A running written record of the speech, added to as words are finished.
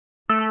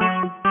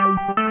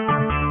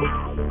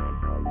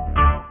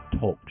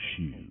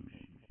Shoes.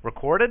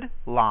 Recorded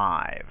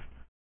live.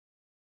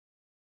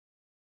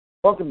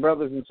 Welcome,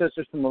 brothers and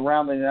sisters from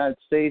around the United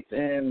States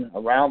and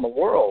around the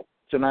world.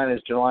 Tonight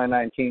is July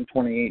 19,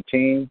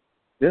 2018.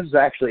 This is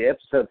actually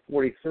episode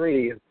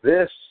 43 of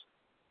this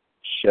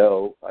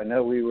show. I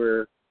know we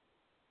were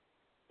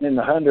in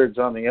the hundreds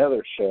on the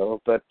other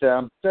show, but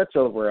that's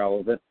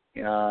irrelevant.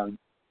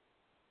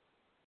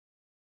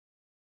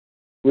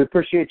 We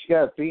appreciate you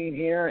guys being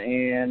here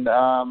and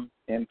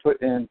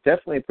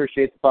definitely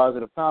appreciate the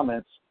positive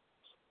comments.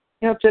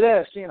 You know, today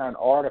I've seen an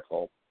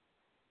article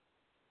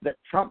that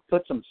Trump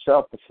puts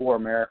himself before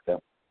America.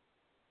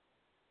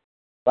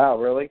 Wow,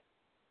 really?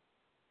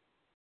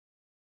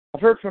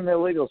 I've heard from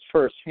illegals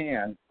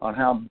firsthand on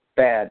how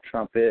bad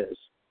Trump is.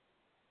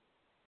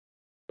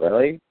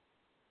 Really?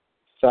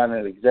 Sign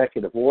an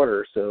executive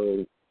order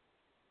so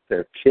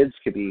their kids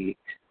could be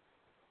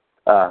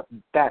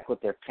back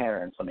with their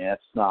parents. I mean,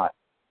 that's not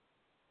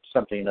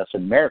something us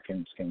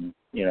Americans can,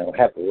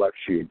 have the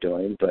luxury of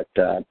doing. But,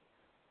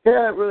 it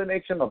really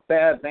makes him a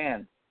bad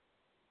man.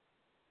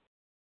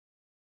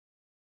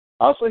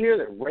 I also hear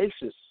that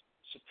racists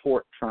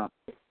support Trump.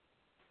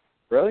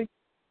 Really?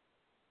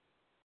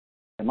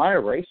 Am I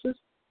a racist?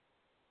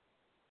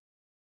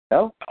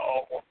 No.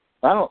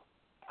 I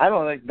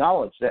don't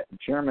acknowledge that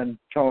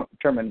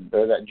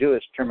that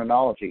Jewish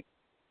terminology.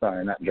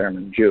 Sorry, not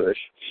German, Jewish.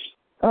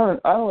 I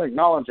don't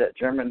acknowledge that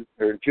German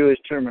or Jewish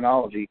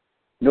terminology,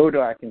 nor do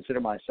I consider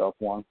myself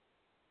one.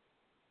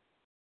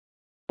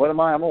 What am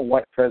I? I'm a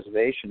white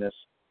preservationist.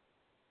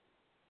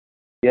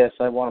 Yes,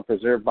 I want to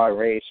preserve my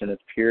race and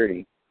its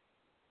purity.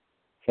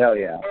 Hell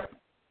yeah.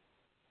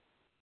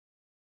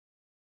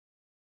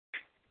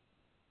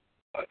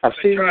 I've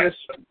seen this.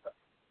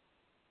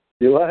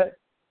 Do what?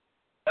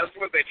 That's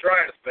what they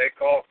try to say,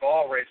 call us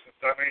all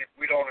racist. I mean, if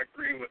we don't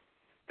agree with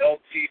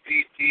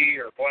LGBT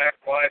or Black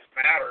Lives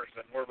Matters,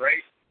 then we're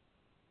racist.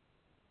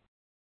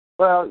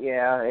 Well,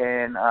 yeah,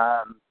 and,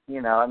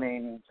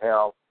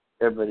 hell,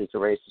 everybody's a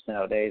racist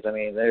nowadays. I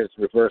mean, there's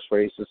reverse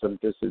racism.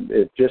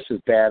 It's just as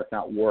bad, if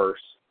not worse.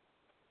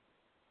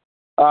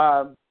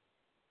 I've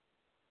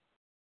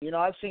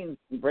seen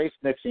race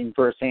mixing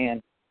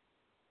firsthand.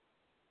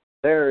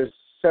 There's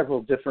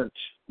several different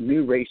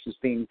new races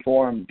being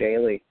formed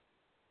daily.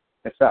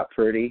 It's not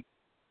pretty.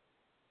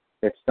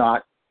 It's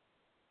not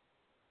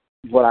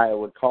what I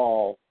would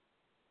call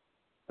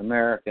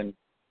American.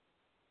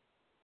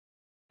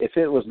 If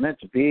it was meant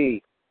to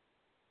be,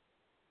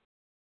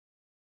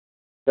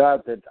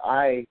 God that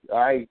I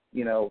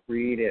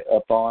read it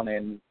up on,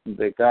 and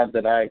the God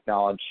that I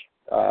acknowledge,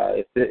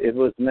 if it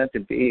was meant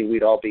to be,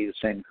 we'd all be the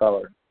same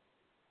color.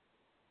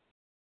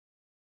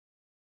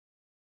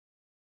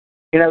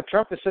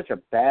 Trump is such a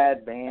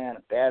bad man,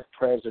 a bad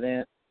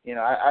president.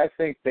 I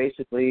think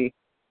basically,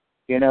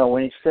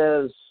 when he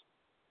says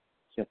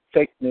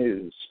fake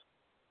news,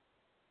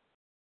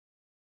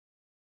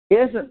 he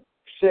hasn't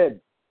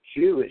said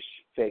Jewish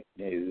fake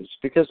news,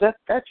 because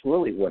that's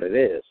really what it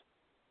is.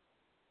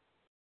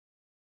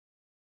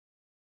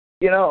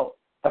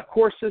 Of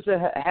course, this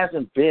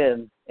hasn't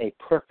been a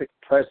perfect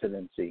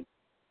presidency,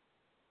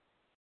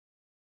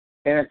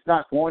 and it's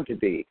not going to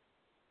be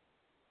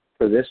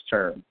for this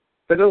term.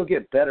 But it'll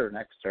get better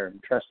next term.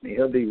 Trust me,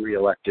 he'll be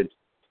reelected.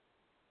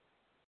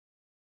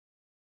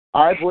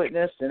 I've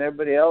witnessed, and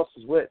everybody else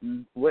has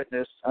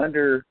witnessed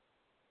under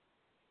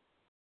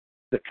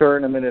the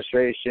current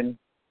administration,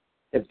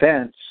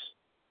 events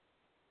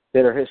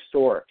that are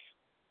historic.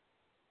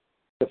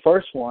 The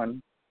first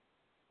one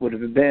would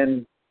have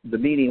been the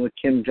meeting with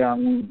Kim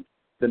Jong-un,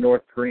 the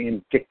North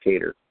Korean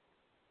dictator.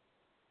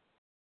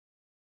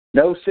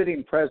 No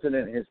sitting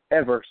president has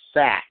ever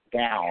sat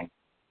down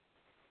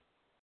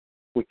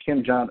with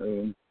Kim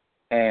Jong-un,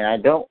 and I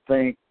don't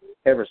think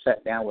ever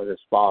sat down with his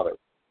father.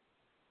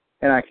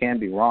 And I can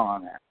be wrong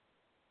on that.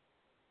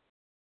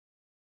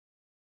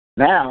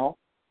 Now,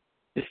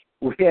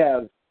 we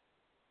have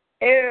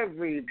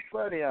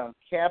everybody on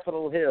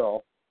Capitol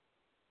Hill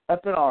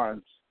up in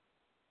arms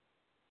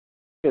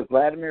because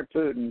Vladimir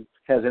Putin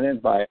has an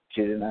invite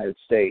to the United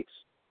States.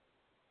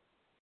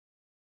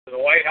 To the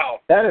White House.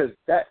 That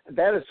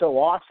is so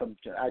awesome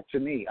to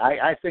me.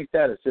 I think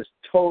that is just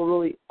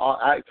totally,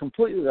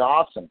 completely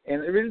awesome.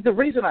 And the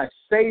reason I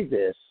say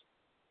this,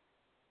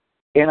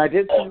 and I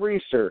did some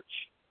research,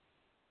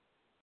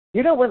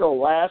 when the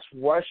last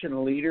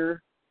Russian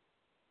leader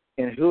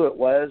and who it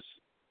was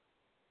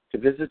to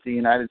visit the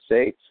United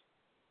States?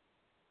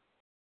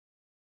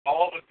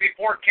 All of it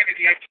before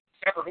Kennedy. I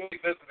can't remember who he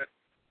visited.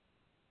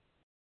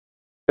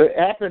 It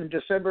happened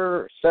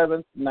December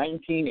 7th,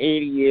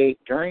 1988,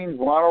 during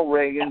Ronald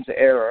Reagan's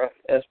era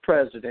as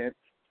president.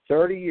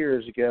 30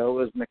 years ago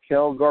was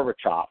Mikhail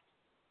Gorbachev.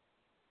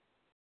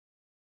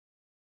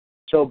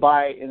 So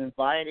by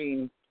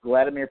inviting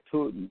Vladimir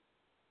Putin,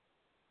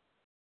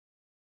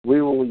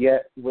 we will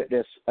yet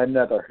witness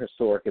another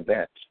historic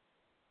event.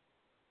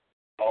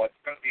 Oh, it's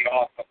going to be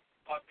awesome.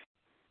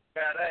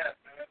 Badass,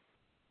 man.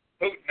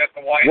 Putin at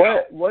the White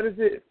House.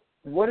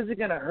 What is it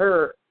going to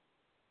hurt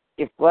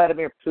if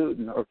Vladimir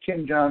Putin or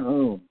Kim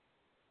Jong-un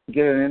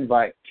get an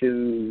invite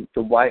to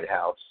the White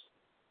House.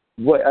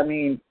 What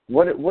is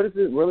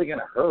it really going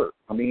to hurt?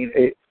 I mean,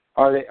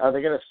 are they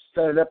going to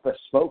set up a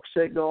smoke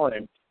signal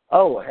and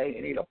hey,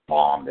 you need to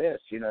bomb this,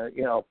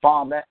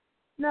 bomb that?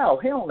 No,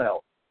 hell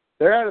no.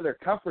 They're out of their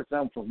comfort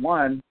zone for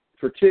one.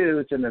 For two,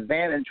 it's an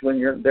advantage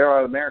when they're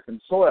on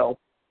American soil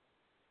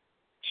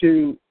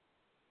to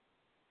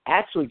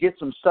actually get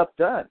some stuff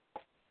done.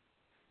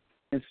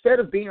 Instead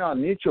of being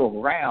on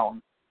neutral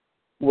ground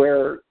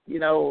where,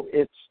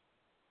 it's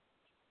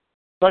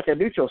like a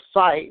neutral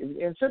site,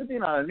 instead of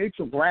being on a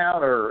neutral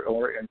ground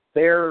or in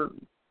their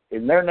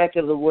neck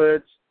of the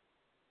woods,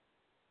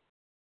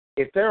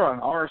 if they're on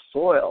our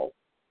soil,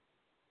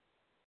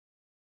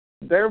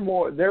 they're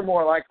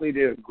more likely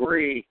to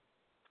agree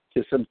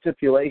to some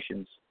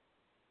stipulations.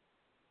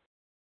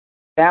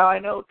 Now, I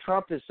know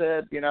Trump has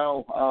said,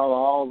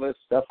 all this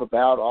stuff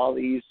about all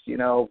these,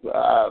 about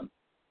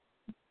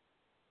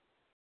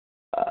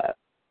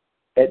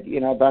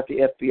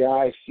the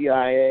FBI,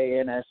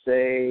 CIA,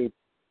 NSA,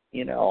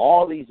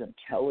 all these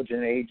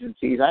intelligence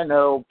agencies. I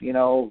know,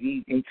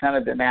 he kind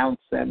of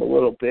denounced them a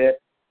little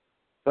bit,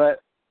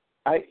 but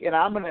I'm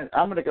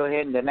gonna go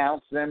ahead and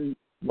denounce them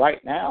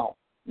right now.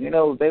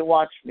 They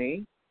watch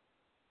me.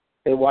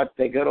 They watch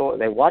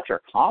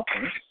our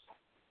conference.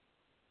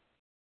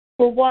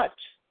 For what?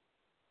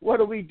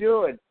 What are we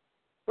doing?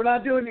 We're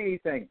not doing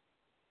anything.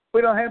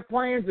 We don't have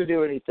plans to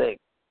do anything.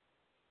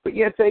 But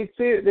yet they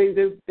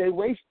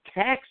waste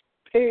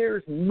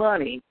taxpayers'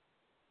 money.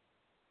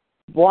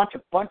 Watch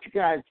a bunch of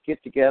guys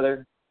get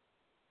together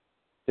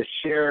to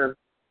share.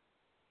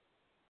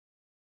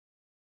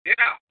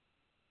 Yeah.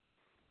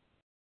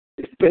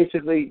 It's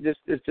basically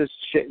just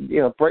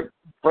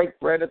break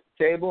bread at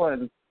the table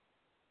and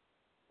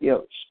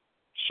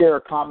share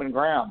a common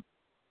ground.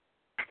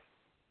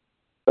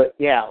 But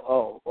yeah,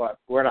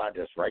 we're not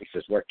just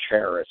racist, we're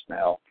terrorists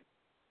now.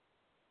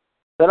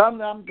 But I'm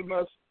the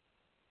most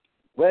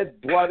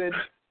red-blooded,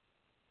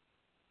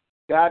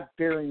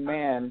 God-fearing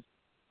man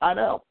I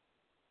know.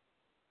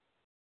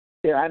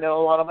 Yeah, I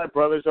know a lot of my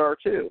brothers are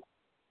too.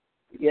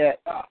 Yet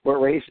we're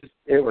racist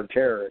and we're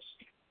terrorists.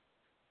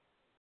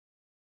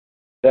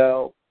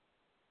 So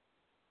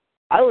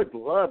I would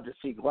love to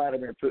see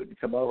Vladimir Putin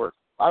come over.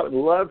 I would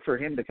love for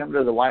him to come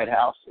to the White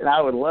House, and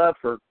I would love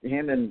for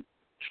him and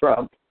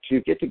Trump to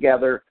get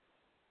together.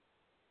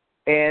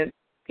 And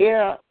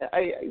yeah,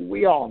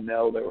 we all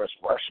know there was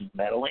Russian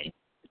meddling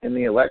in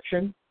the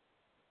election.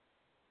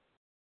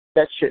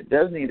 That shit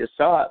does need to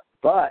stop.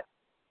 But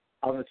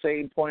on the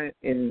same point,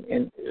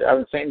 on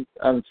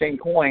the same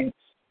coin,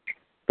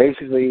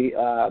 basically,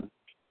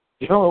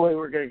 the only way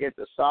we're going to get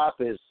this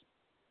stop is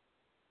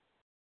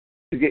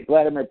to get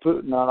Vladimir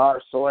Putin on our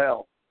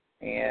soil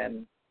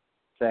and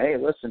say, hey,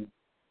 listen,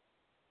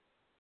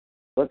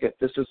 look at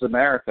this is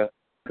America.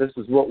 This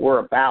is what we're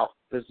about.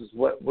 This is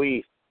what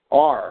we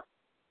are.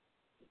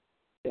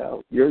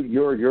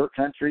 You're your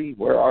country.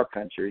 We're our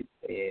country.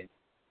 And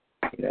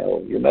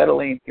your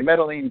meddling's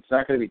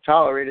not going to be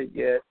tolerated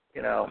yet.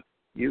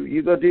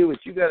 You go do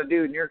what you got to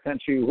do in your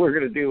country. We're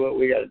going to do what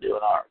we got to do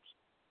in ours.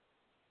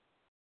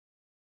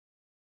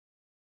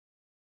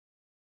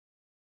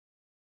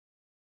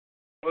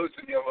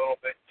 Losing you a little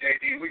bit,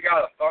 JD. We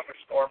got a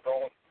thunderstorm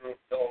rolling through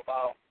till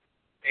about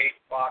 8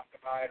 o'clock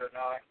tonight or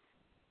 9.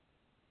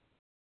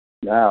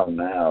 No.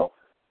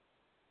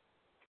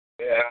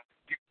 Yeah.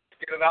 You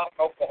get it out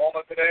in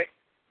Oklahoma today?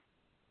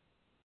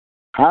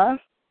 Huh?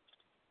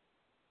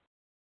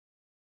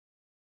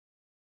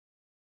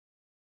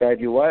 Did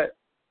you what?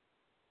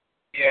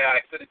 Yeah,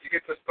 I said, did you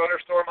get this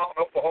thunderstorm out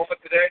in Oklahoma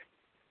today?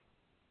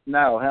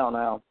 No, hell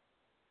no.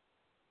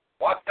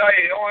 Well, I'll tell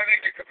you, the only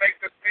thing that could make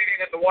this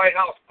meeting at the White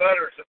House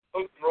better is if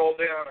Putin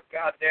rolled in on a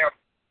goddamn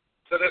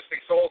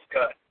sadistic souls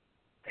cut.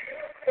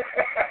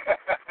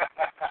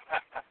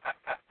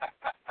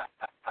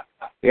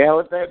 Yeah,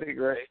 would that be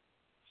great?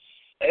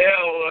 Yeah,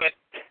 would.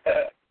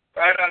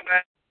 Right on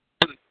that.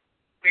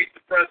 Meet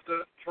the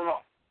President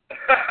Trump.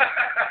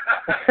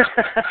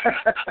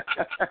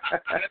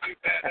 That'd be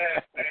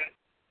badass, man.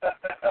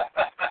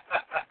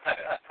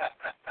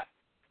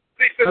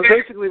 So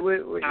basically,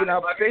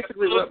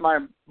 basically what my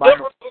no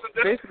matter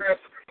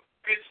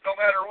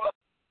what.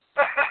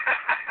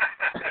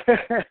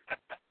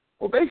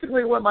 Well,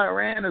 basically what my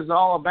rant is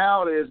all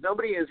about is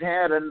nobody has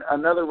had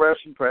another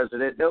Russian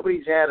president.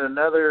 Nobody's had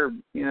another,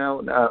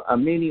 a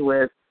meeting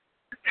with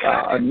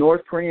a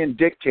North Korean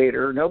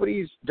dictator.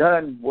 Nobody's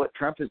done what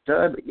Trump has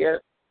done, but yet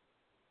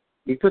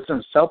he puts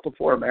himself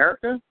before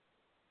America.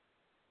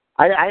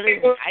 I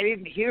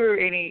didn't hear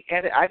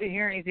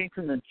anything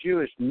from the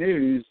Jewish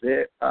news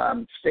that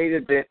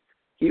stated that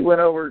he went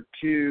over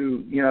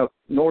to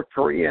North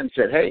Korea and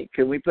said, hey,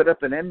 can we put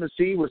up an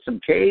embassy with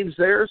some caves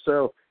there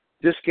so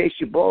just in case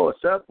you blow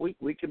us up,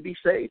 we can be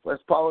safe as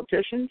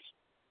politicians?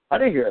 I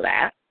didn't hear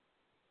that.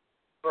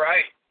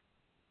 Right.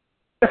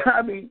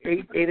 I mean,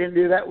 he didn't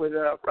do that with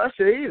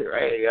Russia either.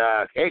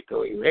 Hey,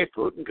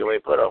 Putin, can we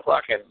put a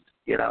fucking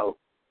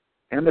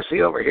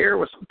embassy over here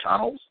with some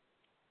tunnels?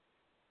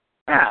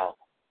 Now,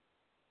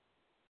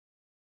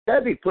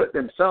 that'd be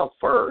putting himself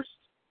first.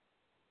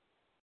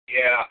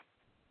 Yeah.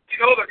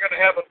 You know they're going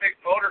to have a big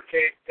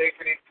motorcade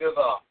taken into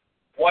the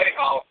White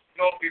House.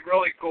 You know, it'd be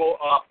really cool.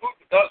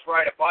 Putin does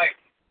ride a bike.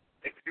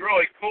 It'd be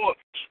really cool if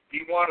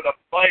he wanted a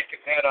bike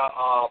and had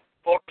a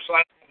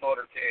motorcycle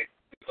motorcade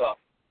to the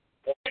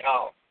White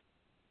House.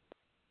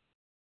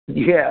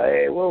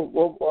 Yeah,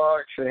 we'll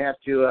actually have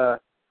to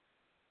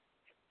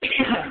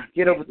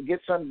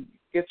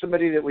get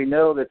somebody that we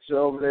know that's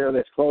over there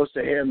that's close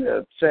to him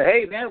to say,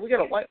 hey man, we got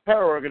a white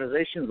power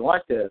organization that'd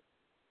like to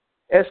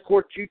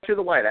escort you to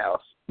the White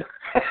House.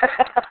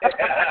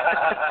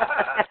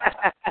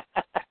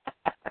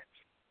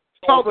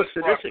 All the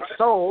sadistic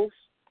souls,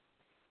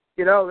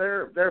 you know,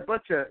 they're a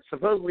bunch of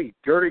supposedly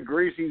dirty,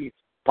 greasy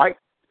bikers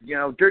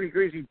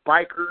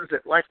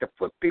that like to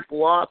flip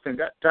people off and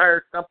got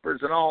tire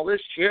thumpers and all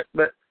this shit,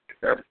 but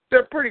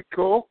they're pretty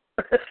cool.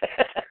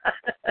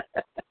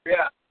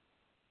 Yeah.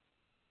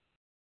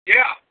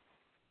 Yeah.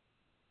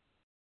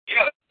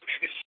 Yeah.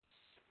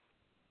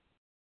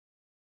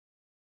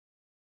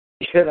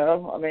 You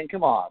know, I mean,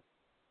 come on.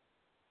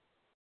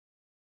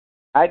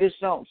 I just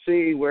don't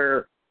see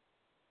where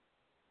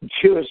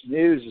Jewish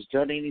news has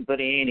done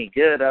anybody any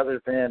good other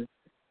than,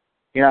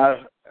 you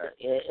know,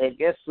 I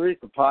guess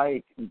Luke could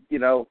probably, you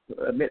know,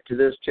 admit to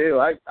this too.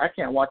 I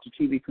can't watch a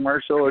TV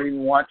commercial or even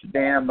watch a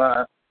damn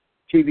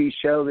TV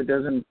show that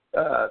doesn't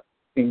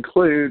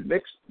include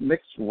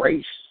mixed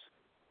race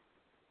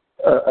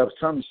of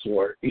some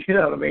sort. You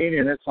know what I mean?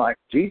 And it's like,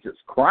 Jesus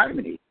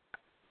criminy.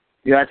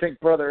 Yeah, I think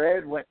Brother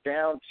Ed went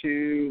down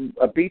to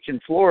a beach in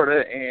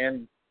Florida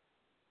and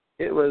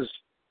it was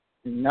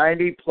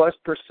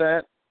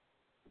 90+%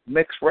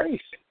 mixed race.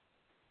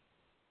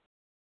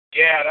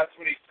 Yeah, that's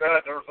what he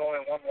said. There was only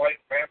one white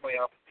family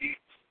on the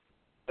beach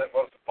that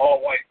was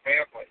all white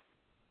family.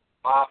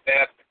 Mom,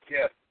 dad, and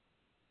kid.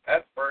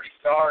 That's a pretty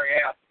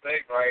sorry-ass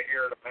thing right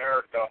here in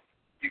America.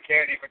 You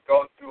can't even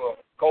go to a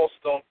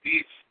coastal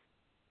beach,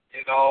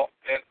 you know,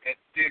 and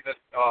see that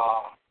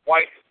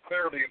white is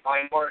clearly a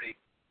minority.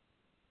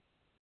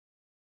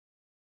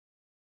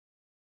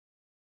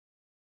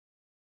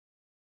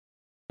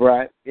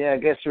 Right. Yeah, I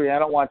guess I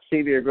don't watch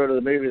TV or go to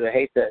the movies. I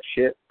hate that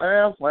shit.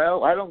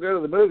 Well, I don't go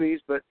to the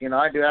movies, but, you know,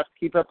 I do have to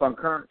keep up on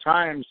current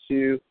times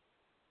to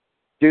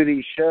do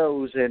these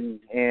shows and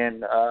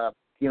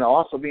you know,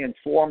 also be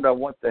informed on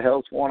what the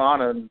hell's going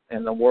on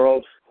in the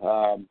world.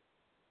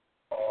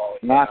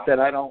 Not that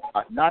I don't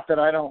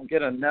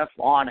get enough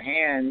on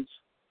hand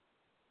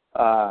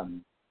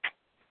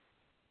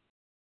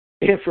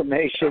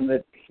information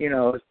that, you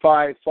know, is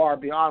probably far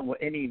beyond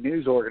what any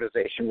news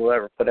organization will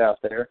ever put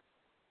out there.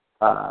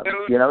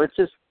 You know, it's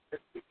just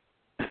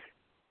news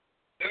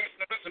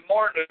and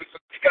more news.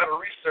 You got to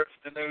research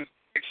the news.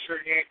 Make sure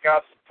you ain't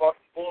got some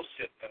fucking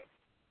bullshit in it.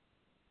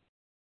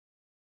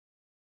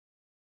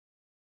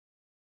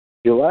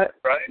 You what?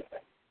 Right?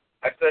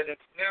 I said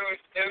it's news,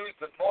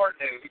 and more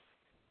news.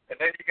 And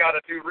then you got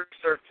to do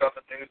research on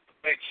the news to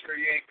make sure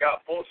you ain't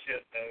got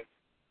bullshit news.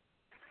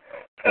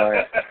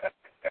 Right.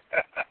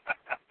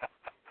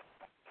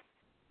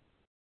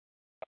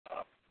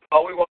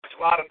 Oh, we watch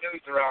a lot of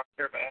news around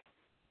here, man.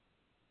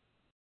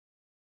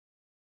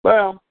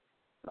 Well,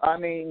 I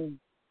mean,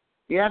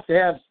 you have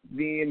to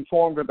be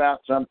informed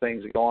about some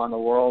things that go on in the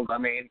world. I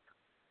mean,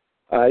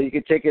 you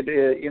could take it,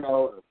 you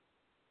know,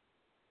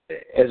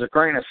 as a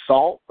grain of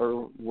salt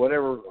or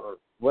whatever,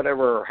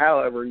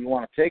 however you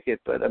want to take it.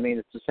 But I mean,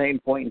 at the same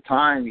point in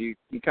time, you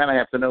kind of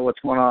have to know what's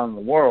going on in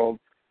the world.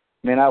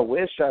 I mean, I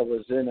wish I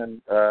was in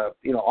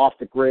you know, off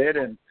the grid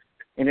and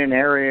in an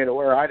area to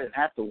where I didn't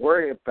have to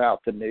worry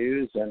about the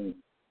news and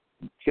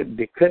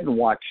couldn't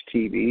watch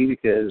TV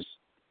because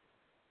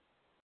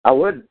I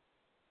wouldn't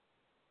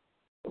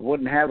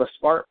have a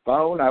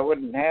smartphone. I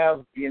wouldn't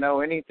have, you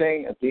know,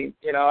 anything. You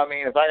know, I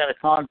mean, if I got to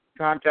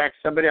contact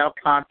somebody, I'll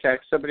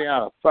contact somebody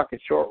on a fucking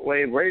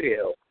shortwave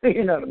radio.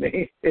 You know what I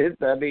mean?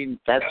 I mean,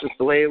 that's just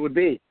the way it would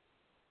be.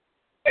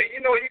 Hey,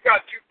 you know, you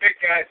got two big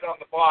guys on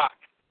the block.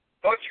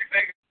 Don't you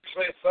think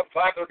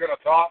sometime they're going to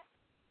talk?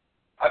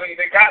 I mean,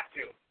 they got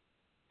to.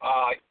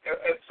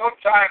 At some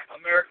time,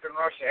 America and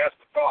Russia has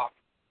to talk.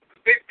 The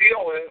big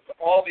deal is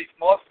all these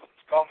Muslims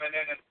coming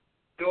in and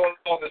doing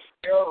all this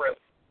terrorism.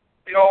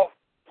 You know,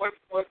 we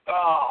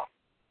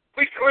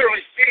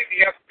clearly see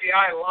the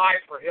FBI lie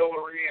for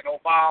Hillary and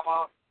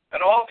Obama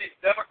and all these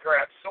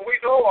Democrats. So we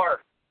know a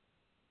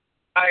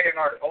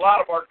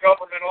lot of our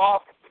government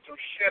offices are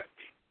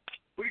shifty.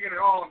 We can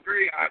all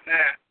agree on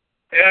that.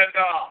 And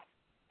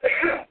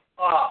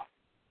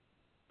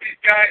these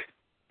guys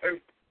have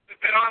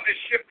been on this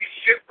shifty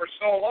shit for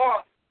so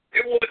long,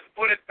 it wouldn't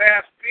put it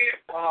past me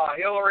if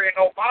Hillary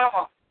and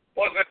Obama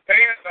wasn't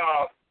paying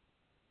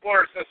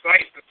where's this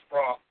ISIS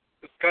from,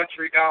 this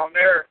country down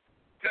there,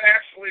 to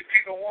actually be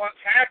the ones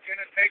hacking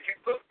and making it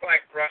look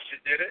like Russia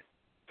did it,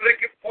 so they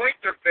can point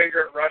their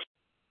finger at Russia,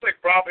 like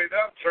probably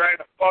them trying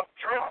to fuck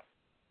Trump.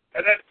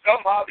 And then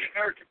somehow the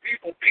American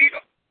people beat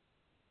them.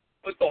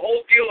 But the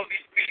whole deal of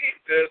these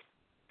meetings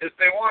is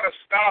they want to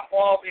stop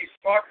all these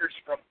fuckers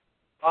from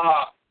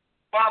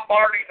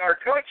bombarding our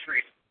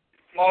country.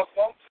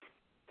 Muslim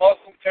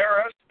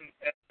terrorists, and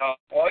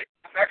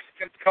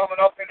Mexicans come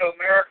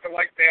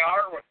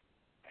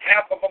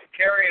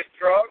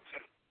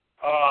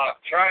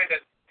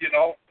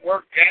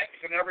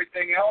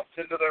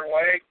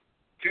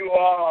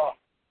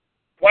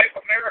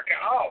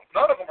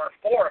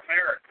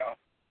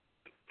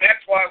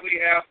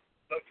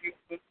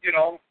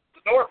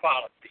the door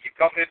policy. You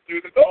come in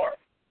through the door.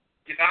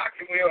 You knock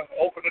and we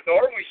open the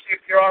door and we see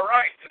if you're all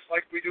right, just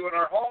like we do in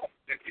our home.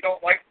 If you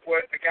don't like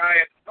what the guy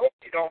at the door,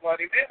 you don't let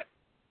him in.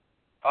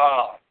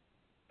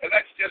 And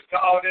that's just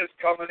how it is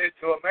coming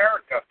into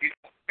America. If you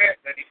don't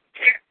fit, then you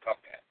can't come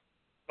in.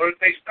 But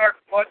if they start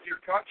flooding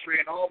your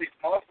country and all these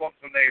Muslims,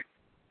 and they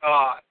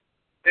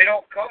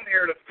don't come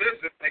here to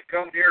visit, they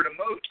come here to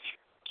mooch.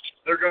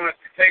 They're going to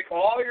take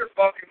all your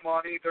fucking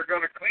money. They're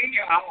going to clean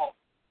you out.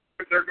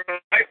 They're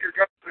going to make your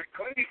government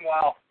clean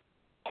while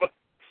the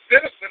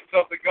citizens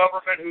of the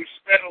government who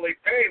steadily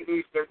pay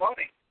lose their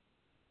money.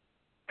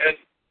 And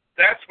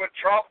that's what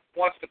Trump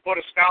wants to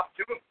put a stop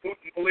to, and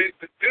Putin believes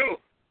it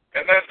too.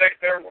 And then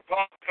they're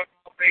talking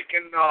about they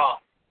can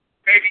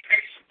maybe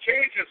make some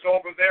changes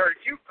over there in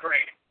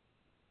Ukraine.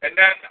 And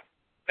then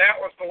that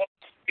was the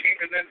last meeting,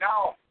 and then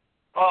now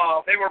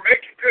they were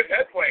making good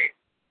headway.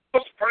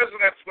 Most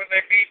presidents, when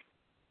they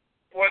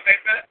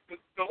met,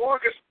 the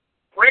longest,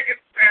 Reagan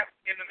sat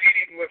in the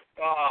meeting with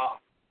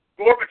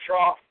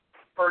Gorbachev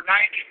for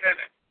 90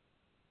 minutes.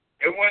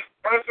 And when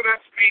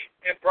presidents meet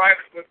in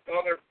private with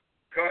other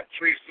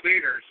countries'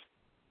 leaders,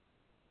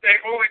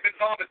 they've only been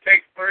known to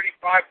take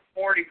 35 to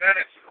 40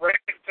 minutes.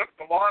 Reagan took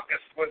the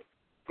longest with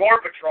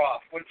Gorbachev.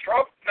 When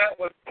Trump met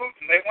with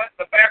Putin, they went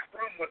in the back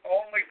room with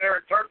only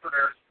their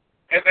interpreters,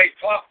 and they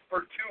talked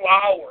for 2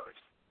 hours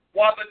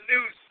while the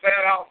news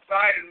sat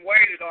outside and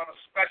waited on a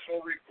special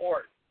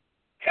report.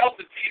 Held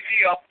the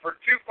TV up for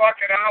 2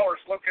 fucking hours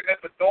looking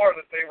at the door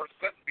that they were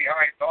sitting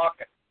behind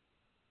talking.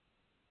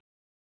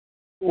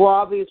 Well,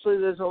 obviously,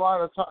 there's a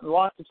lot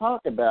to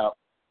talk about.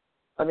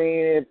 I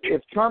mean,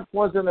 if Trump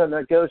wasn't a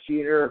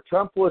negotiator, if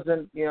Trump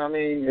wasn't,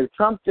 if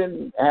Trump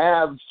didn't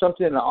have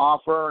something to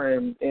offer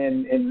and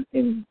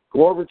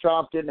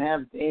Gorbachev didn't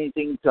have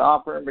anything to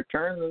offer in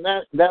return, then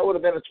that would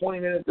have been a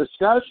 20-minute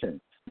discussion.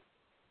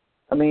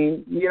 I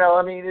mean,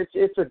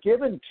 it's a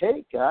give and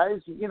take, guys.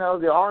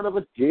 The art of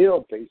a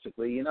deal,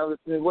 basically.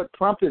 What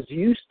Trump is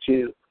used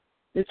to.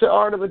 It's the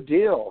art of a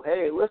deal.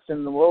 Hey,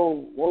 listen,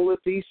 we'll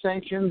lift these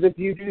sanctions if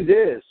you do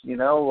this.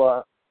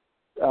 We'll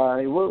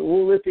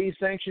lift these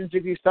sanctions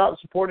if you stop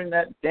supporting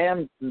that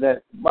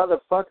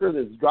motherfucker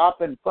that's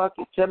dropping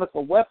fucking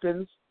chemical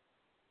weapons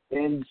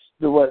in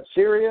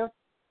Syria?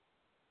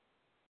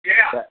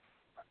 Yeah.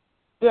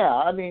 Yeah,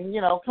 I mean,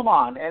 come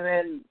on. And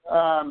then,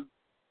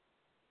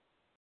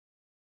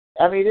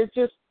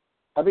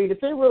 if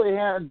they really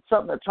had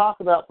something to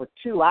talk about for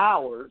 2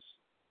 hours,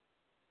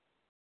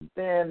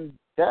 then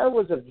that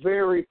was a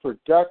very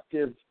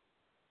productive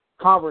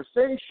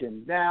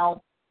conversation.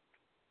 Now,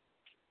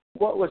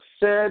 what was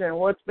said and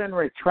what's been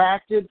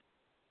retracted,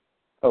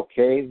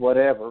 okay,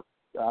 whatever.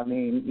 I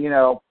mean, you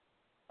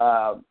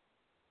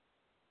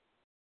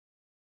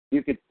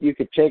could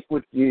take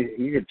what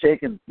you could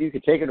take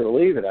it or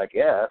leave it, I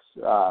guess.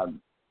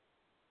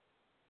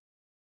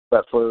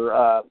 But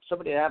for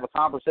somebody to have a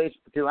conversation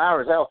for 2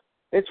 hours, hell,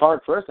 it's hard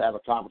for us to have a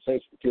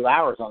conversation for 2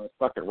 hours on this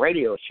fucking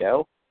radio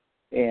show.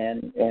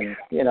 And we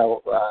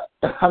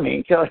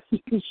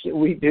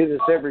do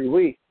this every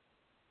week.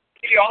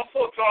 He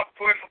also talked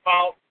to him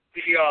about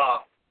the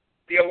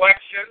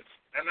elections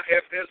and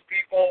if his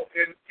people,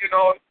 and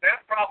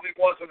that probably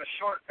wasn't a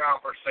short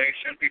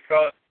conversation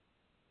because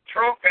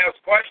Trump has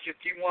questions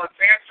he wants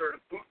answered.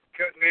 Putin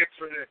couldn't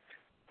answer the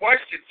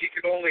questions. He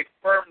could only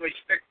firmly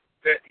stick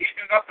that he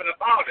knew nothing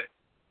about it.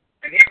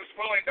 And he was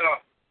willing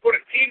to put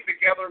a team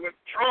together with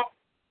Trump,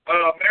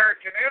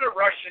 American and a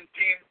Russian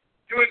team,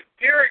 to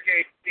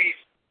interrogate these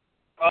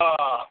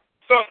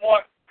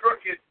somewhat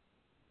crooked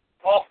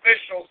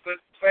officials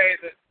that say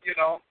that,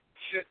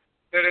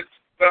 that it's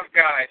them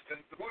guys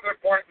and who they're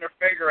pointing their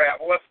finger at.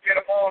 Well, let's get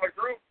them all in a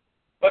group.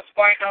 Let's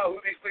find out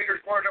who these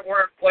leaders were that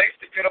were in place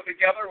to get them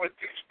together with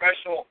 2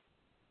 special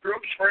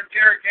groups for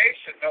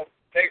interrogation. They'll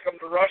take them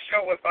to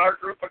Russia with our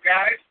group of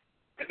guys,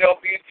 and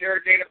they'll be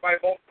interrogated by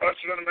both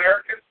Russian and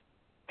Americans.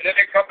 And then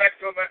they come back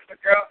to America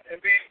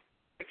and be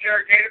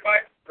interrogated by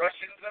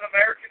Russians and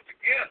Americans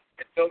again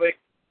until they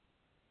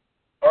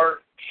are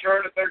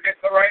sure that they're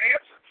getting the right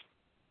answers.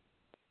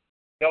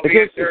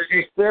 It's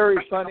just very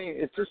funny.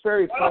 It's just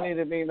very funny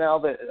to me, Mel,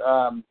 that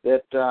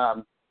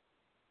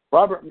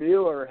Robert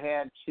Mueller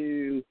had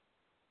to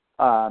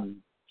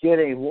get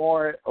a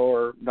warrant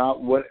or not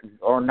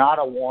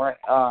a warrant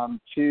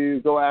to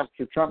go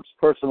after Trump's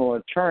personal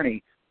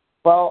attorney.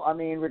 Well, I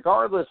mean,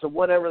 regardless of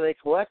whatever they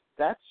collect,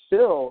 that's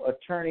still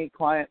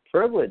attorney-client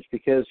privilege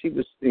because he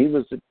was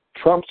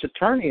Trump's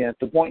attorney at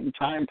the point in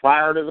time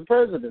prior to the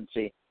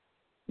presidency.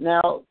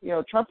 Now,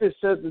 Trump has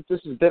said that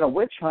this has been a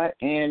witch hunt,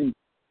 and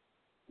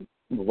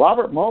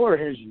Robert Mueller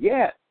has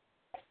yet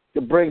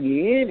to bring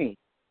any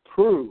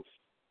proof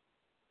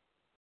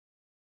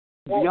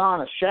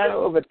beyond a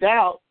shadow of a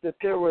doubt that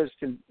there was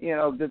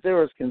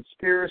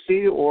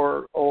conspiracy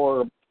or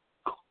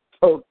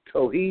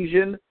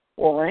cohesion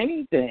or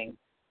anything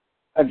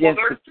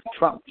against the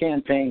Trump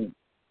campaign.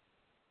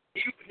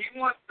 He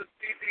wants to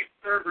see these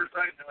servers.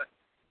 I know it.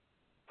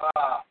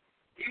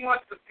 He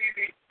wants to see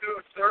these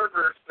 2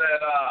 servers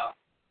that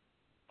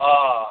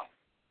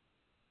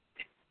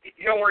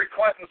Hillary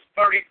Clinton Clinton's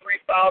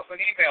 33,000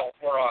 emails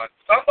were on.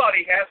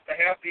 Somebody has to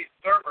have these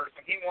servers,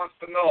 and he wants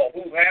to know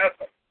who has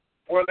them.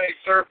 Were they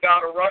served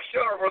out of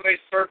Russia, or were they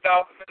served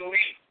out in the Middle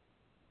East?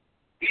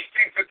 These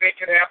things that they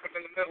could happen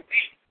in the Middle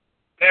East.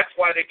 That's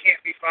why they can't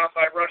be found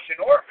by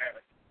Russian or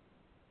American.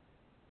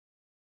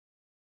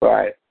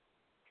 Right.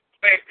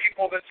 Same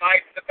people that's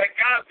hiding the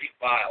Benghazi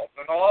files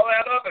and all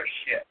that other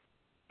shit.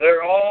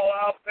 They're all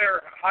out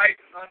there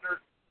hiding under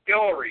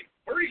Hillary.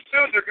 Pretty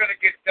soon they're going to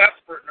get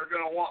desperate and they're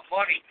going to want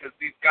money because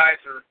these guys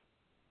are,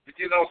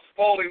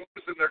 slowly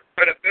losing their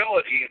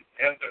credibility.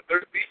 And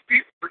these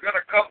people are going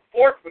to come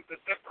forth with this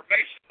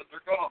information that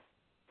they're going to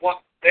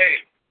want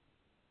today.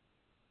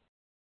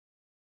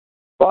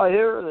 Well,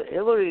 here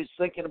Hillary's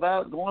thinking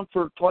about going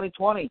for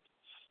 2020.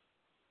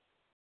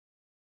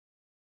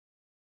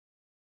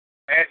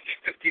 And she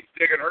just keeps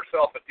digging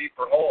herself a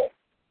deeper hole.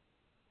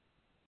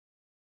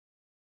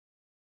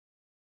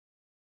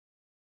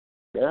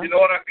 Yeah. You know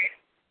what I mean?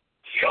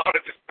 She ought to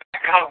just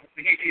back out of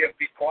the media and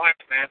be quiet,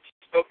 man.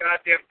 She's so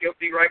goddamn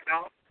guilty right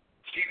now.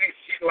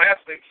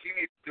 Last thing she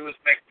needs to do is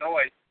make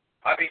noise.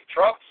 I mean,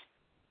 Trump's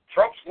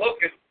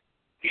looking.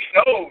 He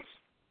knows.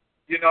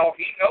 He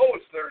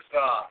knows there's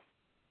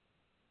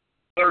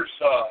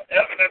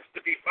evidence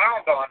to be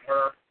found on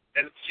her,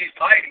 and she's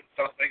hiding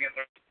something, and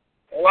there's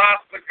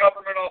lots of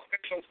government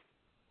officials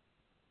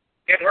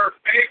in her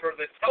favor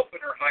that's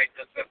helping her hide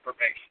this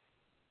information.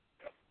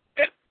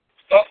 And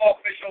some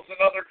officials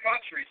in other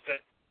countries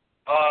that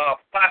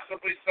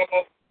possibly some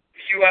of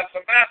the U.S.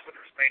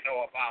 ambassadors may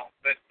know about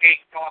that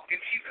ain't talking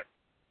either.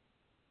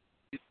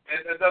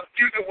 And the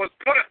few that was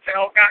going to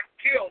tell got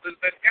killed in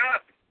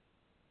Benghazi.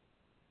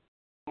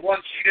 The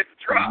ones she didn't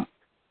trust.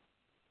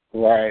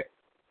 Right.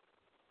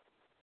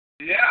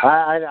 Yeah.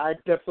 I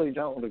definitely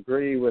don't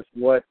agree with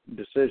what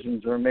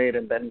decisions were made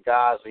in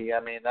Benghazi. I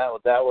mean,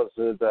 that was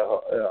the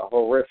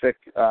horrific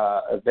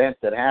event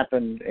that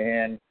happened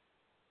in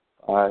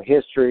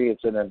history.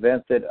 It's an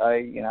event that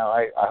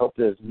I hope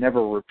is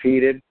never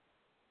repeated.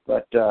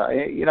 But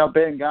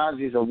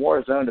Benghazi is a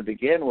war zone to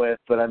begin with.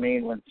 But I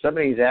mean, when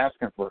somebody's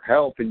asking for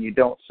help and you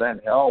don't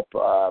send help,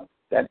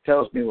 that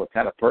tells me what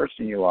kind of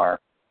person you are.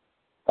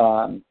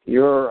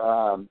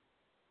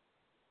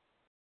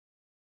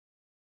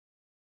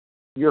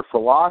 Your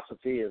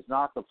philosophy is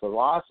not the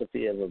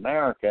philosophy of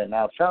America.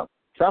 Now, Trump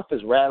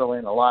is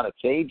rattling a lot of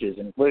cages,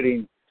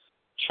 including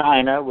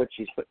China, which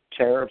he's put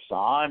tariffs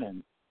on,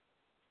 and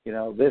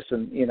this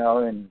and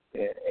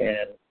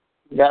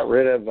got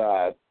rid of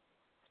a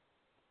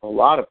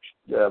lot of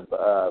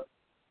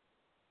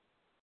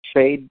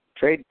trade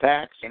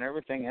pacts and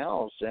everything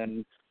else,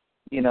 and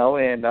now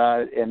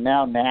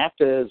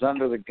NAFTA is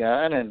under the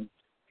gun, and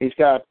he's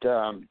got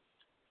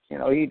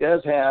he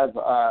does have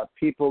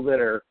people that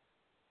are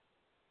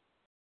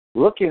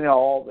looking at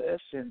all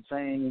this and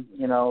saying,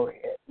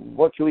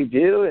 what can we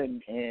do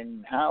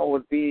and how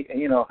would be,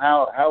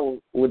 how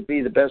would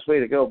be the best way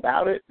to go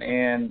about it.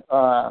 And,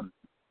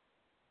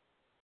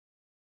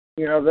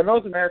 the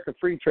North America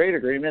Free Trade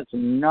Agreement's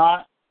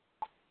not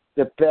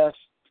the best,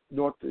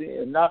 not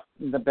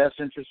in the best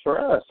interest for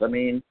us. I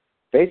mean,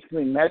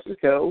 basically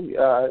Mexico,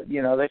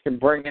 they can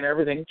bring in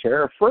everything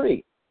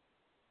tariff-free.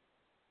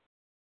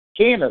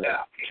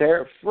 Canada,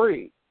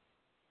 tariff-free.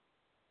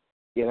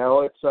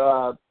 It's,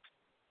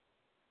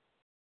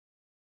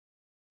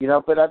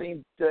 but I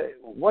mean,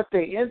 what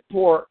they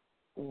import,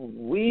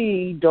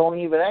 we don't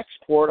even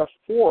export a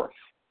fourth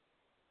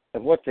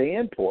of what they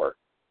import.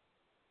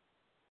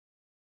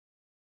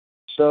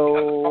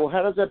 So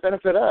how does that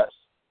benefit us?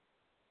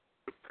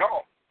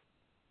 No.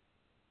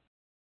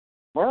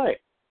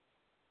 Right.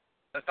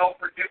 And don't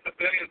forget the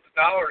billions of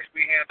dollars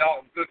we hand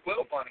out in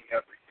goodwill money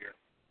every year.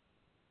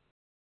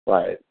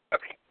 Right. I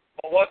mean,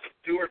 what was it,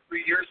 2 or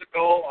 3 years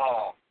ago?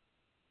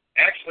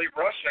 Actually,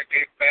 Russia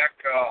gave back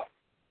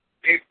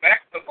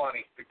the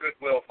money, the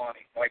goodwill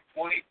money, like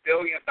 $20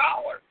 billion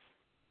that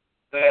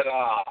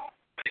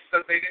they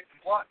said they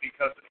didn't want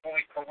because it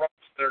only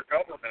corrupts their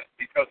government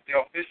because the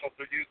officials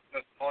are using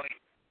this money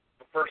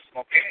for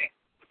personal gain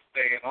to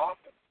stay in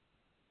office.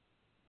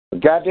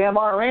 Goddamn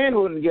Iran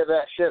wouldn't give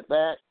that shit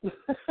back.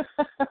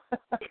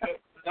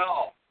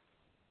 No.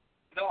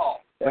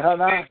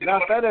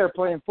 Not that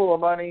airplane full of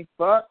money,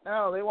 but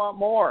no, they want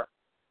more.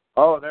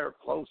 Oh, they're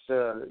close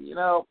to,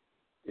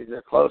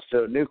 they're close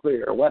to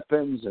nuclear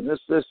weapons and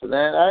this and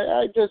that.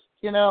 I just,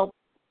 I don't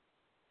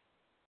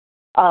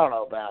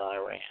know about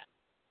Iran.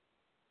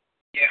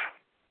 Yeah.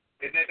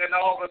 And then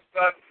all of a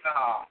sudden,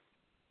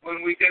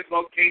 when we did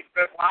locate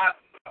bin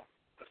Laden,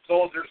 the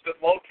soldiers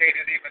that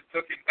located him and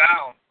took him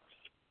down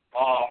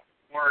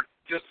were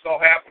just so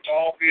happened to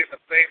all be in the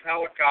same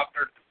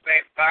helicopter at the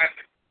same time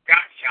that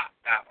got shot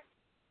down.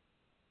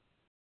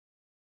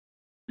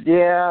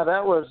 Yeah,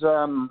 that was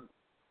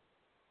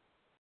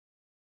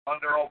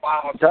under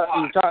Obama's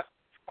watch.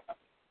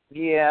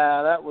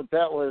 Yeah, that was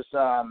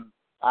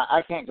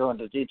I can't go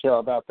into detail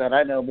about that.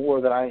 I know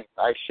more than I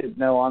should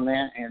know on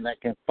that, and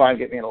that can probably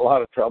get me in a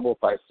lot of trouble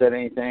if I said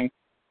anything.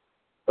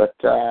 But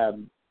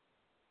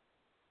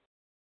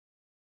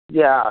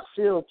Yeah,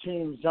 SEAL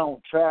teams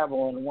don't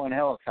travel in one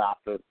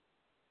helicopter.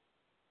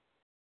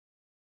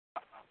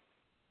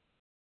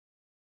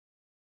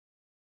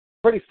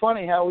 Pretty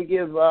funny how we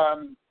give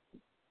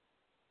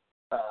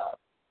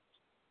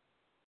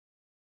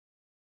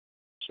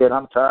shit,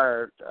 I'm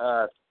tired.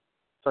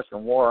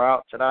 Fucking wore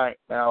out tonight.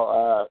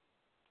 Now,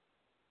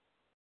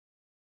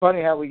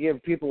 funny how we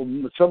give people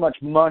so much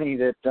money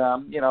that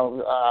the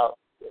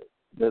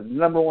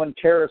number one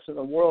terrorist in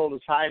the world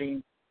is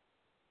hiding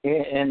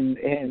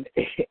in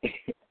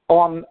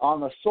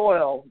on the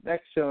soil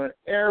next to an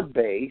air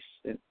base,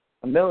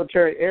 a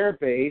military air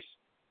base.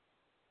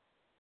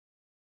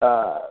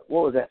 What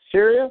was that,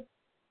 Syria?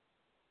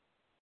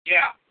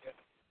 Yeah.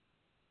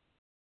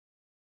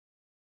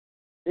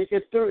 He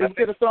could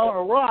have thrown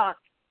a rock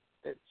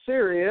at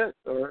Syria,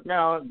 or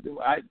no,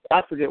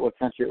 I forget what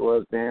country it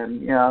was.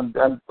 Then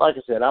like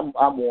I said, I'm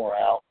wore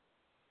out.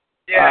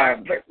 Yeah.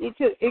 But he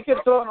could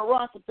have thrown a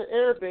rock at the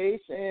air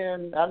base,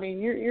 and I mean,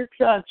 you're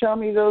trying to tell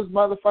me those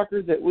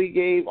motherfuckers that we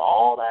gave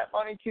all that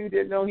money to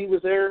didn't know he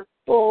was there?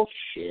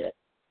 Bullshit.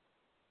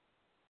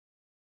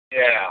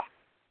 Yeah.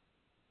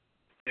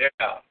 Yeah.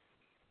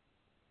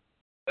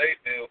 They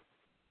knew.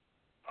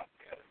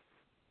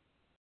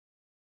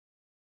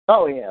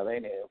 Oh yeah, they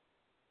knew.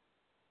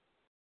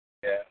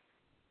 Yeah.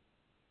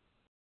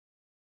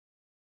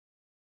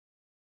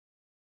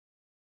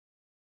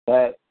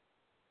 But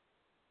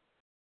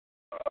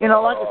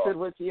like I said,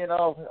 with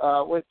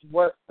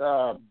with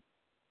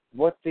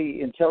what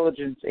the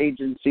intelligence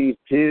agencies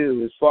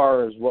do, as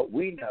far as what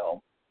we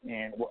know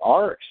and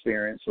our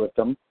experience with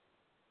them,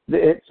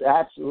 it's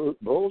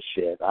absolute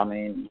bullshit. I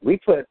mean, we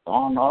put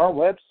on our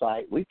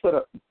website, we put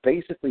up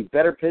basically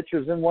better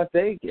pictures than what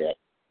they get.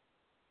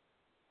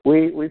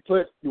 We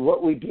put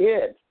what we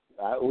did,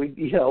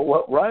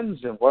 what runs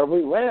and where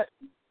we went,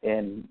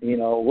 and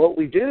what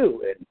we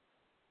do,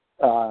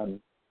 and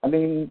I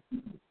mean,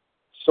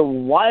 so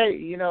why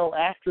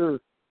after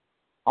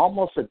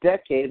almost a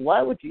decade,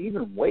 why would you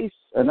even waste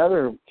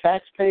another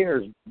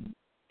taxpayer's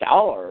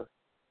dollar?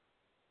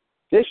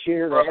 This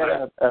year they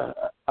had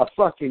a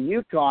fucking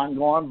Yukon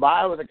going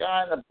by with a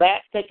guy in the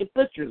back taking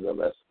pictures of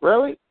us.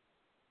 Really?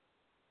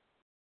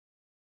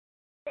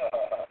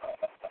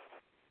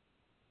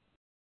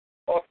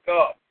 Fucked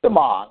up. Come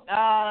on,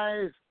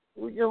 guys.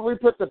 We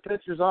put the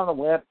pictures on the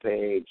web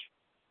page.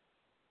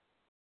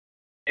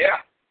 Yeah.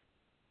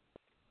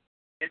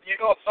 And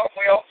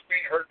something else we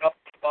heard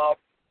nothing about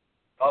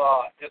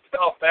is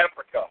South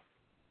Africa.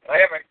 I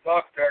haven't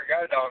talked to our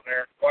guy down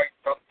there in quite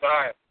some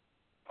time.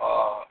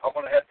 I'm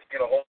going to have to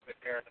get a hold of it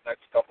here in the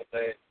next couple of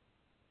days.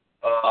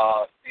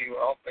 See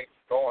how things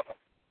are going. I'm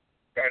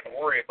kind of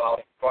worried about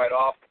it quite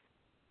often.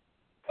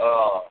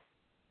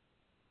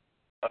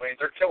 I mean,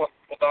 they're killing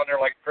people down there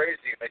like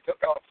crazy, and they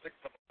took out 6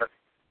 of their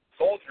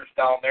soldiers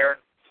down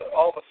there, and so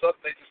all of a sudden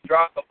they just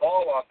dropped the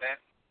ball on that.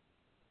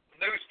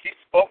 The news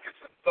keeps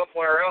focusing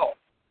somewhere else.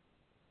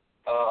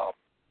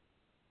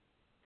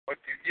 But,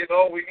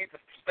 we need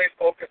to stay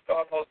focused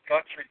on those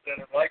countries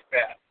that are like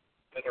that,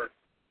 because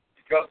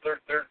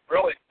they're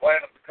really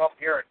planning to come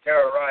here and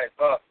terrorize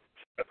us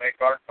to make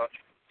our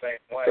country the same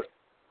way.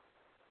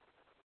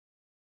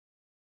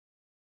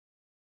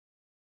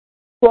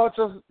 Well, it's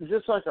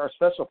just like our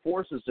special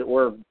forces that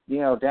were,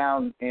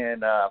 down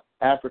in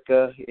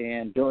Africa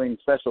and doing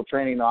special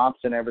training ops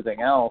and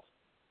everything else.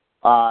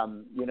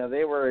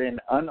 They were in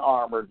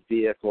unarmored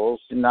vehicles,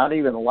 not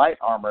even light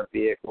armored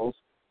vehicles,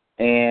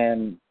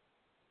 and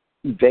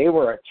they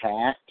were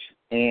attacked,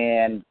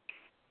 and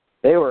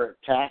they were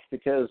attacked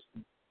because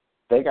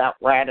they got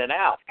ratted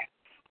out.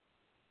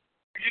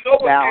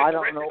 Now, I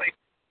don't know.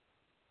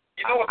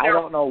 I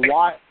don't know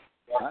why.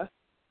 Huh?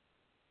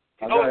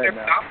 You know what they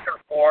were down there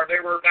for? They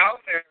were down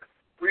there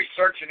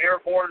researching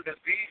airborne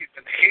disease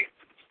and AIDS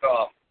and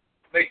stuff.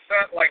 They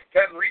sent like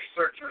 10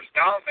 researchers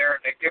down there,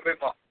 and they give them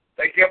a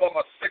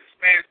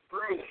 6-man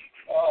crew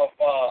of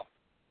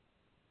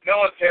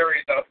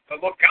military to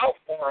look out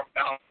for them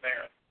down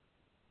there.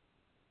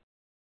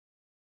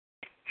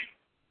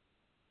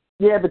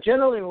 Yeah, but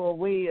generally when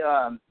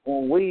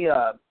we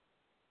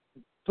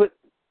put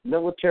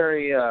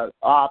military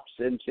ops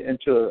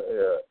into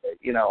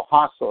a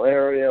hostile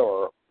area,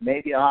 or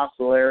maybe a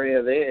hostile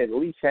area, they at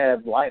least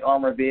have light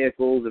armor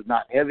vehicles, if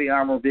not heavy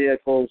armor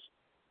vehicles.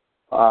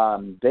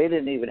 They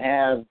didn't even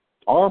have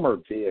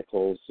armored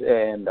vehicles,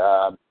 and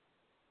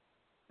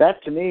that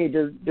to me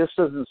just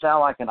doesn't sound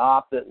like an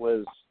op that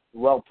was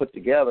well put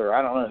together.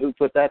 I don't know who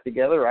put that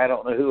together. I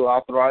don't know who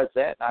authorized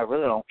that. And I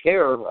really don't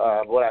care.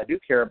 What I do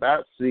care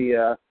about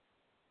is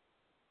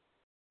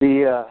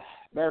the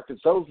American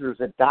soldiers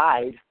that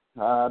died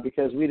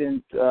because we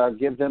didn't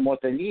give them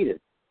what they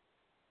needed.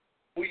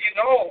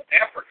 Well,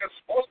 Africa's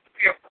supposed to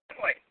be a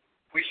friendly.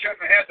 We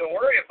shouldn't have had to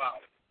worry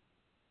about it.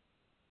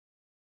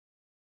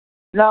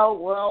 No,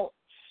 well,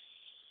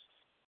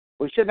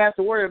 we shouldn't have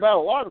to worry about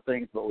a lot of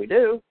things, but we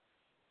do.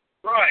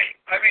 Right.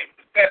 I mean,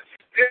 that's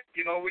it.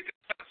 We just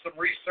sent some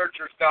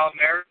researchers down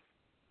there.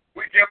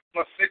 We give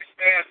them a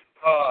 6-man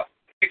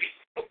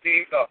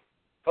team to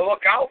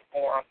look out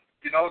for them.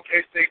 in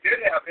case they did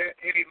have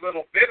any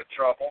little bit of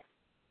trouble.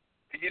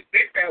 And you'd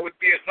think that would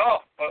be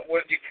enough, but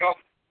when you come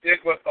in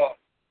with a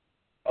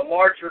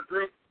larger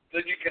group,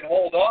 then you can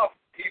hold off.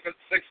 Even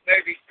 6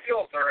 Navy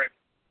SEALs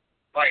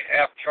might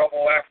have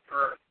trouble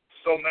after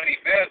so many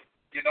men.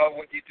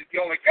 When you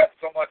only got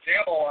so much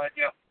ammo on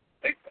you,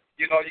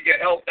 you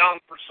get held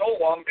down for so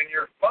long, then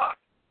you're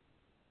fucked.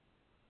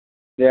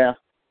 Yeah.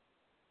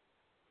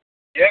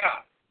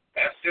 Yeah,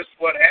 that's just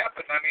what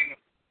happened. I mean,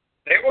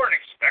 they weren't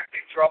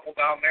expecting trouble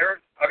down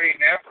there. I mean,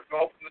 Africa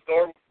opened the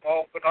door with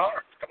open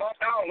arms. Come on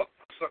down, look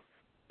for some.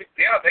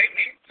 Yeah, they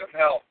need some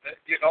help. Their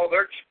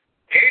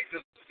AIDS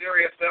is a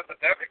serious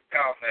epidemic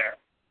down there,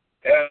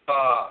 and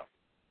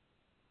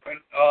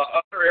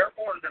other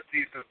airborne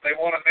diseases. They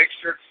want to make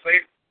sure it's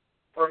safe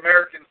for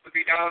Americans to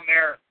be down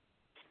there.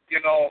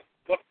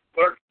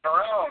 Lurking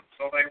around,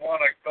 so they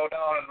want to go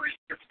down and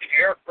research the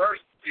air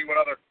first to see what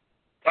other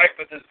type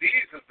of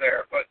disease is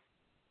there. But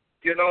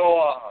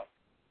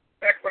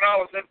back when I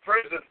was in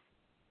prison,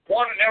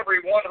 1 in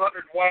every 100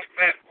 white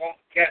men won't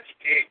catch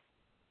AIDS.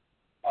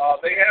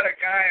 They had a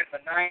guy in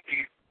the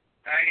 90s,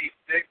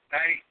 96,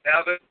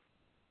 97,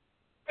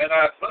 and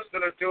I was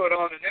listening to it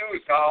on the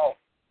news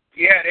how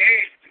he had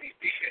AIDS and he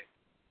beat it.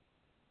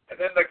 And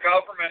then the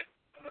government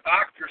and the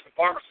doctors, the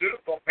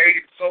pharmaceutical, paid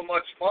him so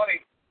much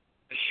money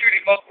to shoot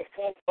him up with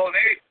full-blown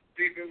AIDS to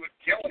see if it would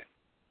kill him.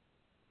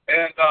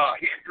 And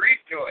he agreed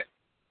to it.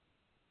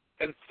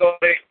 And so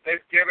they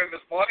gave him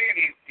his money,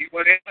 and he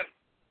went in and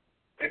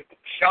they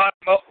shot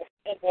him up with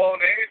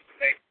full-blown AIDS,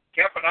 and they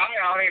kept an eye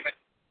on him, and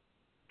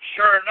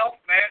sure enough,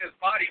 man, his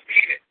body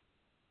beat it.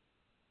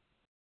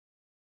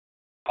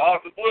 Out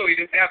of the blue, he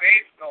didn't have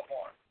AIDS no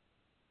more.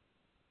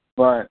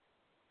 Right.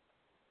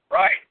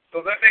 Right.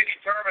 So then they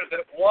determined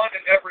that 1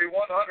 in every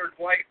 100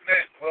 white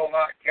men will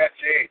not catch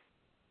AIDS.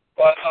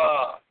 But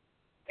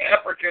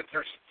Africans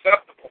are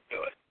susceptible to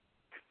it.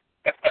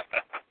 It's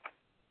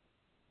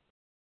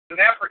an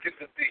African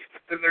disease.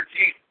 It's in their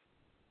genes.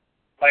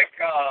 Like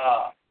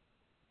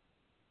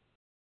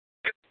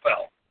sickle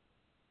cell.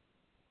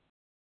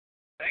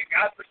 Thank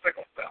God for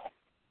sickle cell.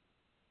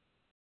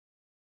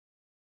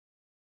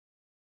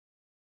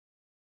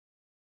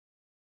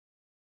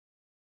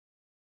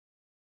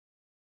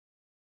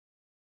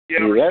 You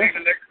ever seen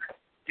a nigger?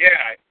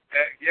 Yeah.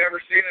 You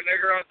ever seen a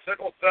nigger on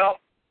sickle cell?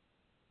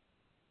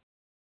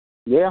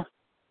 Yeah.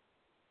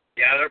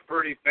 Yeah, they're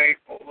pretty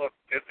painful. Look,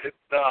 it's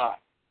a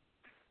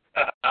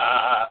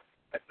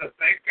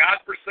thank God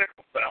for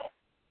sickle cell.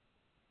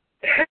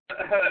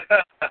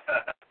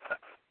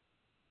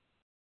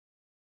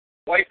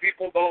 White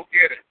people don't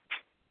get it.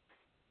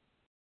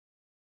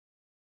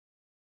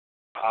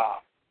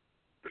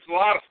 There's a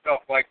lot of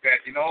stuff like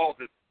that,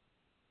 that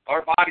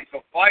our bodies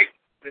will fight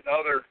that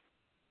other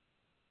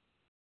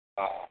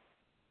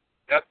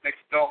ethnics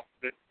don't,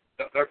 that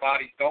their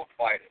bodies don't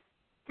fight it.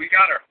 We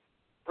got a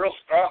real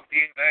strong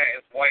DNA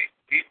as white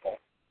people.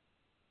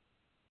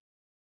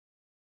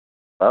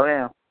 Oh,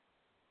 yeah.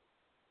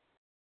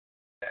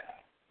 Yeah.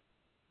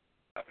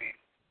 I mean,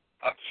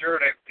 I'm sure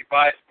they've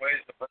devised ways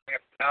to bring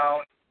it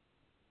down.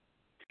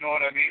 You know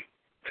what I mean?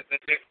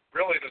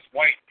 Really, this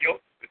white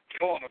guilt has been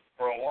killing us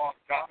for a long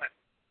time.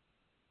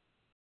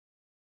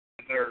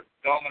 And they're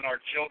dumbing our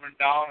children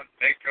down and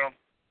making them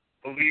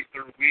believe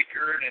they're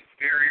weaker and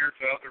inferior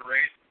to other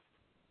races.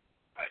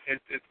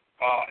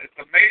 It's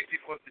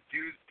amazing what the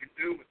Jews can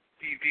do with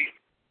TV.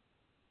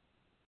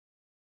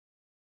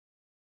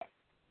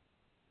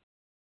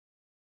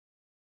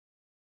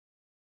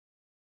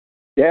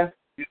 Yeah.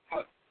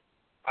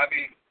 I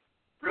mean,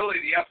 really,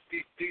 the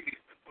FCC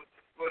needs to put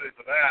the foot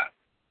into that.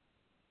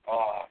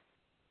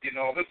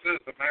 This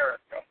is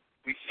America.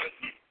 We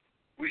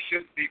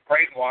shouldn't be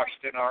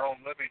brainwashed in our own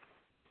living.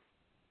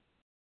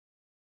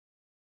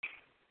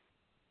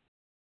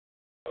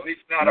 At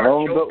least not our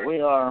children. No, but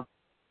we are.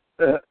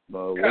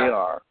 Well, we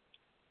are.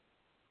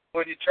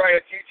 When you try to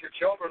teach your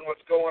children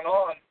what's going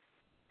on,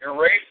 you're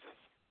racist.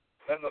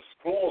 Then the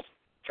schools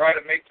try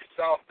to make you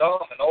sound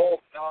dumb and old.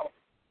 Now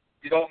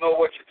you don't know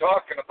what you're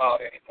talking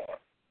about anymore.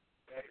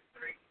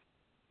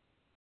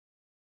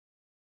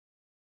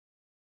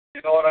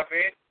 You know what I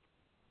mean?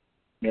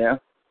 Yeah.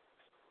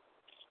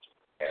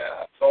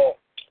 Yeah. So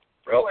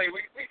really,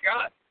 we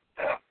got.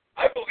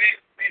 I believe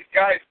these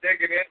guys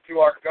digging into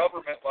our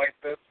government like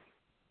this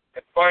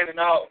and finding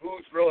out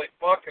who's really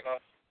fucking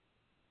us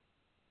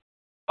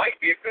might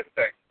be a good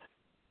thing.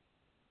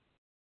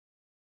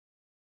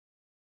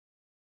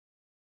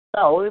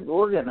 No,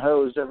 we're getting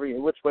hosed every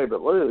which way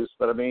but loose.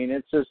 But I mean,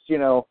 it's just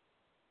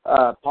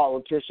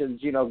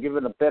politicians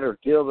giving a better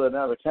deal to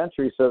another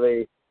country so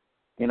they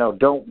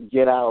don't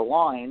get out of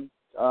line.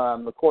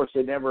 Of course,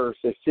 they never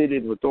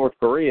succeeded with North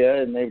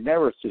Korea, and they've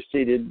never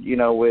succeeded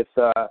with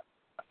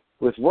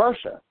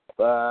Russia.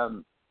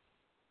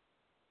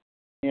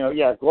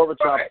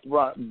 Gorbachev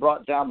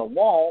brought down the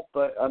wall,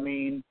 but I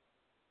mean,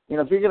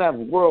 if you're gonna have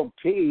world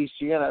peace,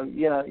 you gotta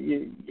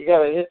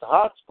hit the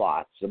hot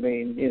spots. I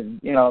mean,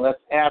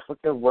 that's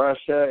Africa,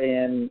 Russia,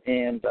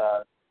 and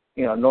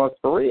North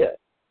Korea.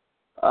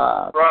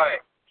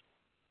 Right.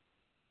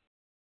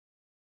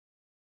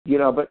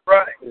 but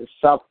right.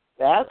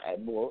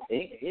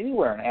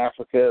 Anywhere in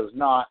Africa has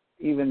not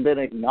even been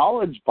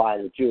acknowledged by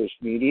the Jewish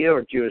media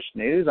or Jewish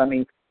news. I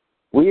mean,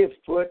 we have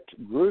put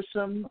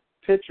gruesome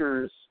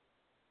pictures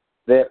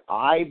that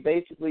I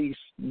basically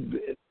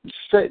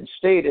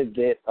stated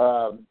that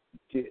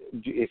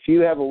if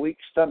you have a weak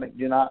stomach,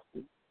 do not,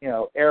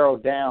 arrow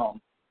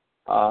down,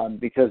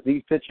 because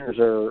these pictures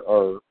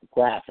are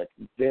graphic,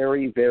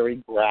 very,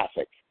 very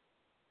graphic.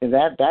 And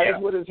that is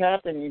what is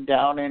happening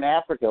down in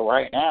Africa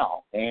right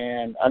now.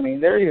 And, I mean,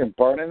 they're even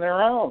burning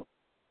their own.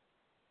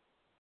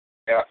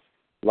 Yeah.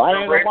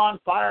 Lighting them on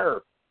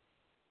fire.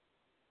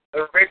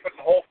 They're raping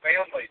the whole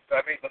families.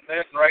 I mean, the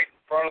men right in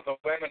front of the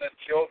women and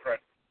children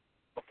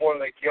before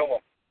they kill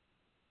them.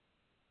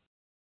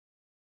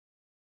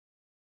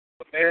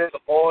 The men,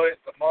 the boys,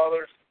 the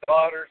mothers, the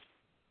daughters,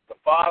 the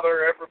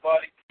father,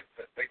 everybody.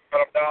 They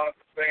cut them down at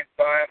the same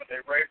time, and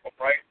they rape them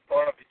right in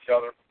front of each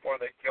other before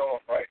they kill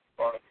them right in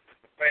front of them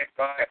at the same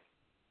time.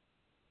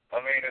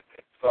 I mean,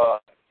 it's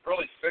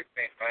really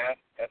sickening, man.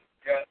 And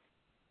yet,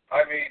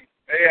 I mean,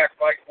 they act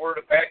like we're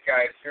the bad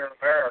guys here in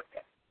America.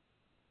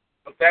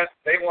 But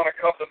they want to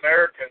come to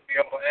America and be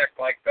able to act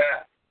like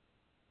that.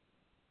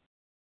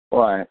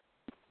 Right.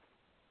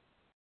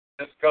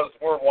 Just because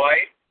we're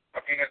white? I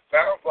mean, it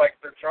sounds like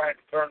they're trying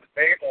to turn the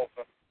tables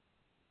and,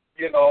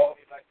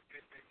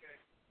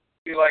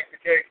 be like the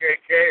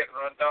KKK and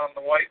run down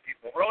the white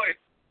people. Really,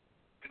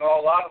 a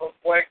lot of those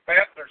Black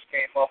Panthers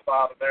came up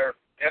out of there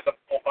in the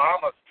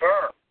Obama's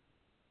term.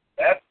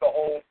 That's the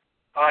whole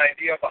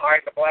idea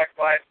behind the Black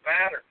Lives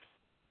Matter.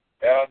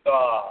 And,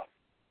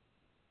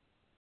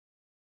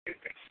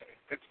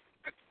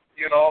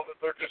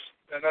 they're just,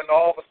 and then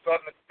all of a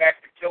sudden it's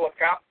back to kill a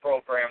cop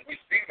program.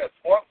 We've seen this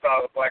once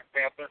out of the Black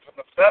Panthers in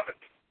the 70s.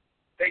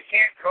 They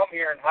can't come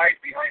here and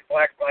hide behind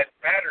Black Lives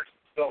Matter and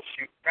still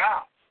shoot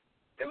cops.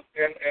 And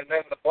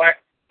then the Black,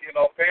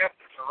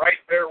 Panthers are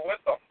right there with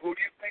them. Who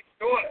do you think's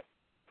doing it?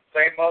 The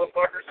same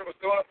motherfuckers who was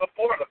doing it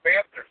before, the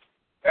Panthers.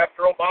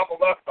 After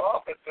Obama left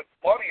office, it's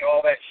funny,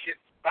 all that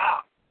shit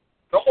stopped.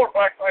 No more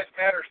Black Lives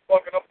Matter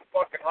plugging up the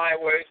fucking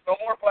highways. No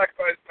more Black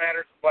Lives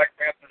Matter and Black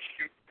Panthers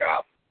shooting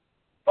cops.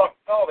 Fuck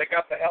no, they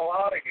got the hell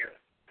out of here.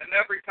 And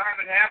every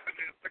time it happened,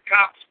 it's the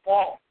cops'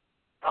 fault.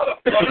 How the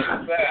fuck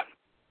is that?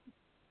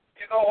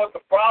 You know what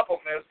the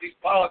problem is? These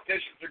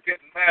politicians are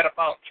getting mad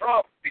about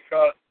Trump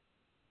because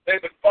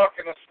they've been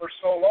fucking us for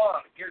so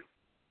long.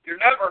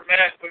 You're never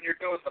mad when you're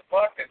doing the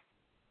fucking.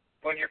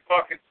 When you're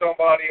fucking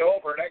somebody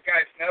over, that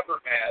guy's never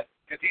mad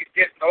because he's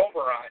getting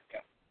over on you.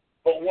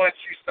 But once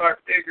you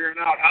start figuring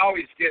out how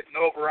he's getting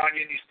over on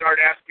you and you start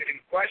asking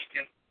him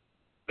questions,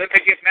 then they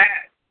get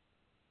mad.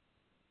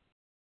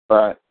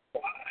 Right.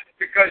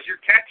 Because you're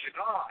catching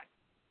on.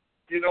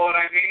 You know what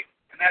I mean?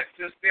 And that's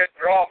just it.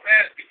 They're all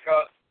mad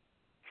because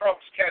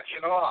Trump's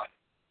catching on.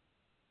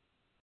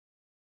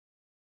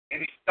 And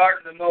he's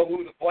starting to know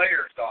who the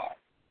players are.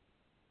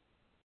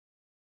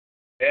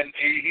 And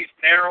he's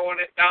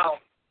narrowing it down.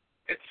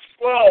 It's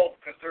slow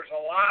because there's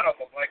a lot of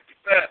them, like you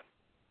said.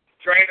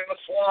 Draining the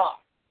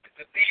swamp. It's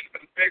a deep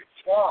and big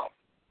swamp.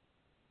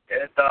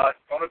 And it's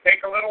going to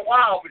take a little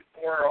while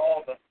before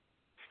all the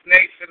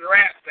snakes and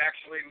rats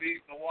actually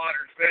leave the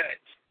water's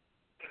edge.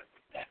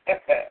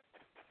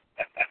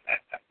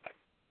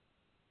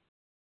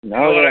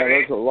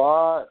 There's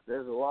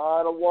a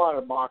lot of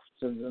water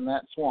moccasins in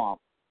that swamp.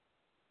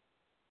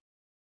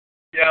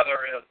 Yeah,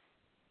 there is.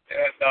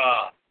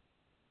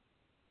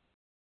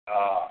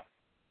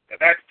 And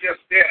that's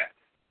just it.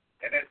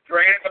 And it's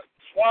draining the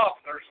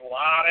swamp. There's a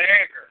lot of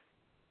anger,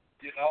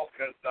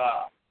 because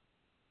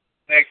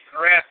snakes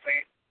and rats,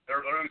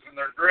 they're losing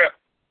their grip.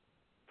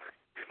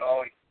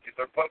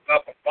 They're putting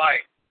up a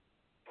fight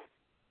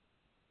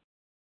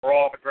for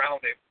all the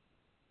ground they've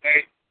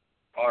made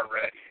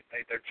already.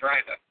 They're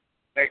trying to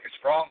make a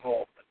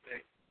stronghold, but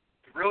they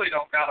really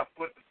don't got a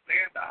foot to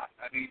stand on.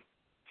 I mean,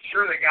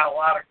 sure, they got a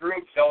lot of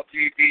groups,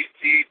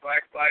 LGBT,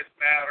 Black Lives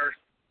Matter,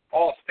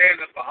 all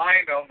standing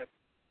behind them. And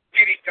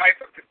any type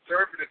of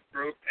conservative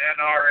group,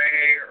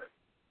 NRA, or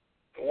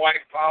the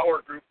white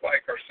power group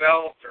like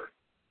ourselves, or,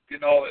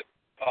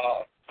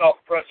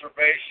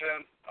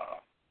 self-preservation,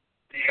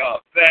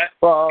 vet.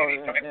 Well,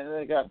 and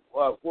they got,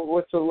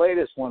 what's the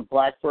latest one?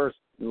 Black First,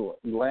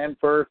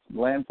 Land First,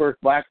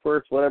 Black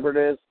First, whatever it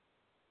is?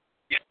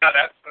 Yeah,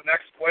 that's the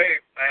next wave,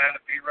 man.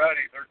 Be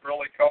ready. They're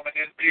really coming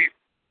in deep.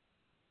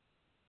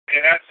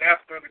 And that's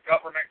after the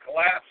government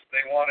collapsed.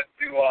 They wanted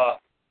to,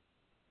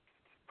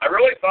 I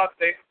really thought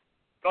that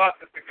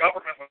the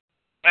government was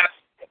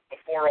collapsed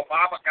before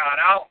Obama got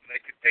out and they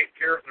could take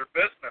care of their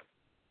business.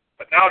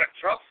 But now that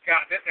Trump's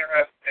gotten in there,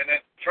 and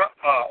then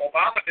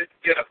Obama didn't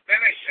get a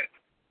finish, and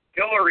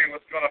Hillary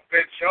was going to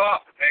finish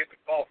off, and they would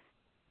both,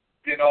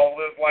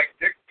 live like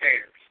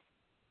dictators.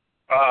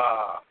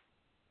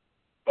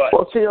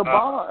 Well, see,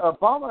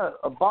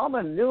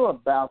 Obama knew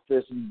about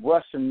this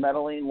Russian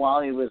meddling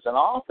while he was in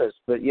office,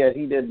 but yet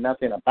he did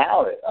nothing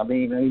about it. I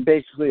mean, he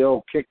basically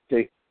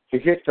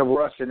kicked the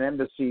Russian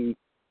embassy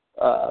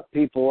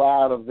people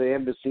out of the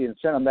embassy and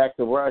sent them back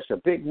to Russia.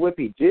 Big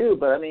whippy do,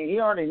 but I mean, he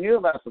already knew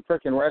about the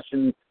freaking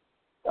Russian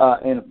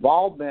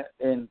involvement,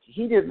 and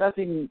he did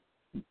nothing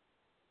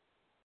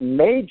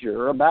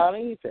major about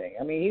anything.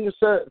 I mean, he was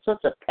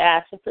such a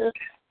pacifist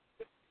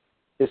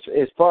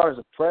as far as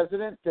a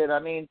president that, I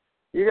mean,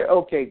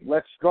 okay,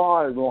 let's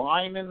draw a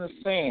line in the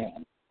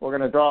sand. We're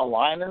going to draw a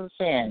line in the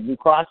sand. You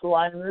cross the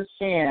line in the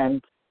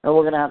sand, and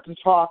we're going to have to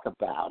talk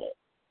about it.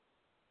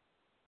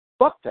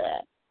 Fuck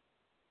that.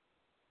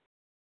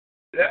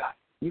 Yeah.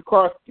 You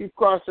cross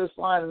this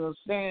line in the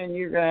sand,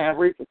 you're going to have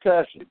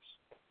repercussions.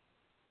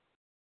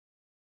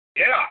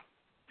 Yeah.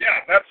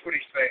 Yeah, that's what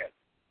he's saying.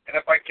 And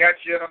if I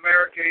catch you in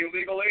America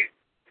illegally,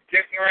 you're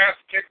getting your ass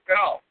kicked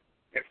out.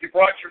 If you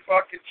brought your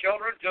fucking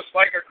children, just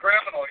like a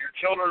criminal, your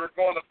children are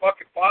going to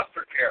fucking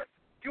foster care.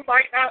 You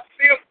might not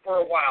see them for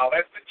a while.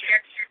 That's the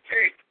chance you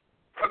take.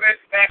 Commit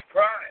that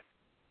crime.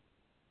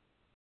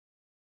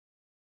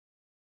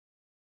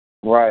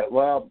 Right.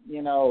 Well,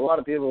 you know, a lot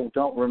of people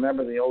don't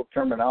remember the old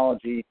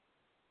terminology.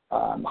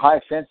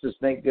 High fences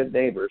make good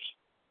neighbors.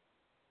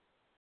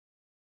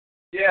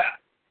 Yeah.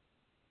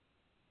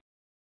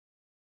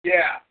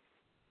 Yeah.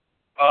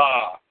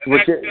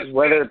 Which is,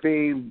 whether it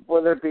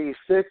be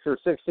 6 or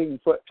 16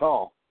 foot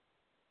tall.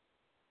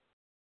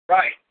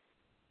 Right.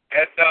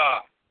 And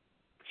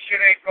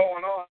shit ain't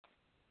going on.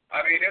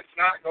 I mean, it's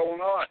not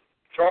going on.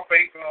 Trump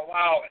ain't going to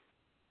allow it.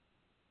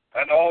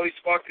 And all these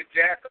fucking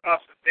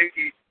jackoffs that think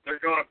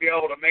they're going to be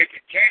able to make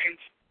a change,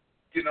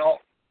 you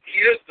know,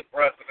 he is the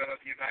president of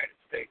the United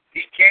States.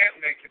 He can't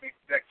make an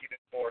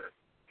executive order.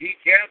 He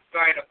can't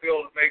sign a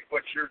bill to make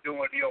what you're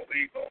doing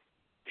illegal.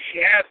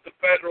 He has the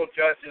federal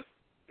judges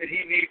that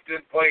he needs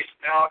in place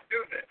now to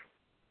do this.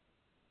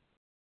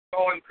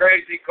 Going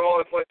crazy, call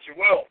it what you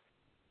will.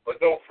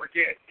 But don't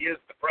forget, he is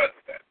the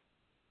president.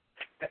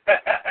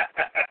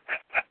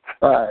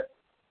 Right.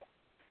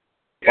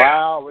 Yeah.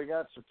 Wow, we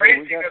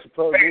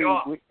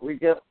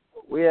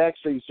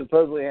actually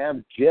supposedly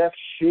have Jeff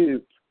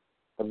Shoup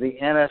of the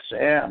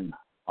A.N.S.S.Mc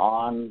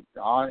on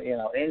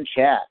in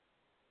chat.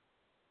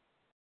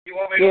 You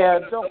want me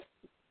to don't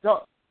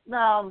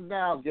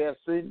Jeff,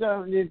 you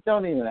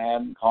don't even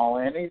have him call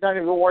in. He's not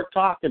even worth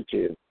talking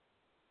to.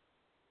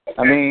 Okay.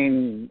 I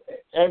mean,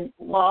 unless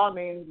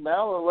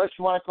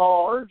you want to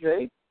call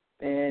RJ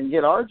and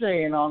get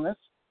RJ in on this.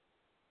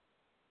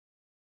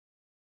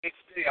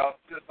 I'll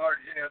just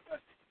RJ.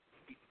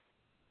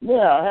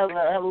 Yeah,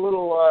 have a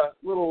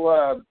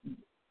little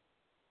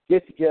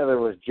get together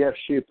with Jeff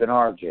Shoup and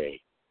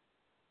RJ.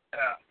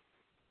 Yeah.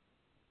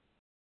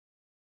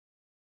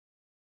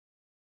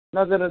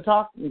 Nothing to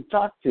talk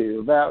to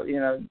about. You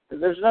know,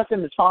 there's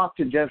nothing to talk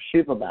to Jeff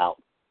Shoup about.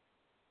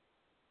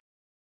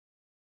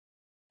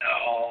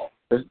 No.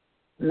 There's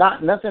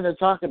nothing to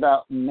talk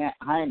about Matt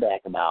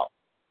Heinbach about.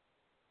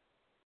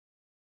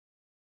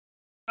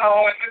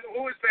 Oh, and then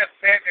who was that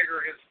fat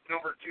nigger, his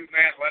number 2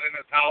 man, let in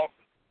his house?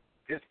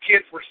 His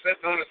kids were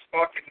sitting on his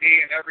fucking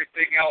knee and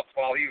everything else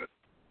while he was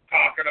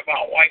talking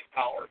about white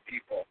power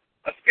people.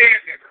 A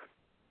fat nigger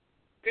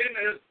in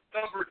his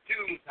number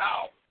 2's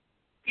house,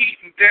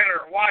 eating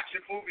dinner, watching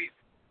movies,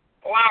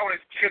 allowing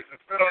his kids to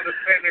sit on this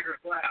fat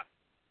nigger's lap.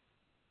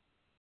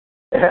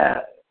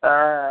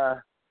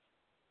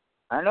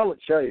 I know what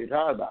show you're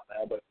talking about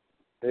now, but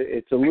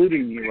it's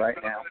eluding me right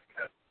now.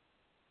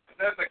 And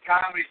then the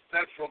Comedy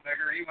Central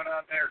nigger, he went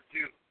on there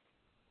too.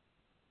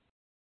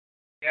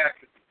 Yeah,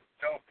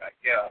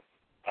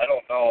 I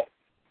don't know.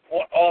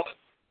 All this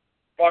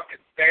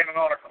fucking standing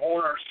on a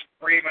corner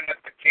screaming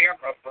at the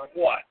camera for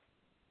what?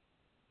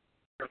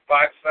 For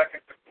 5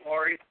 seconds of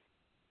glory?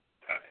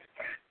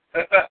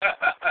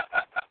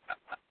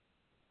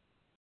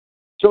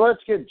 So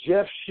let's get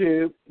Jeff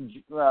Shoup,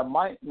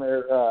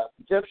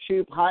 Jeff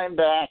Shoup,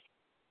 Heinbach,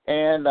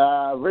 and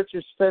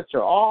Richard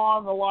Spitzer all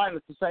on the line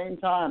at the same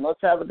time.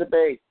 Let's have a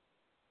debate.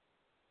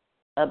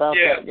 How about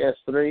that, guess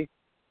 3?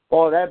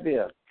 Boy, that'd be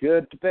a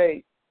good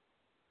debate.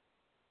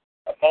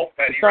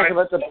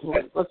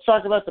 Let's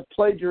talk about the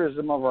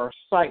plagiarism of our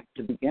site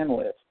to begin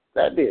with.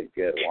 That'd be a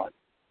good one.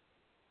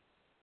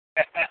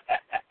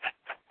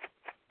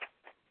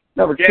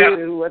 Number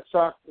 2,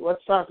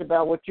 let's talk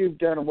about what you've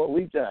done and what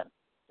we've done.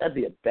 That'd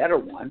be a better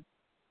one.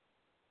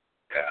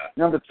 Yeah.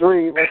 Number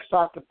 3, let's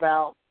talk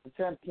about the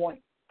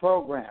 10-point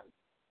program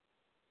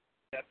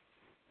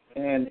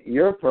and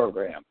your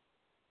program.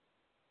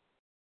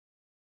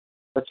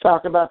 Let's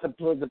talk about the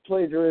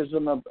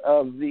plagiarism of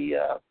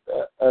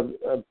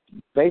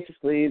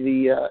basically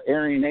the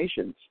Aryan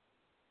nations.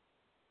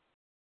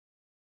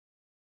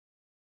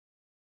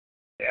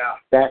 Yeah.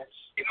 That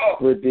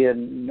would be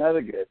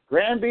another good.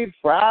 Granby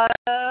Fried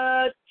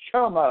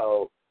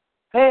Chomo.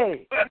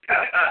 Hey,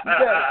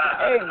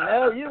 hey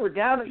Mel, you were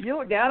down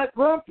at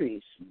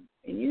Grumpy's,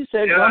 and you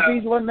said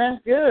Grumpy's wasn't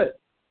that good.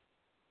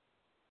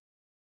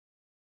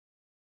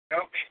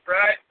 Grumpy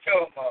Fried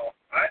Chomo.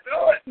 I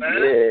know it, man.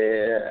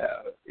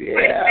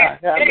 Yeah.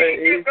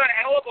 You get a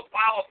hell of a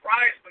pile of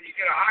fries when you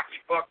get a hockey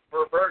puck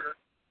for a burger.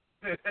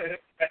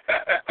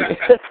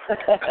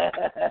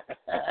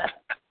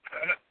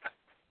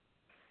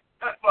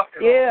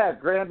 yeah,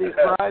 Granby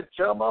Fried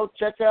Chomo.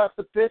 Check out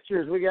the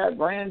pictures. We got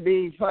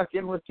Granby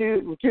fucking with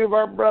two of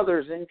our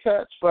brothers in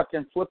cuts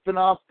fucking flipping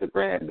off the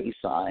Granby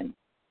sign.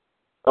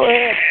 Go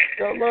ahead.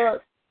 Go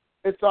look.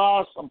 It's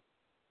awesome.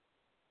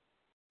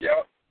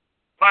 Yeah.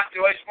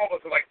 Population, what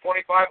was it, like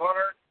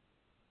 2,500?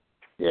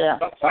 Yeah,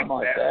 something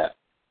like that.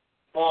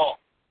 Well,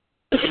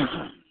 I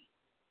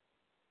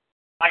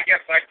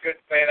guess I could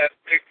say that's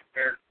big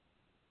compared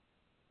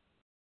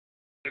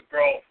to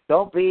growth.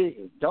 Don't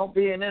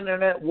be an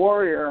internet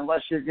warrior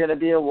unless you're going to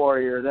be a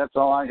warrior. That's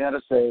all I got to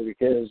say,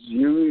 because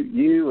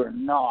you are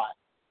not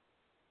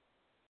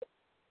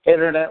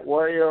internet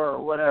warrior or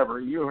whatever.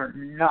 You are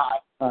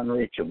not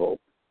unreachable.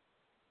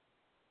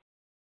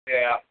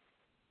 Yeah.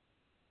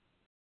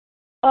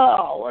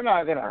 Oh, we're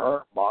not going to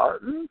hurt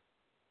Martin.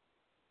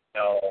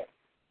 No.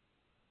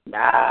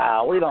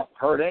 Nah, we don't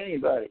hurt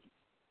anybody.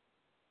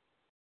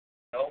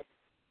 No.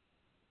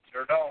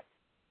 Sure don't.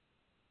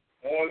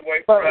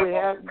 Wait but we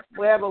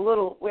have a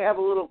little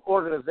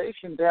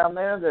organization down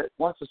there that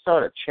wants to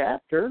start a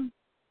chapter.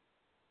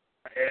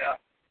 Yeah.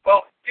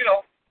 Well,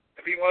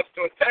 if he wants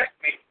to attack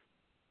me,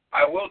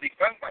 I will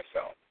defend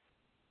myself.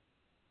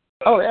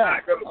 But Oh yeah. I'm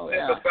not going to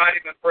sit beside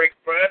him and break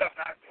bread. I'm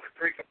not going to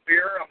drink a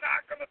beer. I'm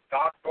not going to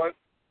talk to him.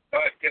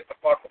 Get the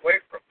fuck away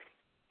from me.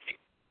 Keep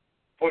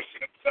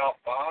pushing himself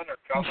on or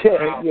coming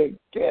around. Yeah,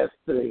 guess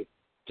three.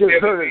 Just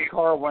heard his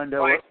car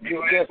window.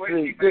 Guess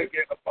three.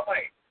 Get a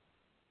fight.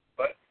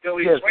 But still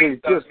he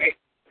swings on me.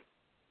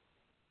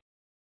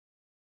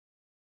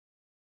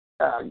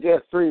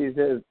 Guess three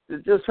says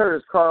just heard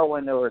his car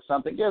window or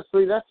something. Guess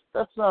three. That's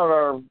not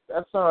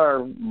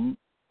our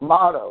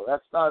motto.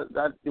 That's not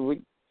that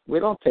we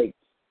don't take.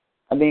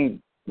 I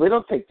mean, we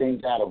don't take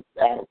things out of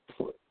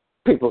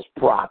people's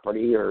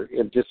property or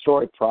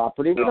destroy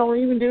property. We don't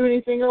even do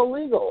anything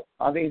illegal.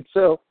 I mean,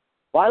 so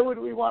why would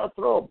we want to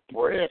throw a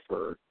brick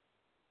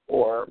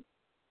or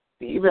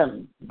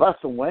even bust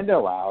a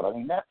window out? I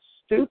mean, that's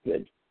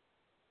stupid.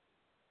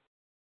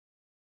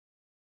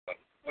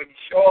 When you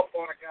show up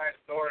on a guy's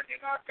door and you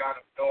knock on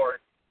his door,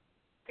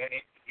 and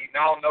he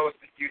now knows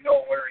that you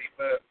know where he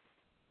lives,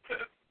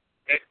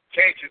 it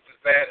changes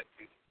his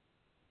attitude.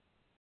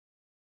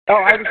 Oh,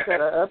 I just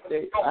got an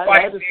update.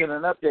 I just got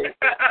an update.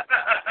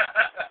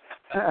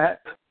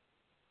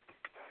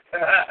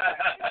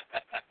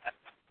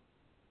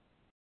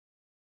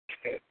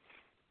 Is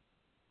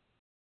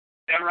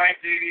that right,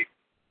 Dee?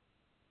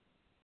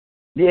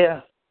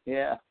 Yeah.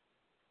 Yeah,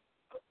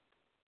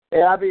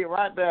 I'll be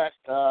right back.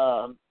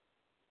 Got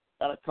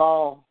a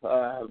call.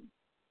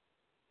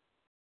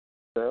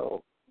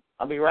 So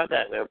I'll be right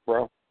back there,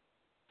 bro.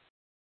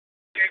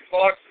 James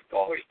Fox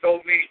always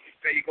told me, he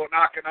said you go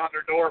knocking on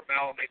their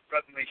doorbell and they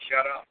suddenly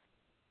shut up.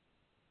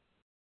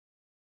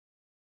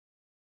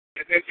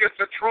 It's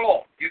just a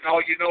troll. You know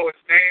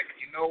his name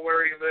and you know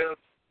where he lives,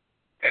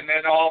 and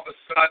then all of a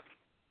sudden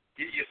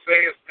you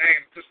say his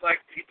name, just like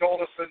he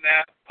told us in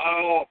that.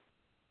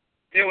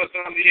 It was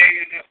on the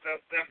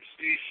A.N.S.S.Mc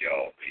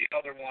show, the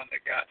other one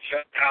that got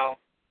shut down.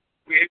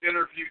 We had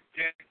interviewed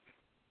James.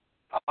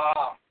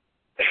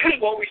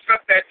 Well, we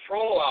sent that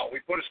troll out.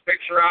 We put his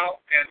picture out,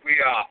 and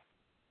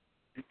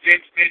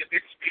James made a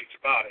big speech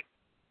about it.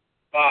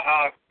 About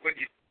how when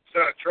you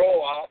send a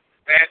troll out,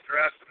 his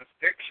address and his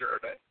picture,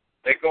 that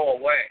they go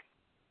away.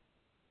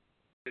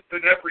 It's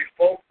in every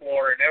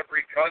folklore, in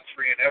every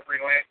country, in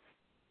every language.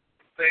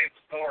 Same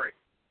story.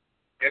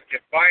 If you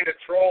find a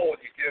troll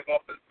and you give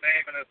up his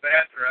name and his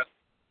address,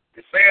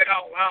 you say it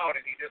out loud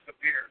and he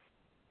disappears.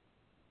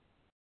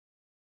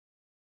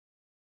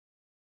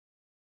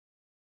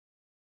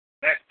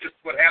 That's just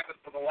what happened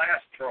to the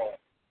last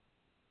troll.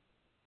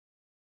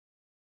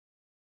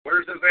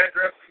 Where's his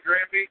address in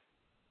Granby?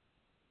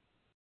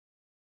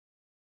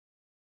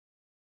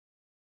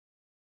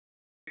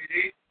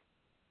 CD?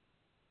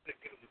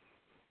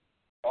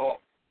 Oh,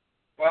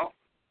 well,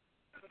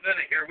 in a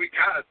minute here, we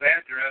got his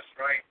address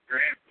right in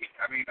Granby.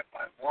 I mean, if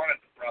I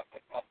wanted to rough him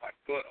up, I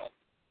could have.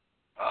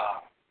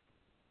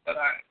 But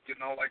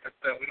like I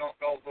said, we don't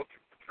go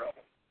looking for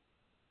trouble.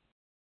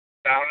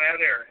 Down in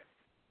that area.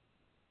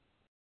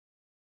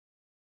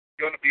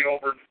 Going to be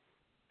over in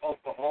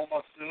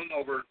Oklahoma soon,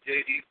 over at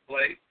JD's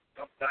place,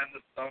 sometime this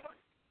summer,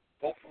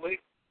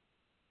 hopefully.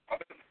 I've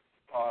been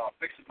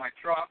fixing my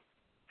truck.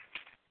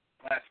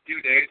 Last few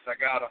days, I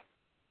got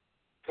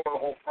tore the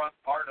whole front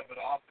part of it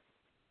off.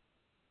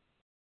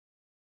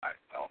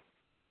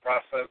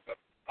 Process of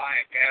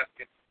buying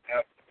gaskets,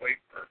 have to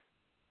wait for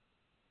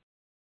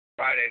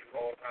Friday to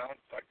roll around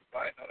so I can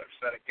buy another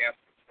set of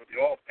gaskets for the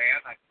oil pan.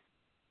 I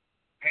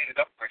painted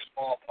up my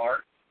small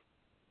part.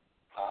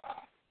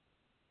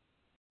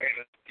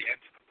 Painted the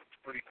engine. It looks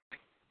pretty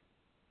nice.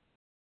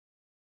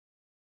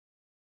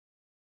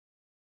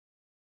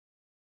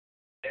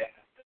 And,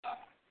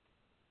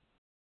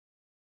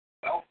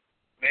 well,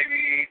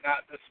 maybe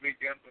not this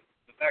weekend, but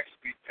the next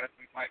weekend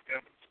we might be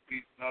able to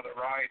squeeze another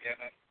ride in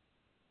it.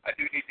 I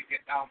do need to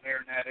get down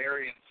there in that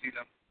area and see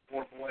them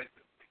four boys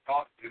that we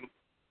talked to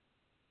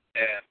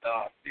and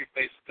see if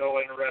they're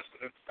still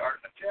interested in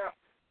starting a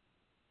chapter.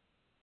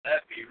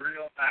 That'd be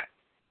real nice.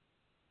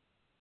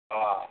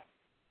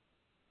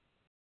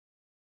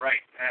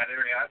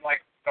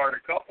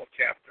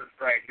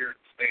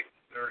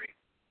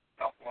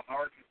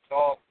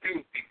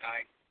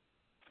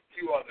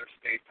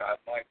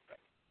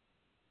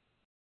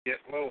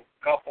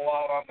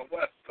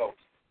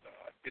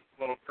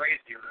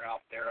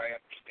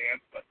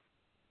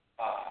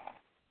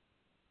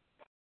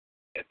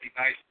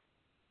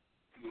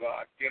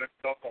 get a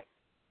couple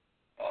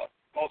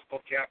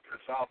postal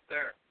chapters out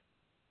there.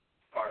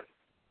 Or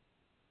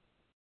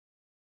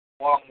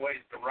long ways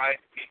to ride,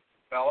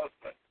 fellas,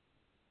 but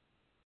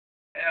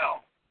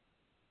hell,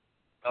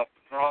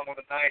 nothing wrong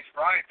with a nice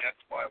ride. That's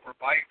why we're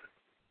bikers.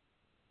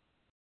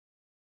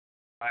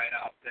 Ride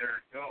out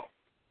there and go.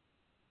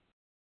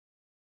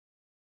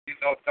 You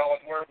know, telling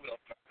where we'll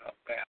turn up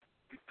at.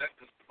 We sent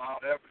this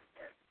out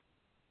everywhere.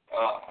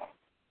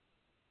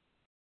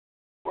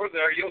 We're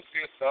there. You'll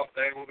see us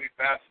someday. We'll be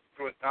passing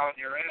through a town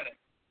you're in.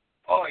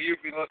 Oh, you'll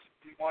be listening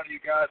to one of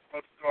you guys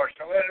listen to our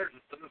show. Hey, there's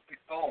a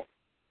Tennessee Soul.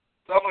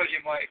 Some of you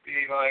might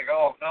be like,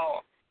 oh,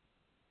 no.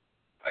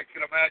 I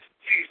can imagine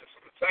Jesus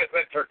besides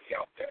that turkey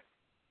out there.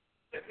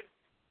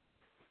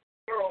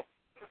 Girl.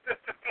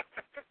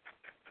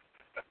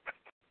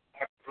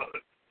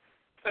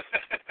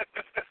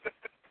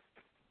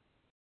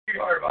 You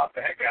heard about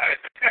that, guys.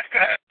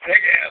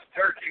 Big-ass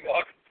turkey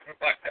walking through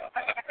my house.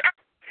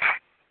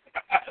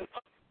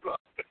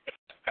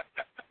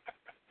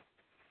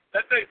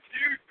 That thing's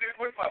huge, dude,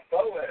 with my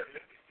bow at it.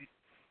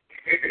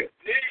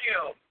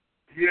 Damn.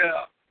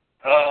 Yeah.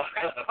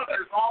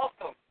 That's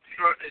awesome.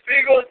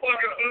 Big old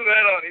fucking blew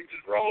that on him,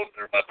 just rolling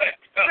through my back.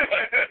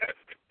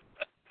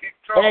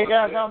 Hey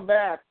guys, I'm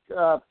back.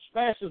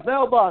 Smashes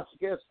mailbox,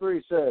 guess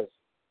 3 says.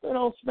 They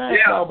don't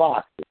smash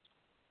mailboxes.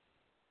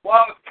 Well,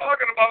 I was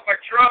talking about my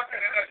truck, and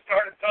then I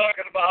started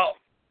talking about,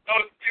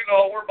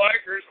 we're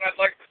bikers, and I'd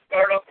like to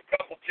start up a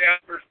couple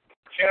chapters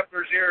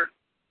here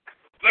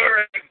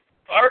there in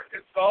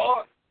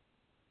Arkansas,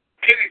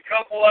 get a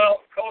couple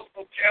out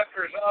coastal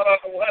chapters out on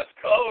the West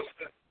Coast,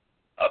 and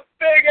a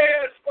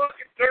big-ass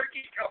fucking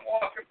turkey come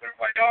walking through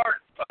my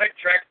yard,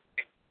 sidetracked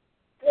me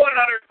 100%.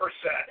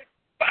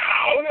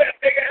 Wow, look at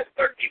that big-ass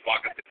turkey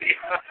walking through the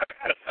yard.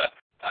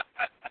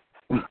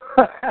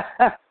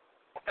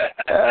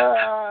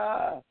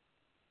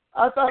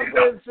 I thought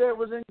Glenn said it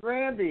was in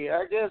Granby.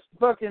 I guess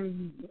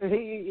fucking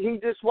he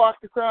just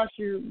walked across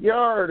your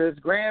yard as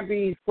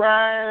Granby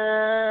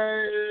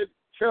fried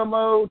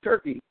chomo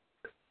turkey.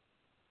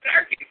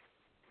 Turkey?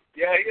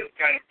 Yeah, he is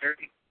kind of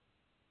turkey.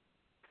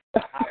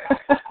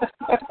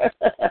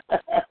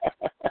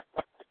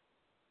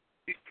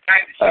 He's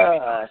kind of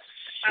shitty.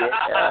 Shit,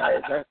 guys.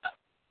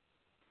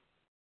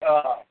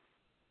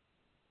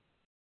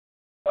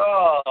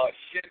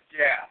 Shit,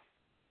 yeah.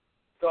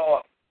 So,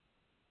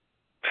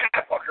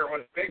 that fucker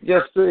was big.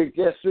 Guess three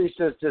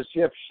says,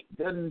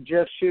 doesn't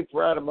Jeff Shoup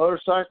ride a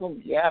motorcycle?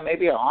 Yeah,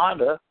 maybe a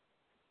Honda.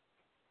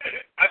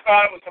 I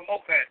thought it was a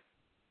moped.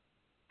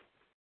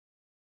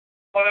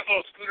 One of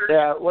those scooters.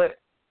 Yeah, what?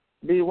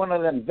 Be one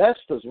of them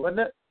Vespas, wouldn't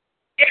it?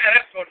 Yeah,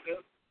 that's what it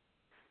is.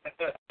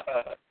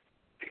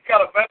 He's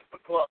got a Vespa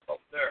club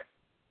up there,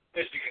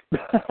 Michigan.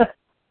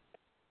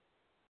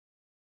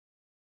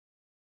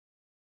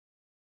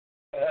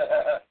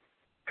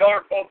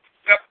 Colorful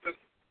acceptance.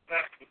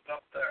 That's what's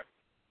up there.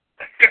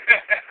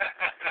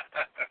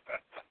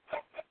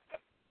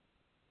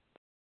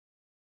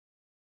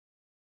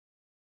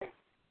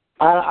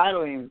 I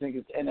don't even think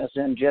it's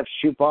NSN Jeff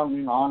Shoup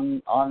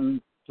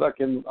on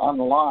fucking on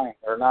the line,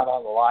 or not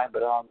on the line,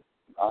 but on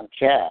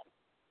chat.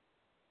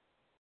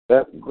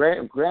 But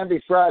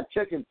Granby Fried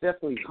Chicken's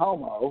definitely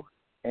homo,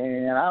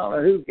 and I don't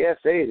know who guess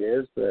 8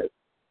 is, but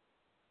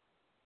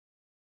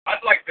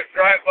I'd like to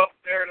drive up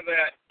there to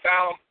that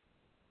town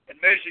in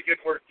Michigan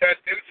where Ted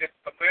Nugent's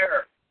the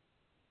mayor,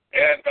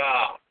 and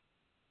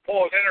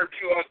pull an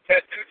interview on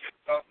Ted Nugent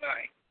some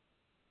night.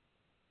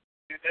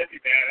 Dude, that'd be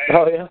badass.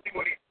 Oh yeah.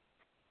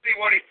 See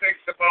what he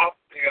thinks about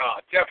the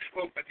Jeff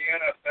Shoup and the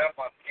A.N.S.M.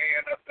 on the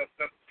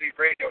A.N.S.S.Mc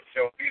radio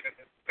show being in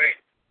his face.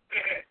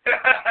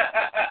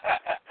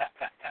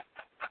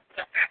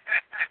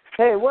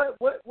 Hey,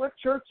 what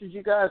church did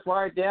you guys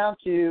ride down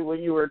to when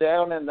you were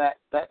down in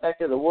that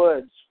neck of the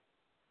woods?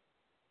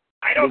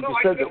 I don't know.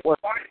 I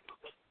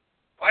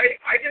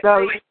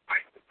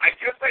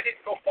guess I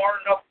didn't go far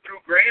enough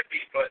through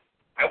Granby, but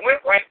I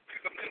went right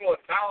through the middle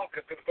of town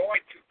because there was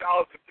only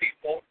 2,000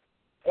 people,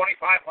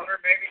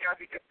 2,500 maybe, I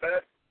think it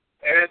said,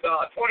 and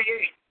 28.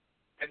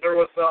 And there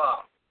was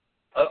a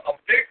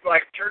big,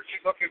 like,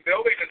 churchy-looking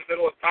building in the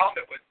middle of town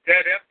that was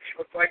dead empty. It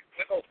looked like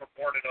windows were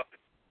boarded up.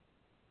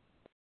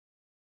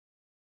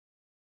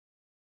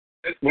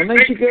 Well,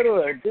 didn't you go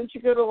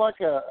to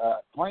like a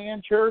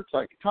Klan church,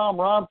 like a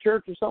Tom Robb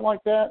church or something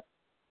like that?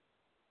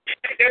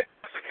 Yeah, I did.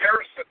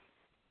 Harrison.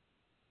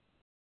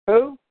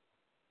 Who?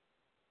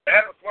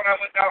 That was when I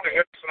went down to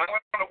Harrison. I went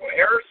down to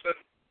Harrison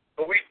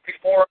the week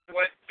before I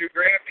went to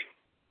Granby.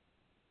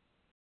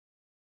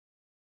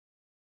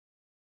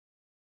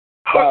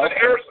 I was in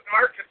Harrison,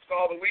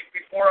 Arkansas the week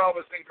before I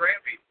was in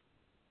Granby.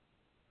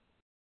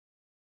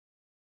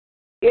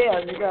 Yeah,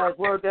 you guys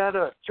rode down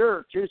to a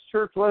church. Whose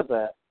church was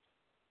that?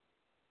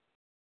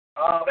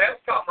 That's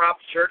Tom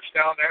Robb's church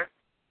down there.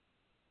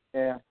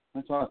 Yeah,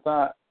 that's what I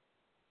thought.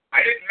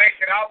 I didn't make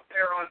it out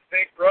there on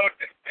State Road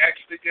to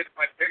actually get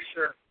my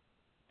picture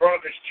in front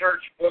of his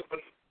church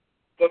flipping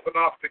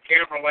off the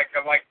camera like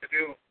I like to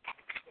do.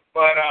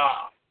 But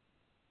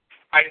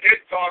I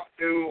did talk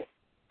to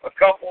a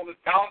couple of the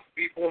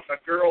townspeople and a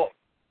girl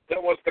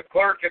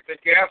the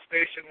gas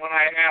station when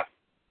I asked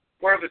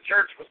where the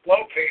church was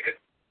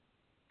located.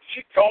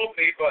 She told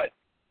me, but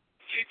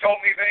she told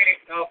me they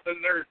ain't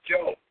nothing. They're a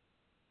joke.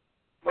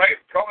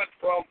 Right, coming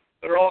from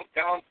their own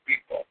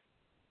townspeople.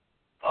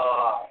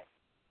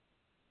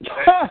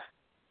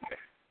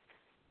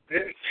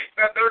 She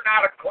said they're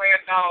not a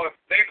clan now.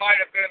 They might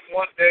have been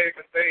one day,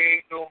 but they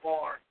ain't no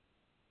more.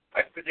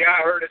 I said, yeah,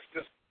 I heard it's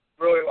just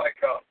really like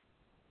a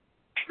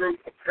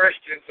group of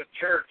Christians, a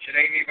church. It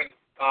ain't even,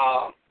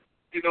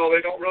 they don't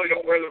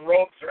wear the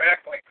robes or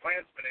act like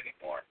Klansmen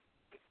anymore.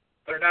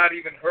 They're not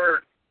even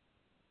heard.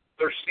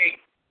 They're seen.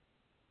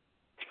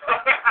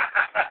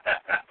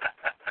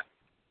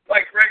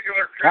 Like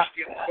regular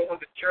Christians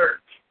going to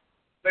church.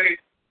 They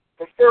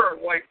prefer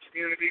white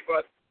community,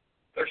 but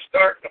they're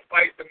starting to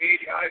fight the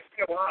media. I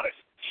see a lot of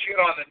shit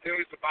on the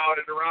news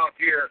about it around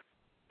here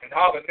and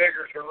how the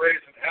niggers are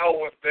raising hell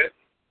with it.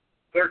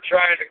 They're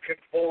trying to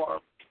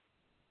conform.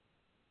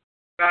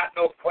 Not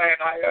no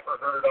clan I ever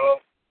heard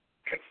of.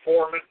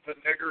 Conforming to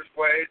niggers'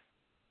 ways.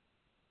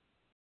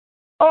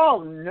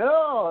 Oh,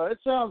 no. It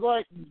sounds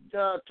like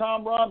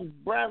Tom, Rob, and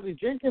Bradley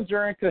Jenkins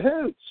are in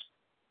cahoots.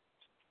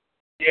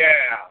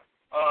 Yeah.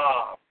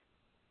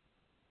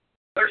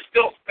 There's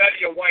still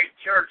steady a white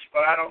church,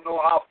 but I don't know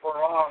how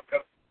far on.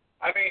 Cause,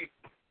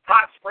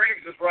 Hot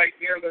Springs is right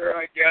near there,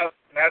 I guess.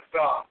 And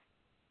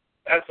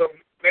that's a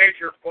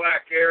major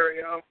black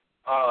area.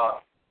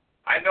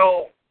 I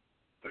know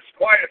there's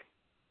quite a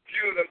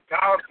few of them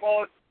towns.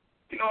 Well,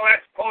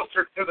 that's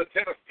closer to the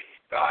Tennessee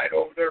side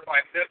over there by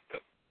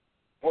Memphis,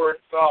 where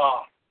it's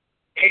 89%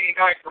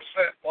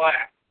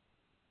 black.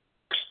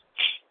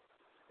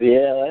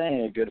 Yeah, that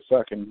ain't a good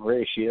fucking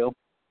ratio.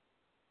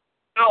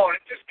 No, and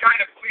it just kind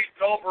of bleeds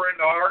over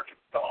into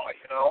Arkansas,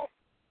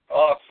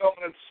 Some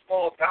of them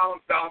small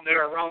towns down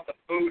there around the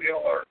boot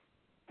hill are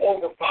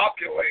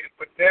overpopulated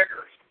with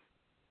niggers.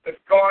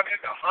 They've gone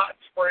into Hot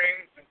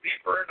Springs and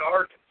deeper into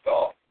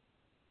Arkansas.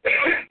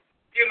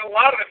 A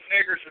lot of them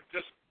niggers are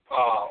just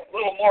a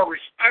little more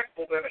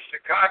respectful than a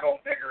Chicago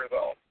nigger,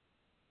 though.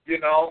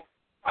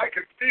 I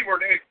could see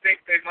where they think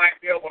they might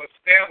be able to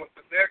stand with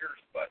the niggers,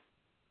 but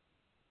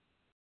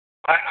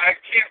I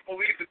can't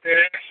believe that they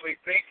actually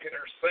think it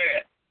or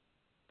say it.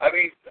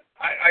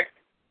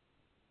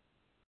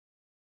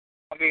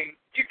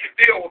 You can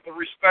deal with a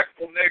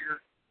respectful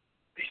nigger.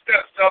 He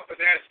steps up and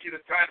asks you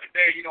the time of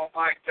day. You don't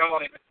mind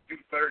telling him it's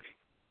 2:30.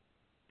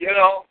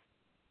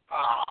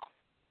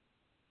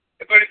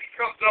 But if he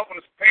comes up with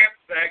his pants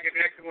sagging,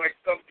 acting like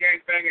some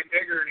gang-banging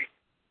nigger, and he's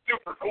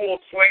super cool,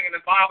 swinging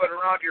and bobbing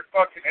around your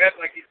fucking head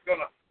like he's going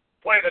to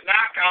play the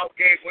knockout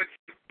game with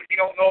you, but you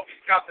don't know if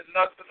he's got the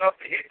nuts enough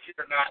to hit you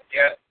or not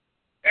yet.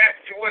 Ask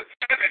you what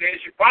time it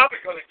is, you're probably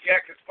going to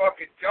jack his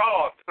fucking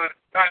jaw trying to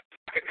knock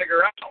a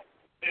nigger out.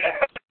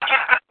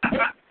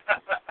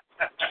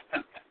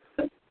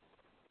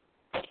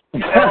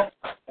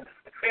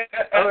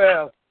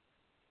 Well,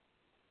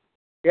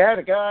 yeah,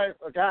 a guy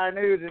I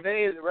knew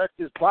today that wrecked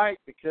his bike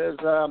because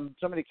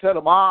somebody cut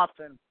him off,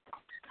 and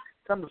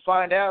come to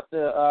find out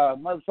the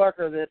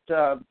motherfucker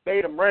that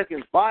made him wreck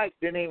his bike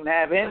didn't even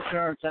have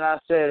insurance. And I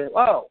said,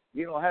 "Oh,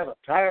 you don't have a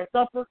tire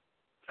thumper?"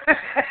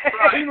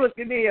 He looked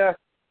at me.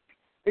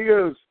 He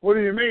goes, "What do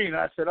you mean?"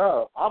 I said,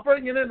 "Oh, I'll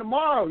bring it in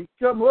tomorrow. You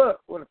come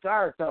look what a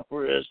tire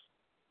thumper is."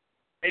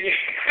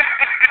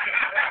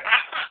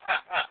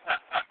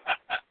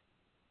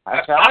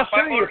 I said, "I'll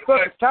show you a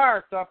fucking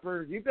tire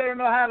thumper. You better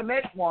know how to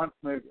make one."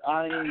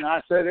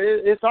 I said,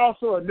 "It's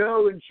also a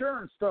no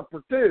insurance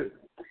thumper too."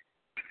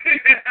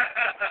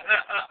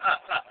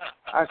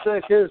 I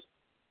said, "Because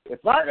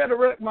if I got to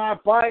wreck my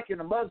bike and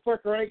the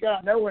motherfucker ain't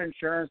got no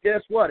insurance,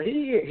 guess what?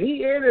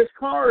 He and his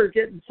car is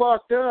getting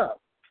fucked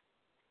up."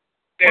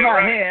 Yeah, well, not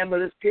right. him,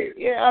 but it's kid.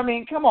 Yeah,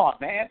 come on,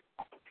 man.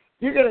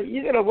 You're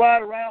gonna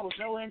ride around with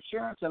no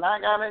insurance, and I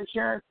got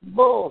insurance?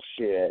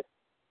 Bullshit.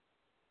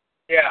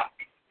 Yeah.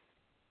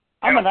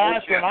 I'm an eye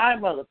for an eye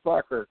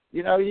motherfucker.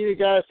 You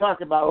guys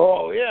talking about,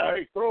 oh yeah,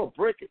 hey, throw a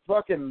brick at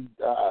fucking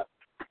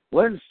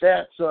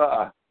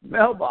Lindstadt's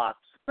mailbox.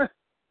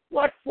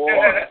 What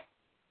for?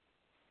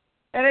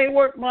 It ain't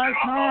worth my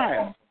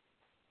time.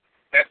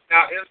 That's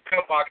not his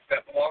mailbox.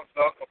 That belongs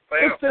to Uncle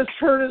Sam.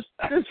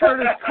 This hurt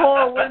his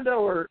car window,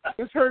 or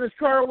this hurt his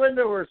car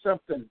window or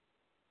something.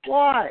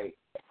 Why?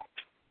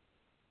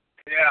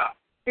 Yeah.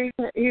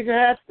 He's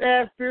a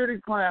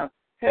half-bearded clown.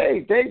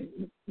 Hey,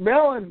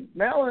 Mel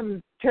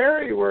and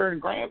Terry were in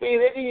Granby. They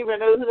didn't even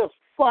know who the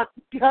fuck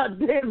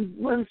goddamn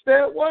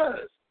Lindstadt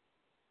was.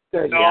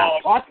 Because how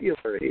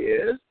popular he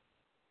is.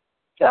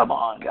 Come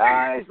on,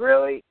 guys,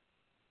 really?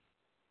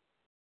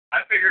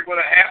 I figured with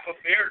a half a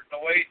beard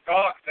and the way he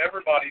talks,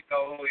 everybody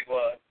know who he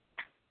was.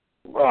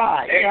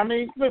 Right.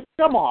 Hey. But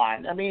come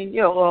on.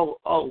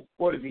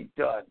 What has he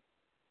done?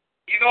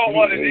 You know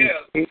what it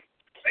is.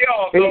 They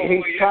all know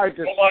who he is.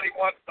 Nobody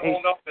wants to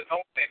own up to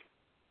know him.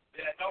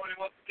 Yeah, nobody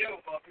wants to give him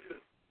up either.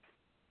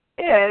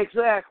 Yeah,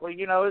 exactly.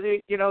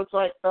 It's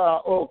like,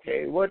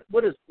 okay, what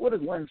has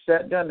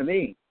Lindstadt done to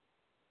me?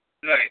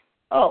 Right.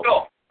 Oh,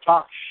 no.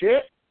 Talk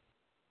shit?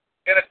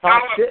 In a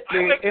Talk town shit,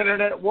 the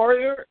internet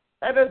warrior?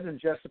 that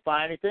doesn't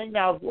justify anything.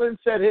 Now, if Lynn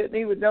said hit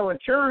me with no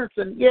insurance,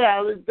 and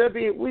yeah,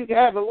 we'd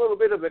have a little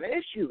bit of an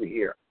issue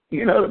here.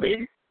 You know what I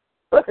mean?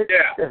 But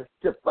Yeah.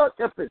 to fuck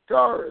up his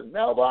car or his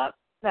mailbox,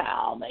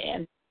 no,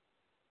 man.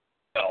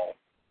 No.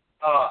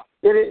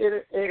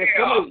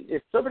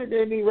 If somebody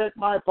made me wreck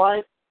my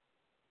bike,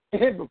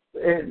 and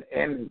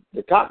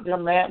the cops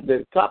come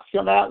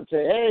out and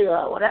say, hey,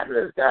 what happened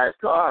to this guy's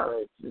car?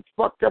 It's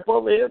fucked up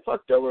over here,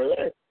 fucked over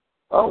there.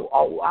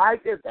 Oh, I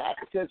did that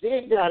because he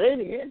ain't got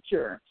any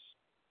insurance.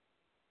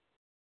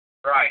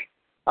 Right.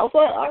 I'll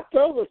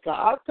tell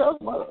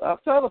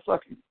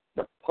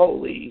the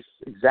police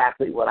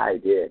exactly what I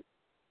did.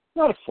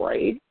 I'm not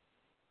afraid.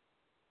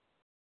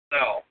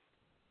 No.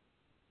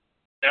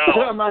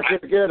 No. I'm not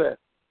going to get a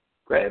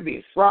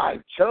Granby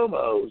Fried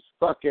Chomo's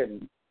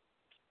fucking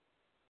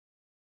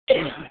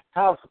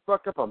house to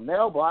fuck up a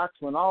mailbox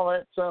when all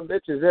that son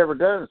bitch has ever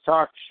done is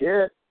talk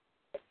shit.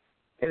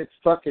 And it's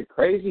fucking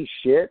crazy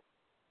shit.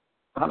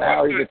 I don't know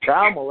how he's a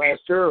child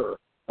molester or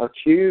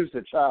accused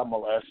of child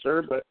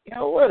molester, but, you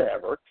know,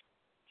 whatever.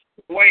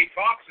 The way he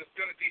talks, as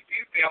soon as he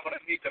sees me, I'm going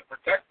to need to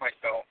protect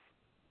myself.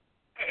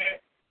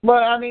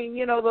 But, I mean,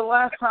 you know, the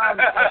last time,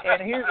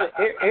 and here's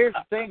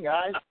the thing,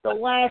 guys. The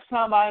last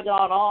time I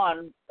got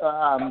on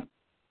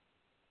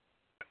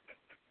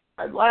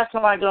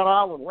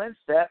with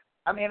Lindstedt,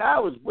 I mean, I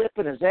was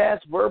whipping his ass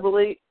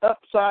verbally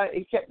upside.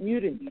 He kept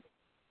muting me.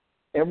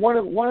 And one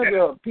of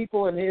the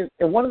people in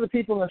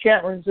the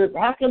chat room said,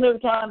 "How come every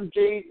time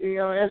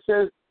it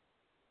says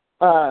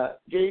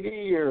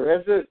JD or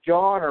it says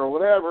John or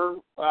whatever,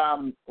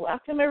 how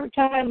come every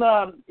time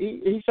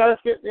he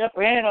starts getting the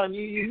upper hand on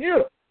you, you mute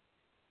him?"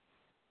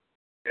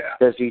 Yeah.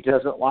 Because he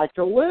doesn't like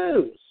to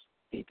lose.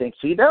 He thinks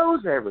he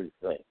knows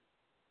everything.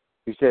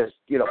 He says,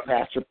 you know,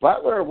 Pastor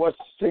Butler was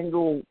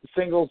single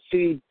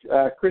seed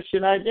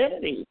Christian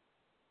identity.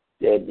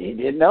 He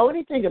didn't know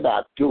anything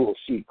about dual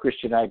seed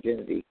Christian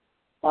identity.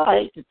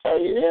 I hate to tell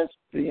you this,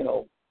 you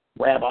know,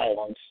 Rabbi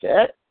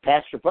Lundstedt,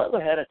 Pastor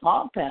Butler had a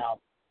compound.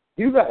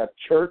 You got a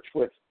church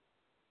with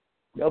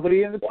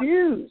nobody in the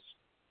pews.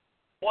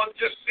 One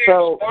just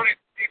seems funny.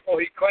 People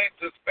he claims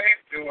his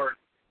fame to are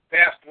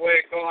passed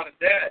away, gone, and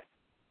dead.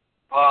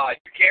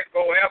 You can't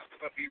go ask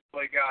him if he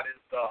really got his,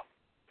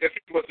 if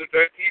he was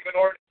even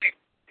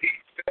ordained. He's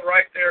still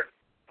right there.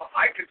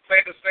 I could say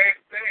the same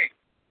thing.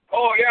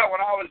 Oh, yeah, when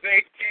I was 18,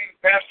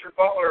 Pastor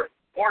Butler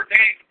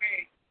ordained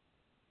me.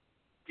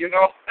 You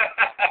know,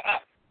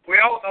 we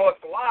all know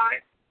it's a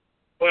lie,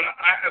 but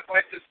if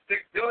I just stick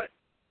to it,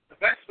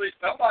 eventually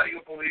somebody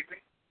will believe me.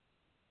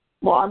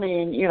 Well,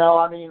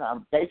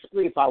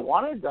 basically, if I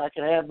wanted, I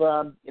could have,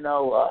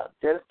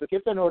 Dennis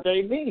McKiffin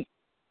ordain me.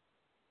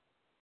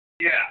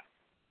 Yeah.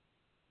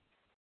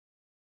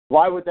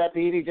 Why would that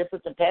be any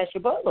different than Pastor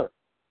Butler?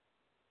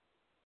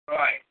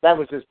 Right. That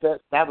was his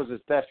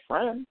best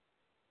friend.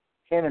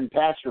 Him and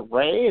Pastor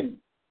Ray and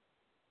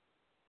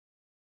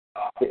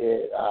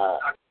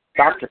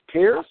Dr.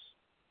 Pierce.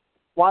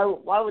 Why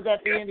would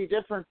that be any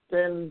different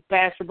than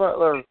Pastor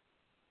Butler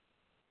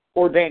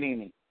ordaining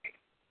me?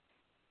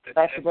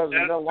 Pastor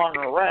Butler is no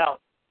longer around.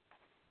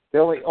 The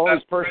only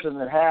person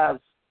that has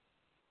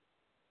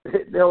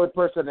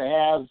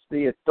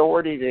the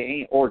authority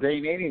to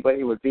ordain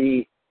anybody would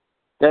be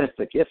Dennis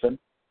McKiffin.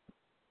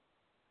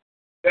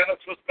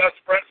 Dennis was best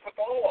friends with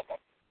all of them.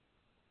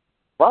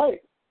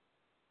 Right.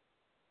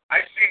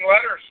 I've seen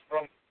letters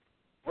from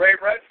Ray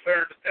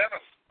Redfair to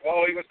Dennis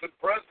while he was in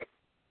prison.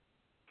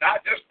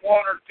 Not just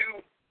one or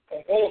two, a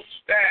whole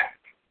stack.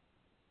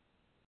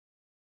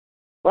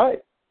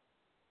 Right.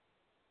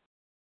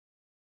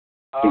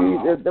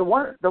 The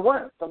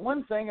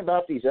one thing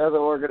about these other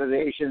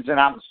organizations, and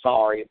I'm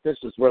sorry if this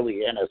is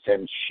really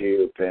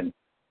A.N.S.S.Mc and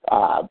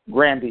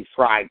Granby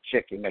Fried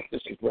Chicken, if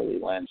this is really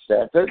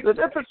Lindstedt. The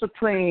difference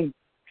between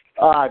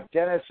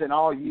Dennis and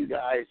all you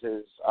guys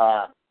is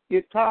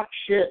you talk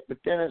shit,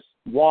 but Dennis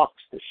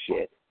walks the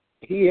shit.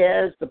 He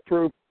has the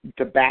proof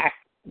to back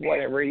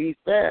whatever he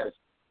says.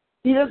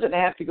 He doesn't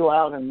have to go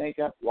out and make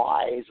up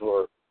lies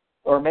or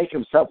make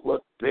himself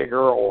look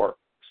bigger or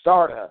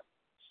start a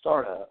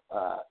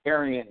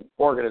Aryan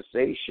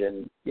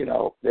organization, you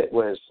know, that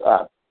was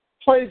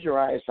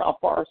plagiarized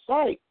off our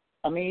site.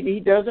 I mean, he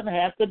doesn't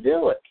have to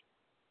do it.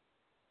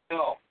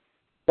 No.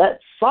 That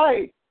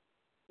site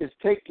is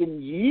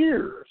taking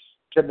years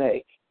to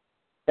make.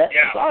 That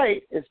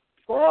site is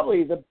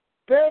probably the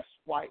best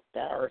white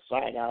power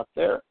site out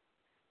there,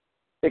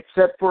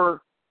 except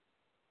for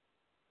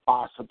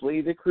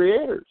possibly the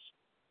creators.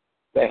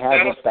 They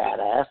have a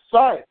badass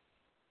site.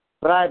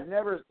 But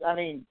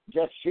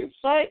Jeff Shoot's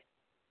site,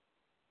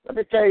 let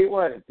me tell you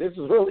what, if this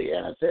is really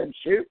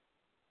A.N.S.S.Mc,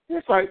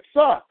 this site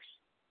sucks.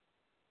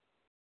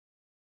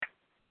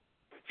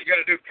 You got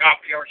to do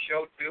copy our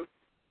show, too?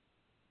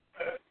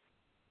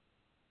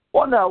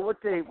 Well, no,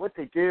 what they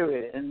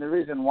do, and the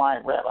reason why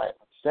Rabbi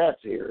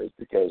Lindstedt's here is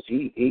because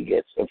he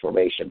gets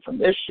information from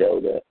this show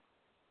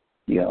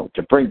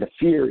to bring the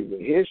fury to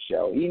his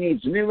show. He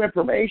needs new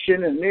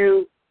information and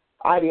new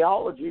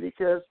ideology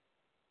because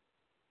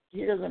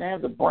he doesn't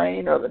have the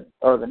brain or the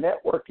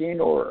networking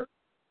or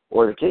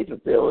or the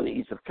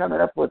capabilities of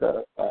coming up with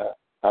a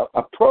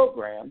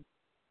program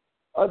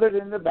other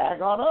than to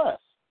bag on us.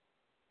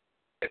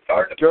 It's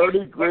hard to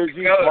dirty,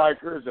 greasy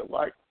bikers that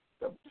like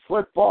to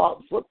flip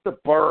the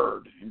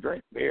bird and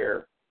drink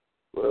beer.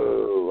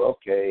 Whoa,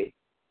 okay.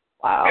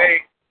 Wow. Hey,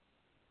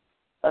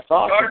 that's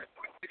awesome. It's hard to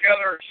put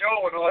together a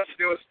show and all you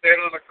do is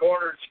stand on the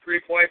corner and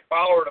scream white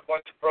power at a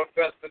bunch of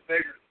protesting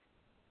niggers.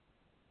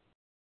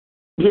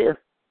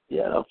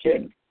 Yeah, no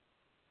kidding.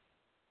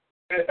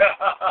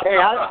 Hey,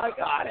 I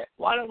got it.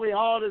 Why don't we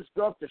all just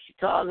go up to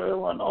Chicago,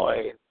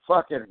 Illinois, and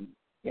fucking,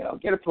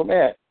 get a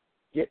permit,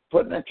 get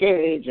put in a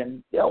cage,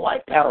 and yell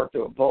white power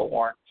through a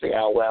bullhorn, see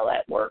how well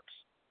that works.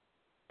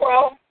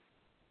 Well,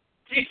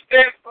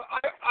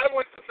 I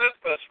went to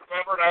Memphis,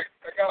 remember, and I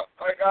got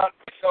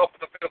myself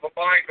in a bit of a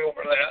bind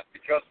over that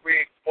because we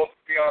ain't supposed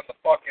to be on the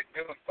fucking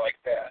news like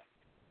that.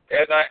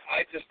 And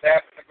I just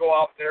happened to go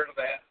out there to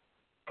that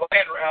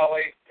Klan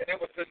rally, and it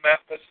was in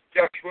Memphis.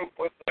 Jeff Schroop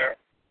was there.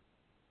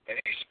 And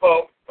he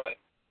spoke, but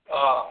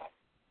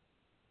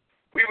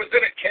we was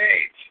in a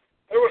cage.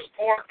 There was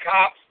 4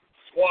 cops,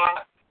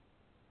 SWAT,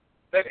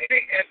 and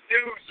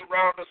news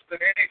around us than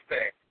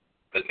anything.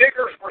 The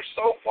niggers were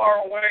so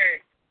far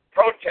away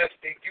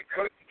protesting, you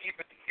couldn't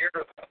even hear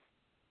them.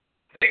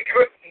 They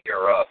couldn't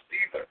hear us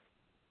either.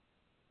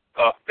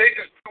 They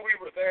just knew we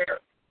were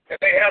there.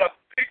 And they had a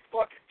big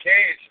fucking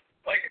cage,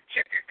 like a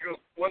chicken coop,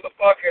 with a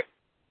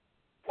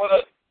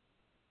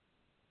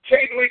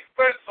chain link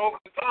fence over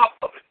the top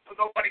of it so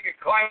nobody could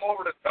climb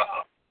over the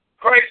top.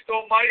 Christ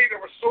almighty,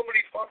 there were so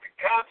many fucking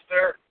cops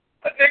there.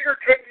 A nigger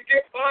couldn't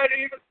get by to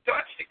even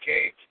touch the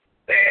cage.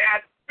 They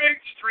had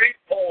big street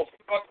poles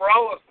with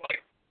umbrellas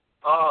like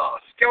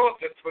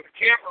skeletons with a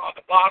camera on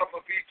the bottom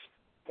of each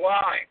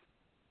line.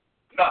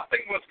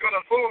 Nothing was going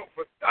to move.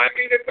 But, I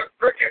mean, if the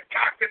cricket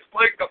cocked its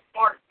leg to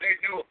fart, they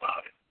knew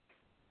about it.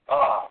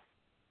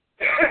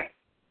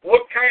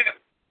 What kind of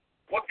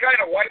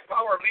white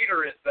power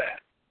leader is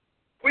that?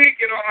 We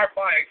get on our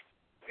bikes.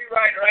 We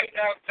ride right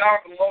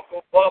downtown to the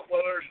local pub,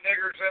 whether there's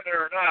niggers in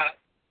there or not.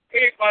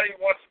 Anybody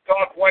who wants to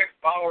talk white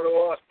power to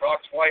us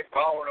talks white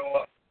power to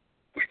us.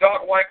 We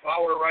talk white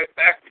power right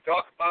back. We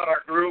talk about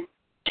our group.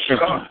 We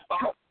talk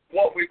about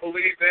what we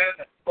believe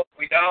in and what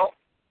we don't.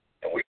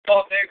 And we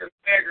call niggers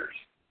niggers.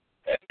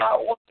 And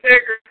not one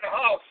nigger in the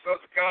house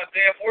says a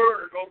goddamn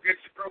word or go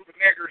gets a group of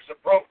niggers to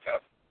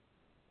protest.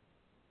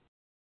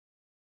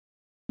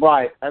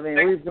 Right. I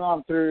mean, we've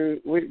gone through.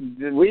 We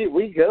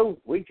go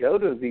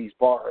to these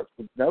bars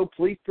with no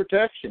police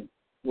protection.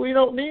 We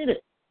don't need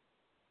it.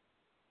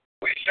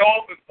 We show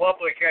up in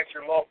public at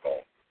your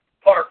local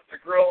park to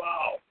grill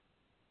out.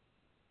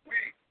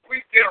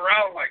 We get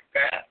around like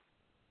that,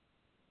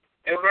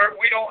 and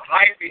we don't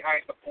hide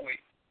behind the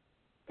police.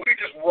 We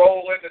just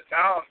roll into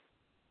town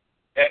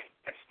and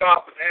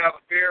stop and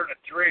have a beer and a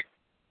drink.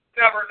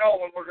 Never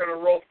know when we're going to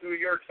roll through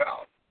your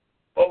town,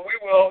 but we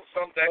will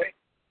someday.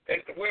 And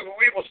we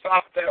will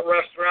stop at that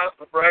restaurant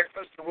for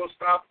breakfast, or we'll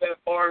stop at that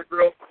bar and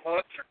grill for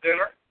lunch or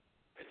dinner,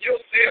 and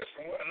you'll see us,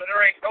 and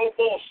there ain't no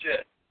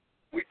bullshit.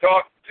 We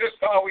talk just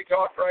how we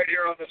talk right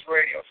here on this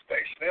radio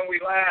station, and we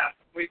laugh,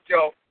 we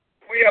joke,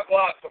 we have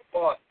lots of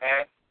fun,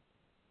 man.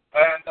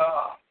 And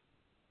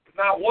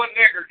not one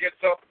nigger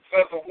gets up and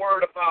says a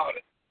word about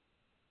it.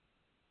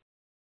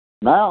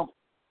 No.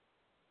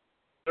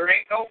 There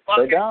ain't no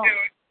fucking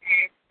news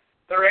team.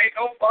 There ain't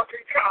no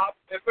fucking cop.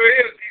 If there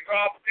is, he's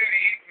off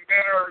duty eating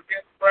dinner or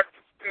getting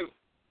breakfast too.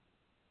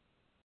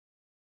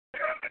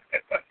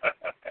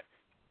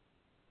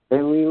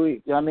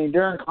 And I mean,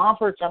 during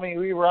conference,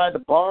 we ride the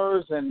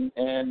bars and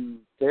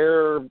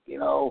they're,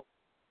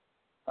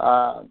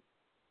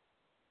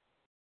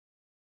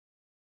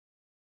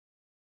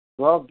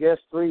 well, guess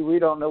 3, we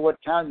don't know what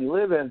town you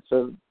live in,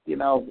 so, if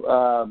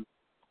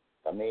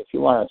you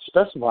want to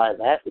specify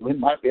that, we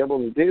might be able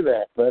to do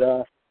that,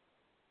 but,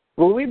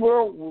 when we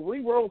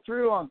roll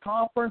through on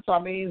conference,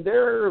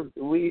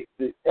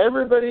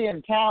 everybody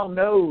in town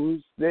knows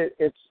that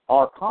it's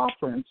our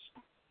conference,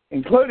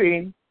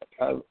 including,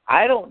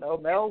 I don't know,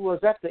 Mel,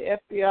 was that the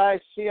FBI,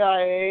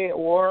 CIA,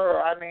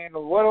 or,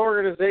 what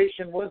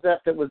organization was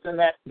that was in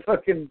that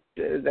fucking,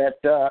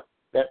 that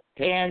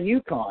tan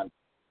Yukon?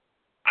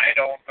 I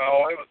don't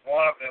know. It was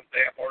one of them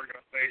damn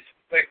organizations.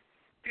 It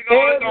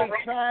don't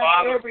really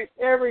bother.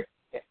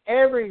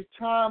 Every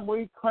time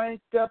we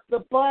cranked up the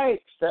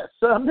bikes, that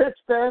some bitch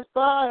passed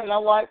by, and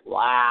I'm like,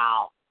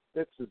 wow,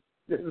 this is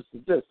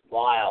just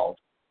wild.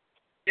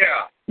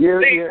 Yeah.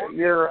 You're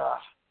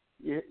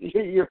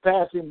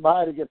passing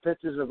by to get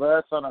pictures of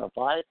us on our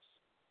bikes.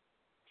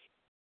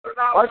 They're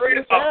not worried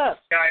about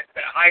guys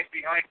that hide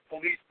behind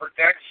police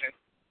protection.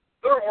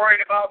 They're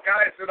worried about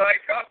guys that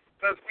hike up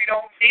because we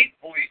don't need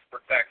police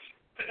protection.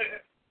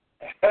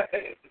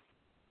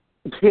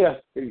 Yeah,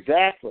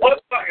 exactly.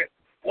 What fucking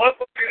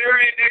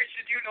area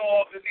nation you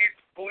know of that needs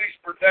police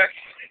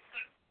protection?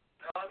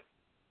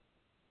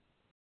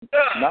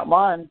 Not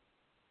mine.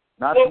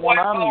 Not the one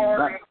I'm in.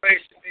 What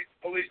organization needs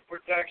police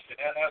protection?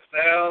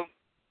 N.S.S.Mc,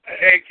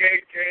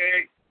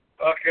 KKK,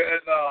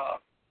 fucking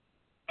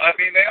I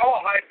mean, they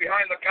all hide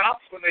behind the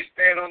cops when they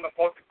stand on the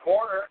fucking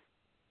corner.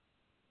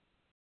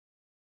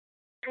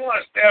 You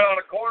want to stand on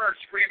a corner and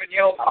scream and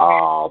yell.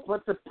 Oh,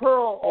 but the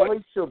Pearl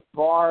Alicia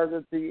bar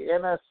that the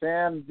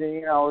NSM,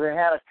 they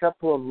had a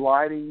couple of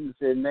lightings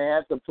and they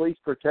had the police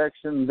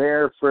protection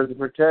there for the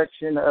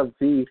protection of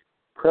the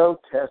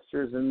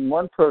protesters, and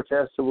one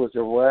protester was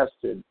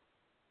arrested.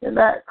 Isn't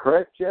that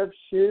correct, Jeff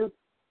Shue?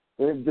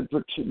 The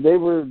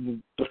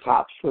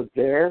cops were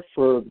there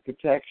for the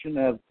protection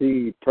of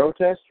the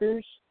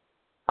protesters.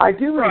 I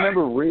do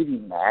remember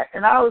reading that,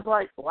 and I was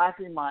like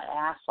laughing my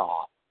ass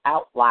off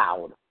out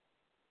loud.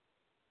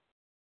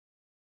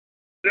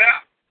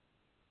 Yeah.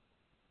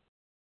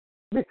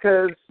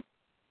 Because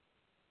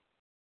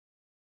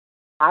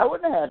I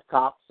wouldn't have had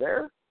cops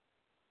there.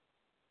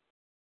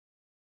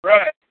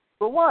 Right.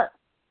 For what?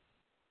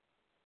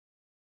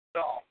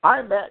 No.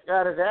 I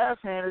got his ass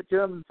handed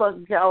to him in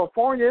fucking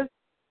California.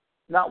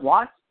 Not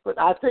once, but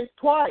I think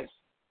twice.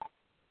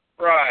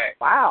 Right.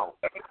 Wow.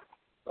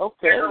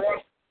 Okay.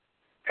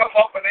 Come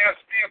up and ask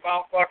me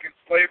about fucking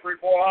slavery,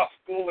 boy, off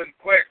school and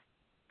quick.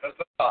 Because,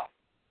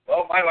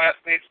 well, my last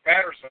name's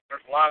Patterson.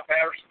 There's a lot of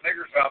Patterson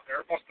niggers out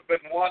there. It must have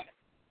been one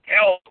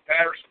hell of a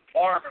Patterson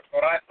farm is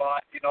what I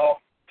thought.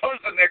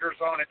 Tons of niggers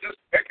on it, just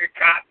picking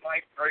cotton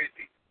like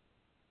crazy.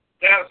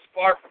 That was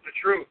far from the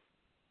truth.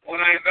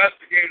 When I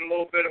investigated a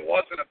little bit, it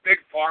wasn't a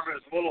big farm. It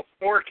was a little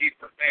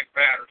storekeeper named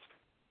Patterson.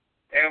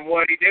 And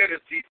what he did is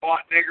he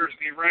bought niggers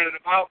and he rented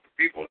them out for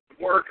people to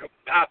work them,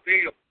 not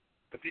feed them.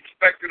 But he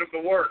expected them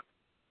to work.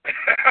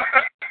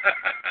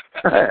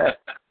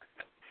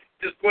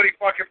 Just what he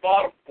fucking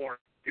bought them for.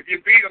 If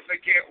you beat them,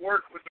 they can't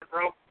work with their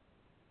broke.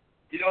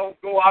 You don't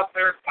go out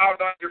there and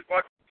pound on your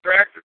fucking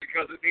tractor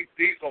because it needs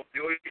diesel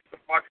fuel. You need some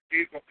fucking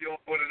diesel fuel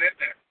and put it in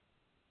there.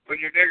 When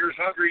your nigger's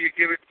hungry, you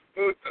give him some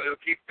food so he'll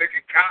keep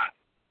picking cotton.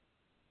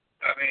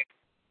 I mean,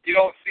 you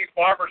don't see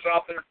farmers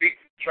out there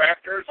beating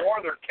tractors or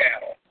their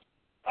cattle.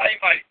 He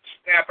might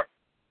snap a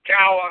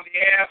cow on the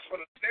ass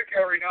with a stick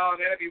every now and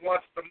then if he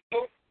wants to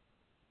move,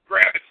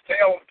 grab its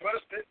tail and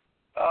twist it.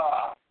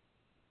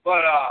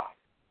 But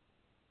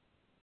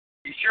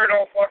you sure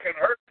don't fucking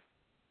hurt.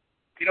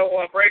 You don't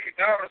want to break it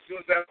down as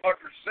soon as that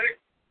fucker's sick.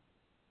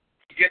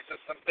 He gets to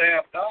some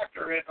damn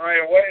doctor in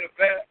right away to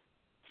vet.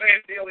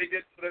 Same deal he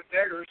did to the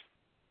niggers.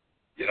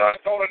 I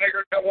told a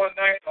nigger that one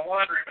night in the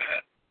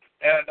laundromat,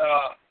 and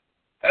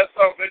that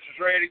son of a bitch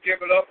is ready to give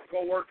it up and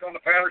go work on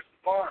the Patterson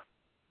farm.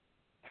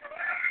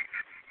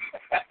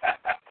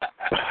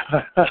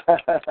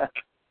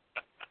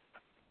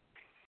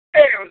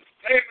 Hey, it was the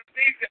same as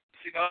defense,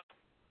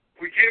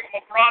 We gave them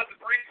a broad to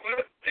breed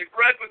with. They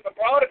bred with the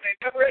broad, and they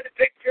never had to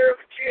take care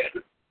of a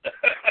kid.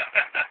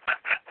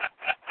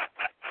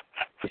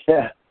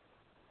 Yeah.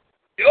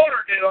 The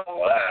owner did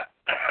all that.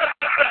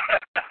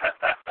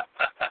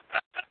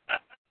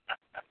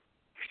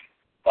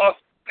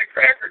 Boston the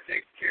Cracker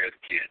takes care of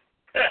the kid.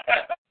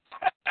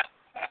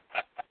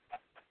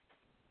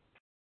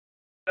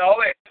 No,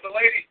 the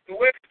lady, the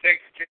women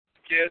takes care of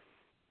the kids,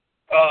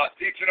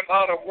 teaching them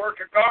how to work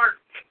a garden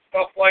and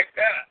stuff like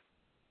that.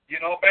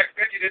 Back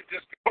then you didn't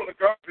just go to the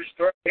grocery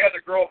store. You had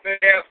to grow a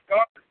big-ass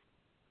garden.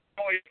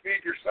 You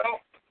feed yourself,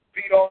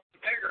 feed all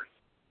the niggers.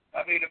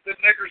 I mean, if the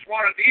niggers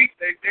wanted to eat,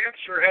 they damn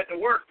sure had to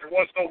work. There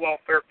was no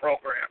welfare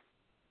program.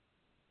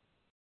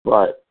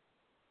 Right.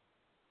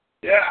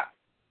 Yeah.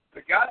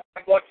 The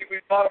goddamn lucky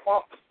we bought them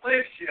off the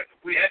slave ship.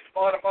 If we hadn't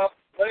bought them off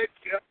the slave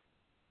ship,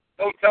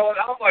 no telling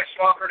how much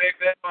longer they've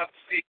been on the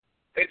sea.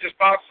 They just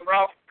bounce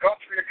around from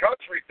country to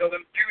country till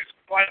them Jews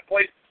can find a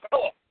place to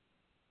sell them.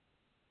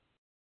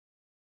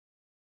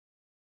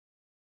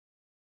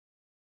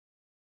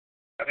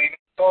 I mean,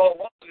 it's all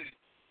one of these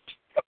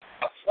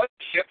slave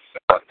ships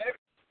selling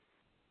niggers.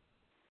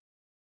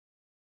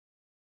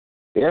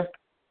 Yeah.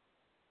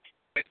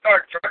 They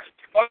start charging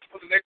too much for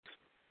the niggers.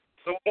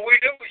 So what we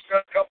do, we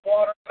start a couple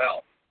on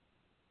ourselves.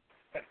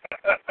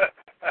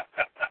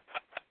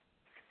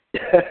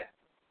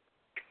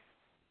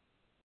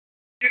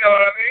 You know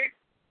what I mean?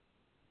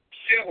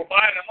 Shit, we're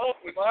buying them up.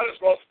 We might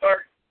as well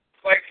start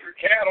like your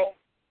cattle.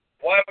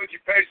 Why would you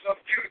pay some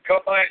Jew to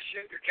come by and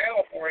ship your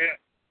cattle for you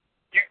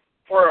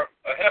for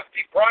a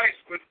hefty price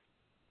when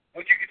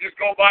you could just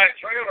go buy a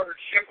trailer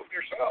and ship them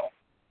yourself?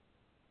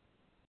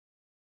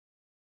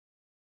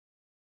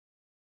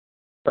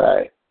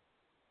 Right.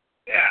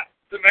 Yeah,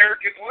 it's the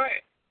American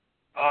way.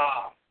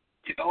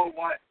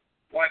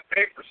 Why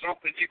pay for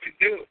something you can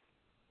do?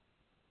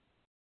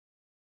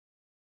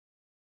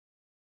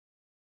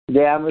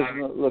 Yeah, I'm just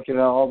looking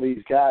at all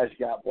these guys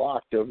got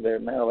blocked over there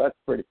now. That's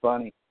pretty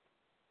funny.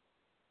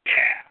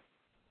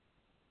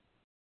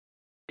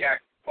 Yeah,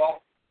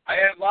 well, I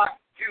had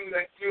locked two,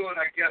 and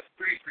I guess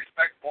three's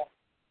respectable,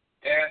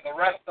 and the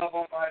rest of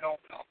them, I don't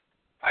know.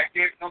 I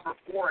gave number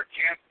 4 a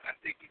chance, and I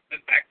think he's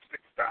been back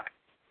 6 times.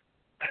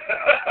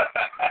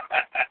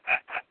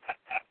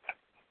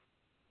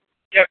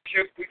 Yeah,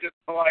 Chip, we just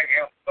don't like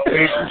him, so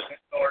we don't know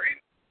his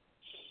story.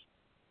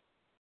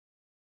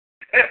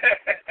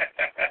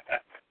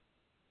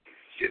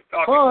 Shit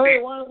talking Well, hey,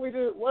 why don't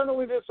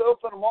we just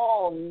open them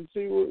all and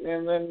see,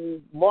 and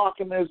then block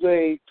them as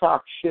they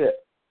talk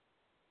shit.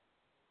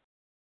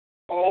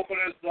 Open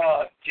his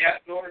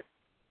chat door.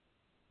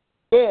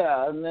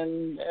 Yeah, and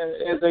then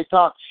as they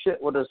talk shit,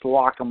 we'll just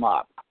lock them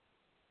up.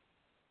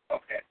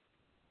 Okay.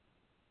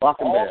 Lock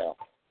them down.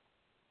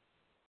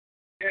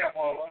 Yeah,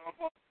 well,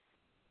 here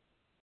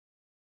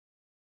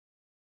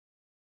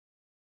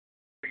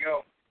we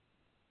go.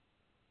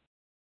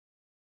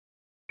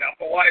 Got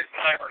the light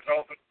timers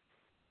open.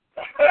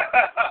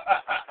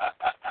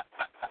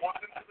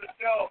 Welcome to the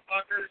show,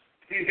 fuckers.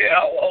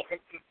 Yeah, welcome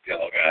to the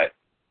show, guys.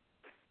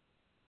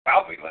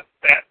 Probably let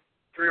that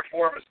 3 or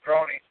 4 of his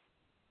cronies.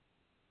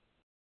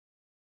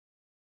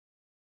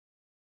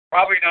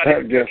 Probably not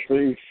even Just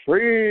free.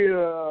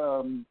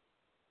 Well,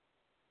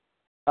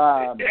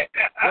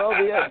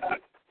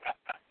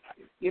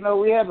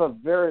 we have a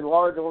very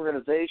large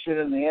organization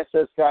in the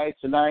SS guys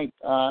tonight.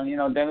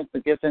 Dennis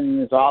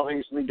McGiffin is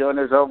obviously doing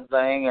his own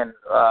thing, and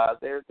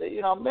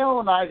Mel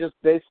and I just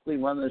basically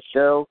run the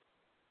show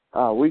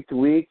week to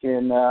week,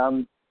 and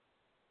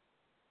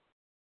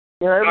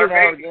every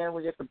now and again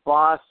we get the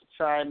boss to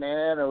chime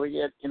in, or we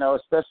get a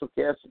special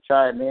guest to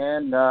chime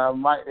in.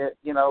 Once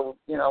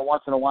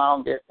in a while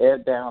we get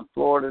Ed down in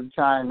Florida to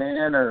chime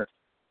in, or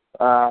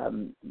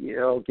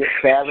get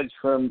Savage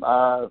from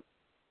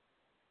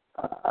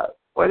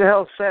where the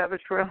hell's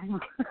Savage from?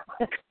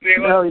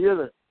 No,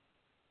 you're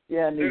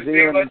New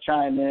Zealand to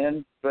chime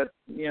in, but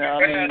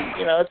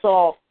it's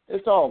all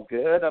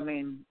good. I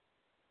mean,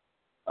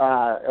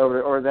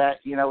 or that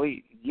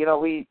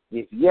we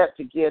yet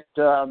to get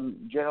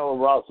General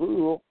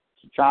Razul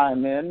to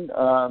chime in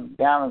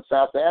down in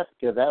South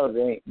Africa. That would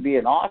be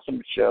an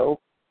awesome show,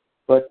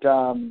 but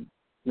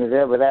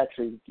that would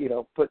actually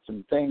put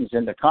some things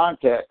into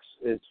context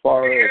as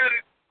far as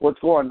what's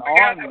going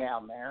on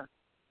down there.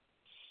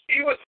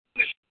 He was on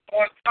the show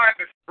one time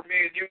before me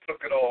and you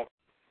took it over.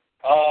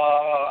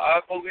 I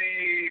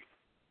believe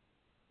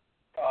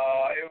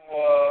it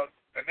was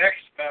the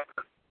next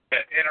member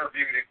that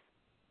interviewed him.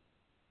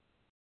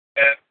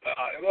 And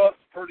it was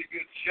a pretty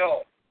good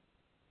show.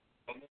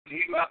 But when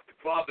he left the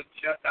club and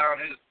shut down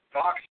his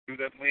talk show,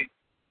 then we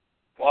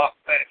lost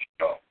that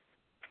show.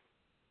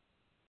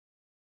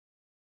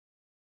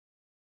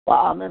 Well,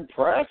 I'm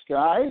impressed,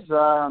 guys.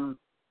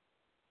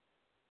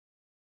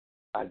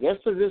 I guess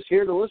they're just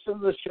here to listen to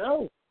the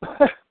show.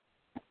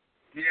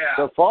 Yeah.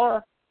 So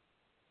far.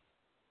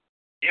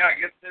 Yeah, I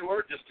guess they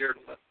were just here to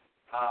listen.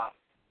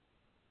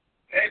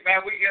 Hey,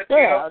 man, we get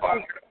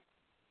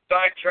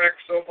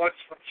sidetracked so much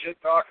from shit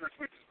talkers,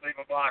 we just leave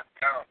them locked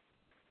down.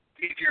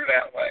 It's easier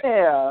that way.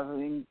 Yeah, I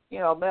mean,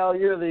 Mel,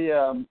 you're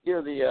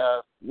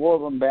the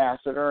world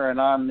ambassador, and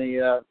I'm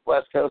the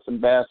West Coast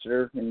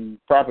ambassador and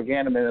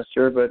propaganda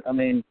minister. But I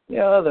mean,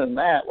 other than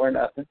that, we're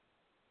nothing.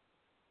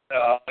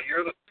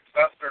 You're the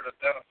successor to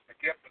Dennis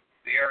McGiffin,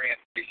 the Aryan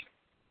Nation.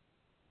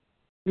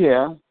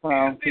 Yeah,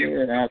 well, we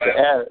didn't have to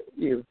add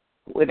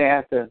we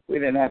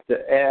didn't have to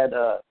add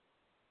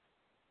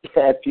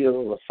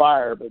fuel to the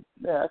fire, but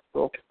yeah, that's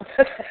cool.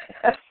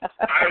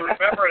 I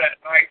remember that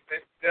night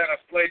that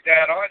Dennis laid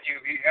that on you.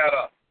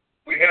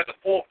 We had the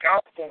full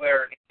council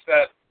there, and he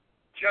said,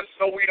 just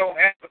so we don't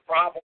have the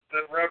problem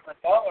that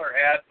Reverend Butler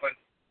had when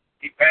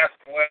he passed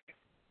away,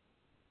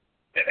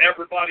 that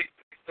everybody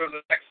thinks they're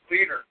the next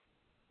leader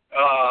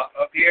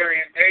of the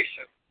Aryan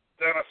Nation.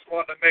 Dennis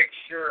wanted to make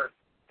sure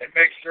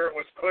it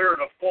was clear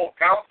to the full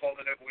council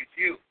that it was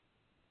you.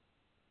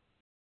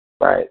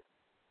 Right.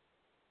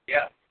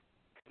 Yeah.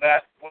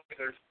 That way,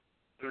 there's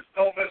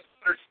no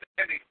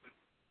misunderstanding.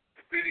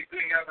 If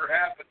anything ever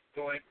happens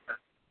to him, or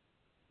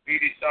he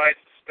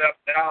decides to step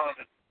down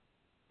and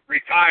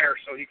retire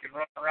so he can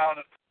run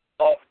around and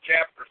all the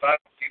chapters, I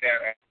don't see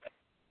that happening.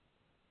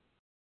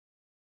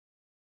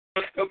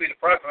 He'll still be the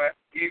president,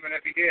 even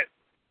if he did.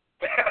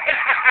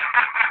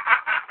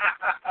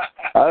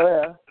 Oh,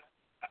 yeah.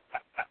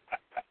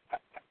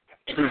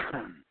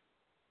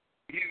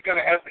 He's going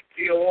to have to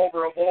keel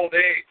over of old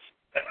age.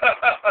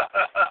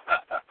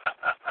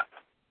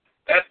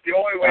 That's the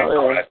only way to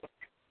do it.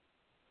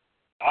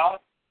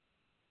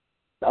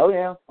 Oh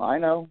yeah, I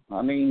know.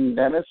 I mean,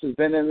 Dennis has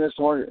been in this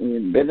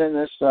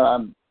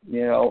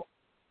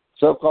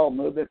so-called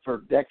movement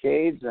for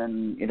decades,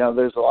 and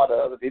there's a lot of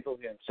other people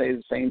who can say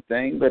the same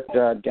thing. But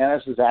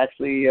Dennis has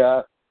actually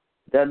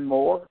done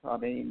more. I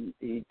mean,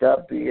 he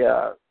dubbed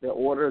the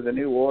order the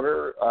New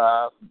Order.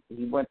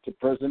 He went to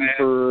prison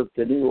for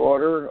the New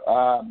Order.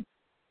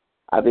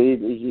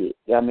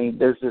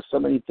 There's just so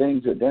many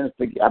things that Dennis.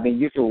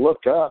 You can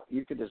look up.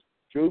 You can just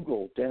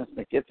Google Dennis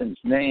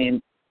McGiffin's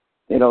name.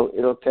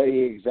 It'll tell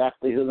you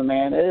exactly who the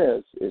man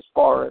is as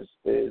far as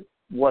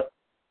what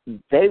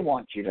they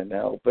want you to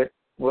know. But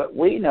what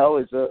we know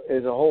is a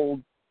whole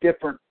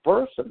different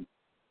person.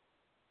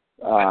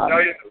 I tell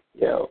you,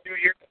 a few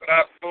years that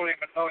I've known him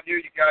and known you,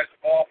 you guys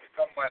have all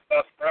become my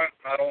best friends,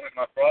 not only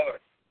my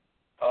brother.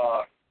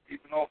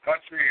 Even though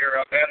country here,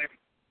 I've had him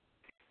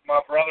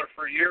my brother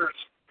for years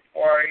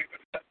before I even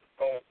met him.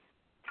 So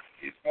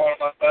he's one of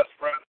my best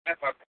friends and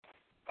my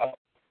brother.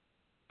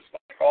 Just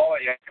like all of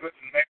you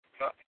couldn't make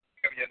nothing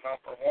give you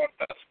number one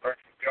best friend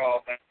from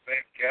y'all in that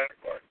same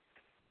category.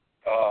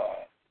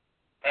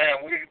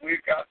 Man,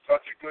 we've got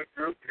such a good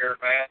group here,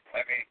 man.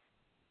 I mean,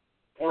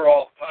 we're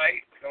all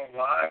tight. We don't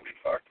lie. We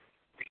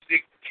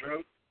seek the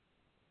truth.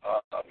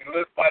 We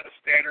live by the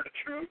standard of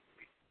truth.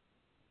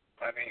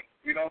 I mean,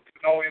 we don't do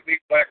no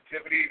illegal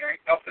activity. There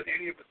ain't nothing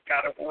any of us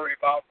got to worry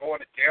about going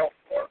to jail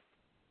for.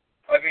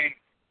 I mean,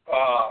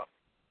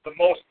 the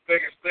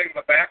biggest thing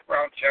the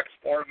background checks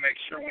for to make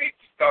sure we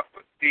ain't stuck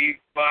with thieves,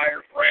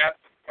 buyers,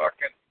 rats, and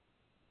fucking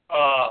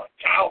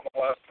child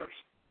molesters.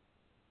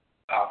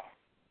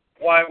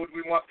 Why would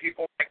we want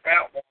people like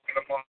that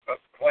walking amongst us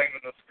claiming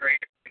this great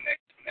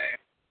name?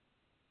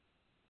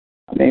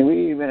 I mean,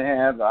 we even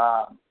have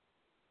a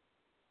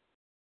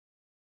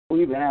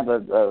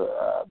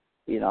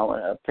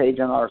page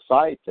on our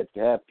site that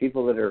have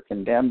people that are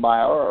condemned by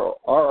our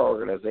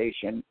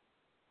organization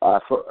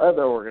for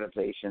other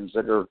organizations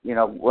that are,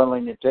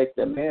 willing to take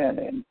them in,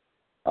 and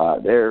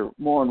they're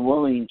more than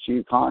willing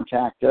to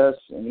contact us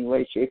in any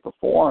way, shape, or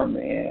form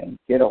and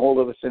get a hold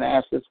of us and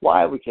ask us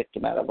why we kicked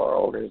them out of our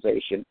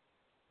organization.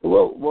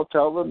 We'll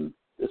tell them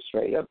the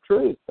straight up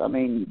truth. I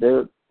mean,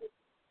 there's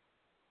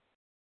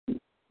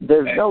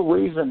no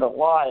reason to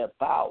lie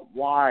about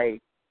why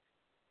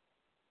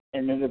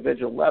an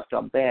individual left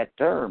on bad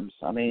terms.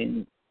 I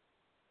mean,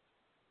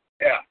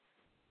 yeah,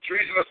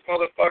 treasonous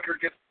motherfucker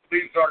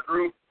leaves our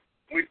group.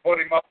 We put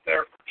him up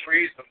there for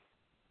treason,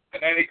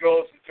 and then he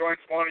goes and joins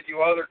one of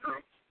you other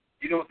groups.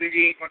 You don't think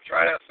he ain't gonna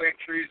try that same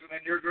treason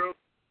in your group?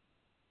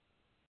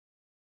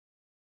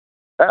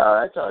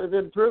 That's already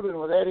been proven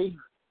with Eddie,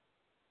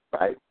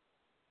 right?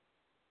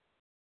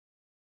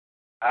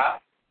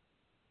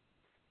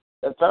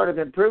 That's already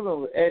been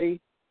proven with Eddie.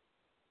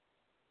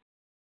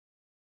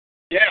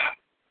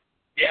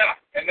 Yeah,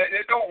 and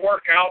it don't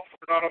work out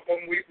for none of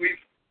them. We've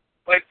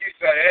like you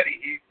said, Eddie,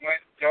 he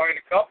went and joined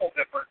a couple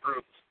different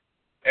groups,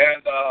 and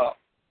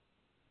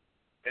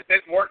it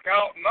didn't work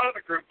out. None of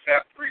the groups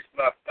have priests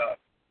left us,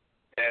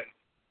 and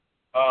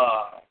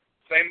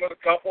same with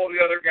a couple of the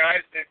other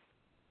guys. They've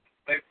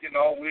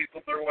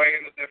weaseled their way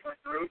into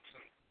different groups,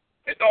 and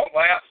it don't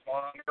last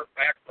long. They're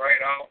back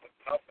right out with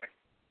nothing.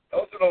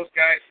 Those are those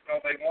guys,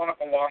 they want to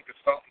belong to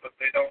something, but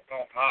they don't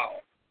know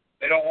how.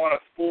 They don't want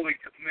to fully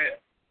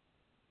commit.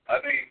 I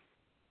mean,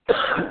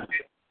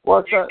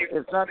 well,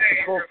 it's not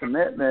the full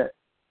commitment.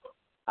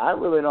 I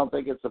really don't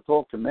think it's a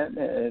full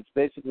commitment. It's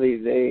basically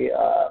they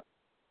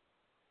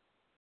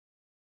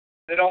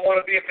don't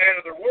want to be a man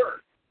of their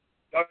word.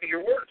 I mean,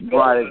 your word's golden.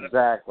 Right,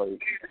 exactly.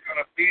 If you're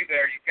going to be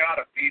there, you got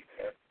to be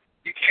there.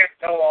 You can't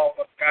tell all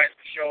those guys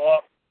to show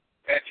up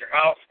at your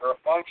house for a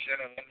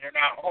function and then you're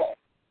not home.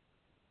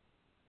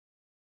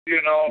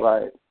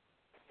 Right.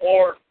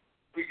 Or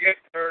we get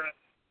there and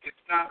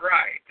it's not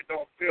right. It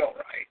don't feel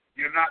right.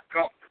 You're not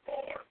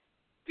comfortable. Or,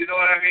 you know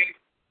what I mean?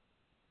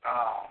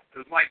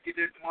 It's like you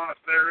didn't want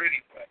us there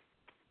anyway.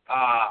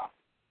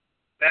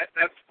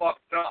 That's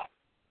fucked up.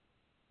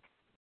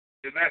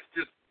 And that's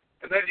just,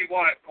 and then you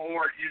want it,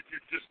 or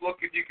you're just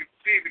looking, you can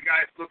see the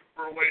guy's looking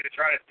for a way to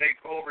try to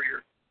take over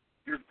your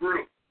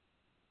group.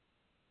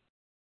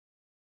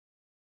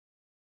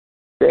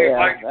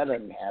 Yeah, that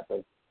doesn't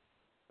happen.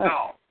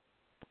 No.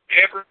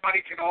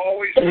 Everybody can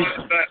always do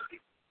the best.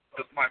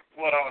 That's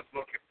what I was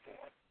looking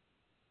for.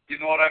 You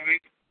know what I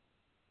mean?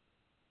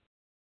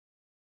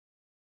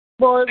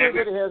 Well,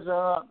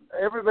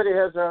 everybody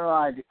has their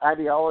own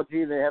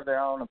ideology. They have their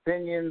own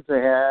opinions.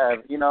 They have,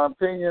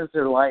 opinions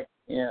that are like,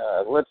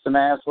 lips and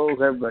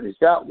assholes. Everybody's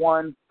got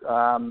one.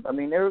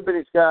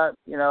 Everybody's got,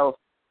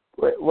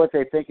 what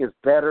they think is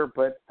better.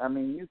 But,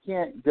 you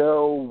can't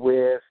go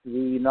with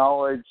the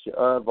knowledge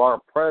of our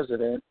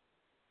president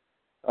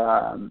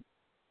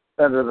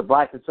under the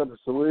Black and Silver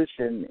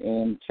Solution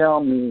and tell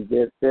me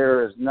that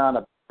there is not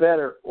a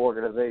better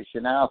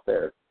organization out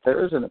there.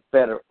 There isn't a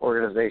better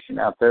organization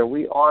out there.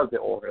 We are the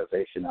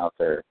organization out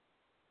there.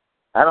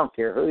 I don't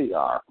care who you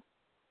are.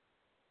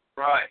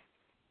 Right.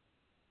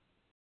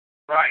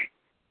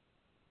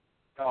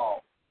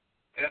 No.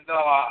 And,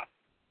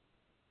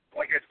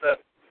 like I said,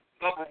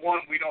 number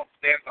one, we don't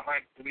stand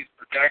behind police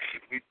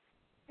protection.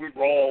 We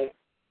roll.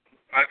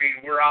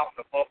 We're out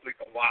in the public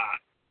a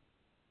lot.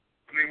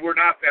 We're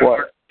not that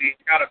hard to see.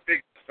 Got a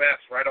big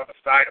fence right on the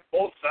side of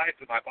both sides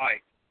of my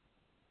bike.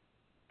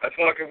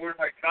 We're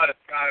like, God, it's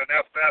got an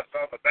S.S.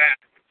 on the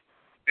back.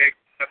 Big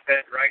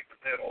head right in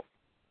the middle.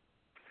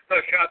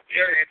 I got the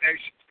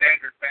A.N.S.S.Mc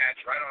standard patch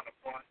right on the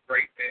front,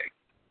 great big.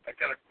 I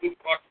got a Ku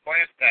Klux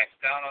Klan patch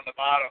down on the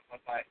bottom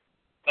of my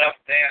left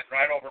hand,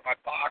 right over my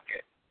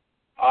pocket.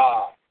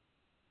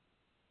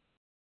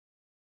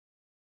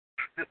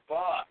 It's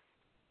fun.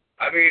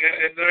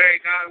 And there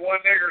ain't not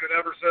one nigger that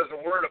ever says a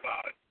word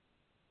about it.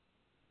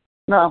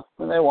 No,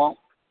 they won't.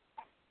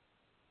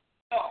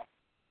 No.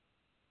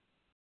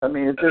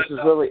 This is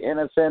really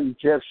innocent.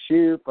 Jeff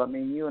Shoup.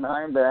 You and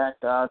Heimbach,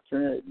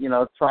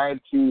 tried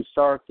to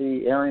start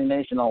the Aryan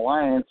Nation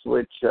Alliance,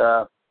 which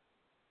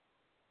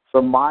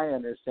from my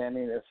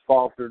understanding, it's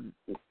faltered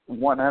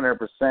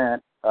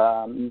 100%.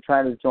 You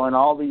try to join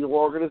all the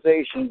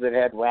organizations that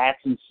had rats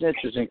and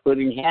snitches,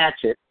 including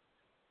Hatchet,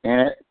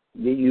 and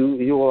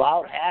you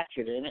allowed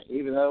Hatchet in it,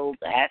 even though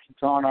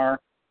Hatchet's on our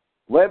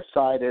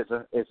website is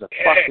a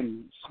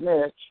fucking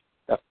snitch,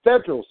 a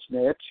federal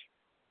snitch,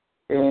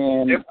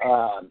 and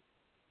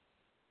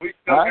we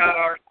still got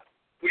our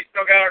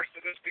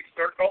statistic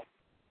circle,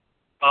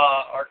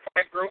 our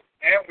crime group,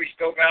 and we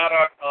still got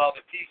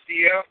the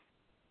TCM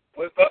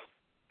with us,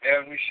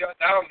 and we shut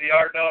down the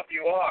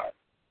RWR.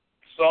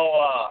 So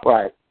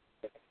right.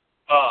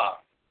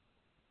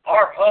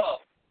 Our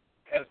hub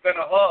has been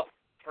a hub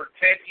for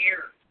 10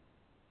 years.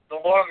 The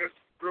longest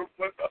group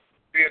with us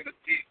being the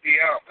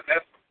TCM, and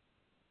that's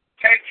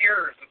 10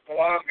 years is the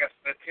longest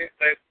that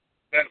they've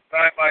been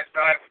side by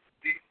side with the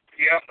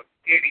TCM,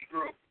 any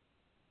group.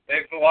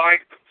 They've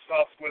aligned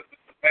themselves with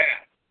the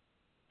past.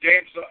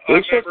 James, I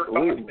remember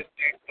talking to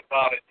James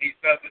about it. He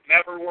says it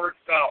never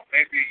works out.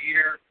 Maybe a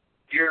year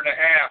and a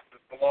half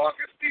is the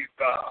longest he's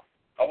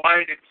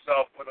aligned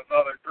himself with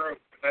another group.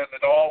 And then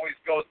it always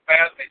goes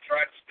past. They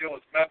try to steal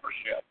his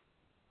membership.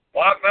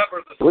 Well, I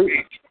remember the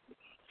speech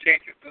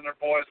Jenkins and their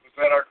boys was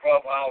at our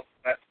clubhouse.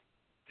 And that's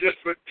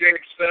just what James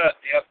said.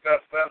 The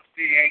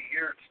A.N.S.S.Mc ain't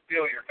here to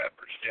steal your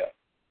membership.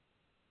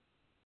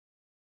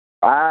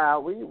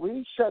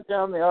 We shut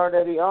down the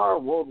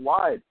RWR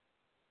worldwide.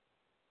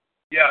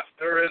 Yes,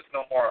 there is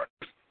no more.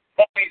 There's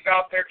ponies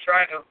out there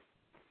trying to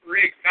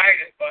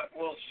reignite it, but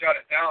we'll shut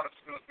it down as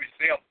soon as we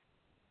see them.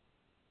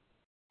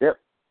 Yep.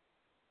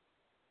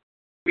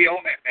 We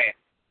own that man.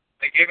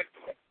 They gave it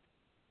to him.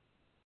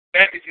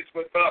 Savage is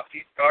with us.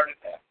 He started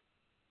that.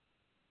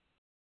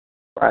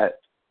 Right.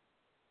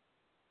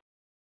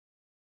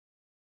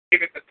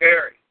 Gave it to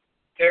Terry.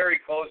 Terry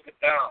closed it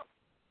down.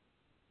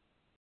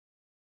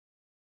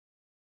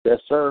 Yes,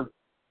 sir.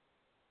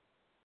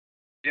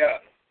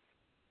 Yes.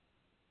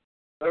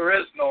 There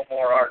is no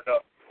more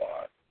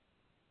RWR.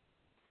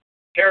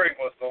 Terry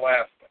was the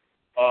last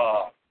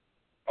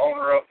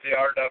owner of the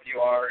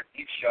RWR, and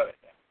he shut it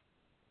down.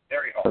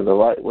 Terry Hall. The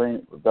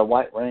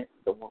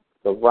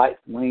right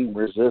wing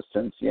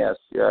resistance. Yes,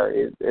 yeah,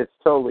 it's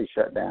totally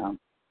shut down.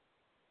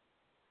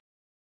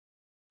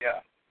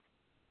 Yeah.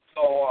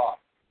 So,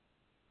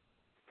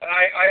 and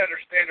I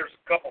understand there's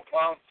a couple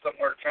clowns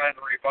somewhere trying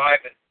to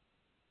revive it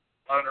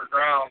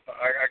underground.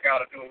 I got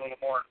to do a little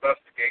more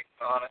investigating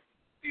on it,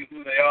 see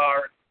who they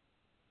are, and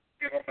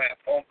give them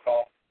that phone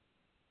call.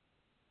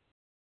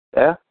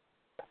 Yeah?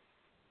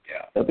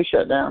 Yeah. They'll be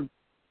shut down.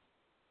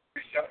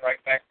 Be shut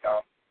right back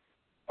down.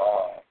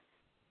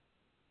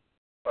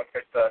 Like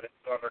I said,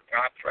 it's under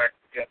contract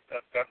to get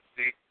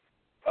A.N.S.S.Mc.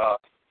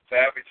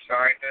 Savage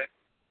signed it.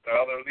 The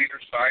other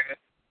leaders signed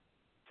it.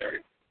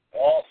 Terry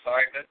Hall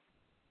signed it.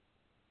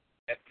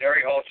 And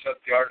Terry Hall shut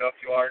the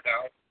RWR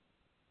down.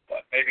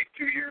 But maybe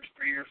 2 years,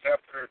 3 years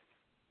after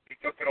he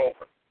took it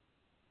over.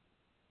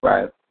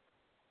 Right.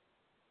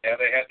 Yeah,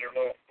 they had their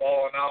little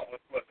falling out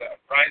with that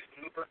prize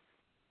maneuver.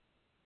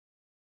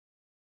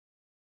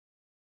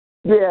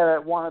 Yeah,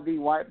 that wannabe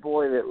white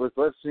boy that was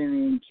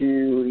listening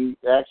to.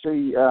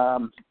 Actually,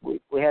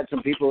 we had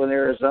some people in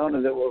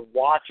Arizona that were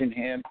watching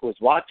him.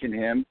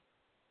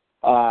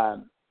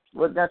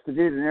 Wasn't that the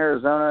dude in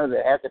Arizona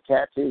that had the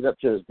tattoos up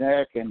to his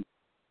neck, and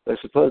they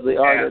supposedly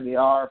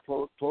RWR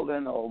pulled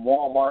in a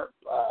Walmart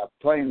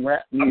playing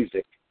rap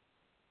music?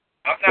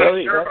 I'm not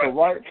really? sure.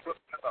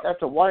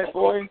 That's a white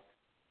boy.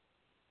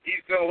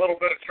 He's in a little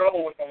bit of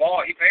trouble with the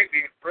law. He may be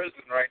in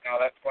prison right now.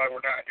 That's why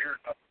we're not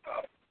hearing nothing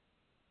about it.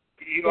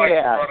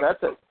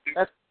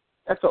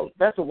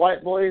 That's a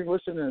white boy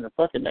listening to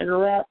fucking nigger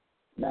rap.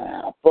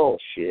 Nah,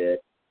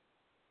 bullshit.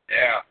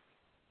 Yeah,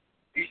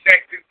 he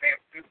sang too damn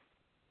too.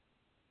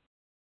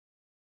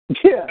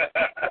 Yeah.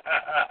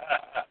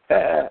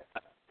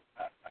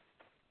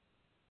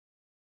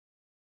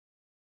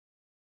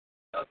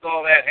 That's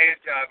all that hand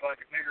jive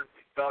like a nigger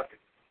be talking.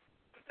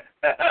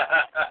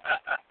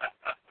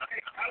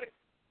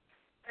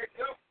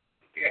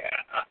 Yeah.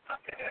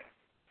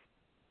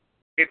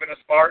 Keeping us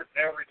smart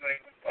and everything.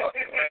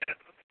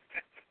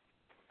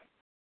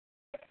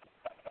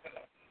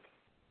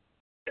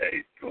 Yeah,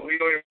 he's cool. He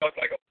don't even look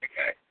like a big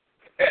guy.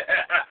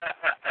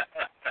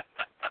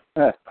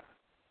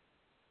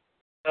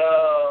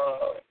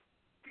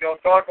 He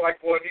don't talk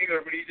like one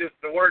either, but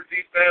the words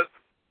he says,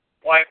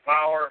 white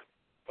power,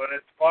 but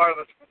it's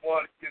farthest from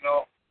what, he's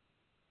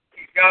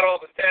got all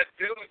the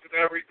tattoos and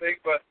everything,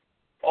 but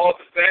all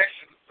his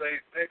actions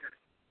say nigger.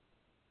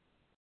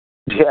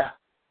 Yeah.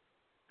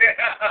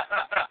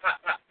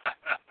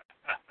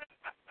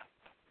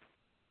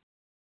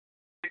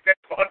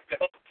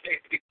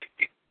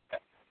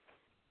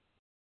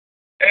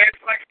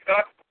 It's like a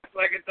duck, it's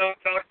like a duck,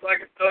 talks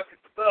like a duck,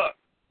 it's a duck.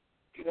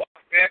 You walk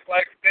back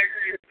like a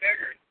nigger, you're a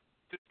nigger.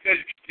 Just because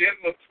your skin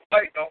looks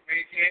white don't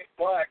mean you ain't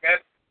black.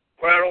 That's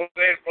what I don't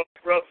say from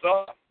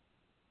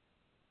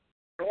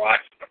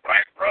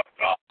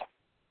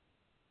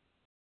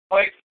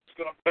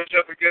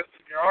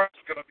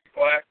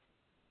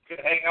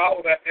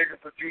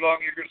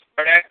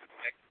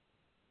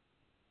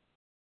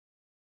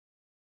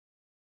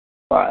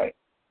Right.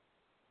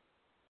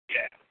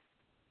 Yeah.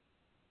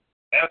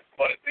 That's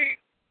what it means.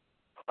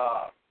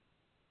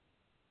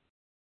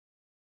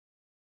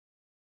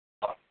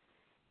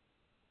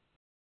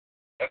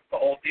 That's the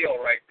whole deal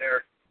right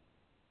there.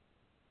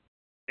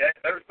 Yeah,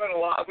 there's been a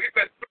lot. We've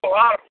been through a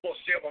lot of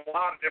bullshit with a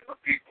lot of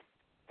different people.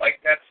 Like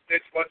that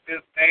Stitch, what's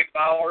his name,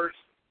 Bowers?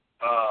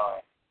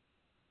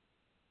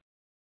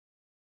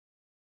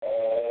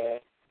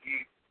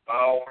 Keith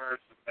Bowers,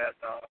 and that.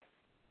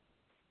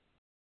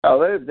 Oh,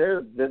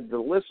 the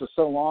list is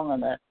so long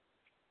on that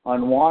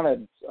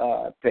unwanted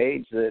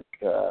page that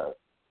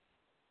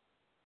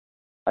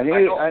I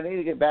need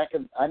to get back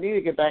in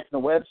the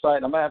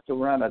website. I'm gonna have to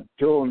run a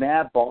dual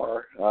nav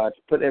bar to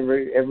put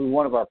every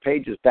one of our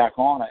pages back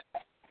on it.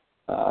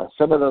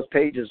 Some of those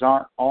pages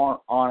aren't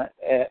on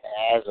it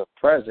as of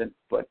present,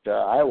 but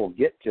I will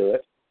get to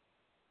it.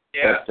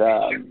 Yeah,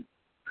 but,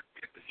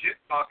 get the shit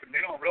talking.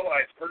 They don't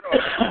realize we're going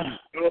to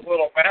do a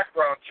little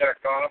background check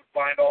on them,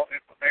 find all the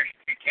information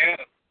we can.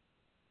 And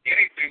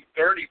anything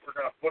dirty, we're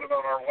going to put it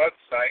on our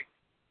website.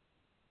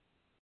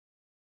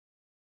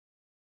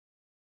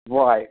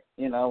 Right.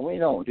 You know, we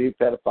don't do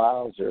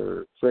pedophiles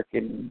or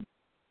frickin'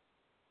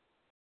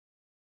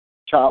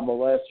 child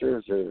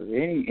molesters or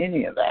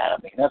any of that.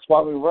 I mean, that's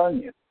why we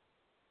run you.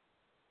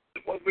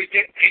 Would we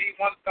get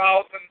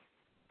 81,000,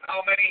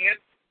 how many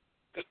hits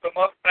just a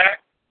month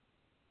back?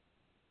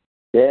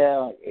 Yeah,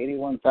 like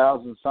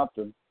 81,000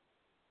 something.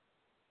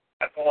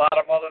 That's a lot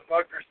of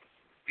motherfuckers to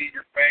see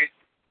your face,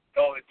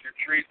 know that you're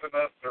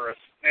treasonous or a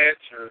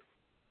snitch or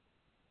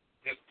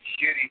just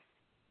shitty.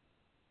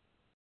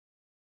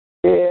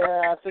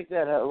 Yeah, I think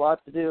that had a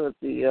lot to do with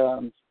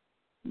the.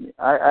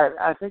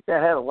 I think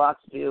that had a lot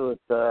to do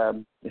with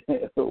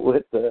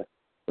with the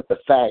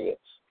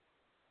faggots.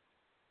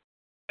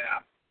 Yeah,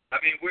 I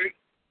mean we've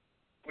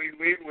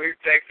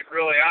taken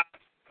really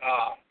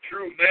honest,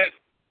 true men,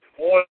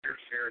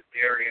 warriors here at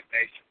the Aryan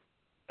Nation.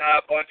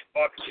 Not a bunch of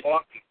fucking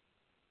flunkies.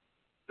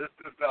 This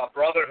is a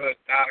brotherhood,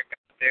 not a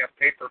goddamn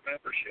paper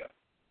membership.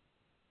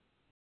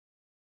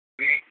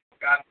 We ain't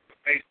got the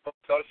Facebook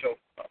social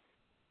stuff.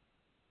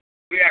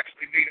 We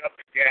actually meet up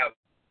together.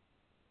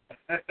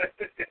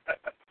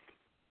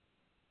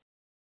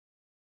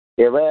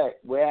 Yeah,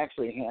 we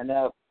actually hand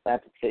out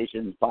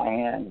applications by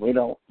hand. We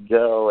don't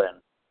go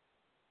and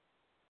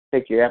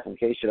take your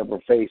application over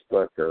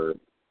Facebook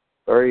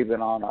or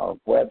even on our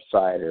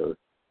website or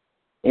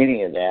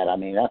any of that. I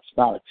mean, that's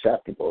not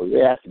acceptable. We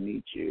have to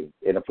meet you,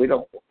 and if we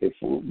don't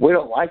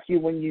like you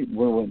when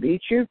we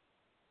meet you,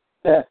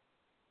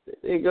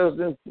 it goes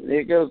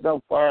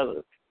no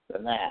farther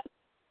than that.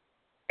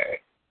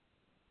 Okay.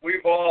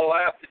 We've all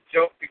laughed and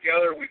joked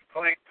together. We've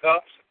clanked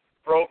cups,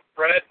 broke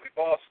bread. We've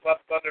all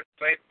slept under the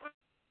same roof.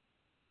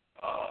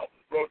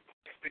 We wrote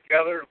books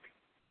together.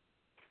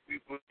 We've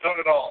done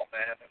it all,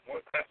 man.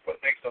 And that's what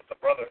makes us a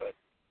brotherhood.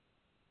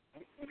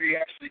 We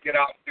actually get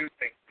out and do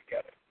things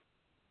together.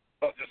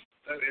 Don't just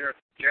sit here in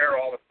the chair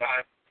all the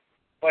time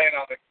playing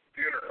on the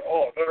computer.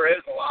 Oh, there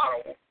is a lot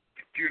of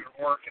computer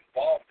work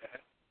involved in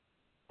it.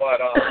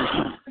 But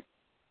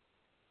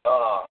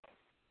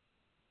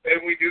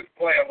and we do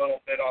play a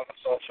little bit on the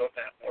social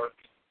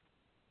networks.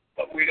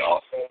 But we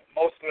also,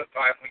 most of the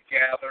time, we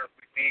gather,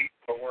 we meet,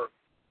 or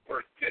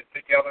we're getting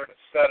together to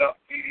set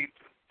up meetings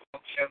or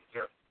functions,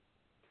 or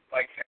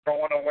like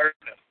heroin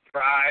awareness,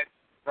 pride,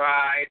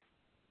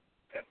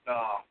 and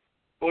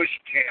bush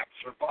camp,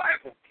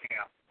 survival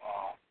camp,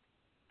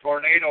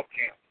 tornado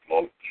camp,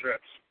 float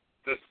trips.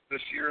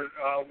 This year,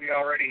 we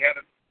already had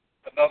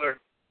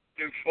another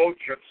new float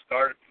trip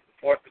started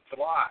for the 4th of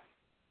July.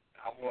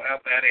 Now we'll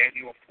have that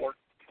annual float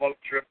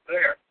trip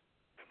there.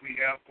 We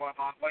have one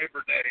on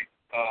Labor Day,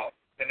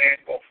 an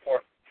annual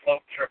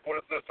float trip. What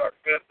is this, our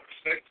 5th or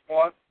 6th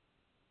one?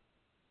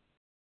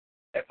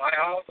 At my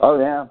house? Oh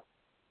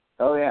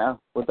yeah,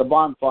 with the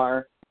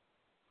bonfire.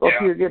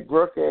 Hope you get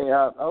Brooke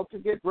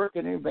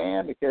a new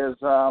band because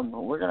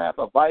we're gonna have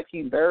a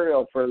Viking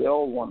burial for the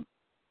old one.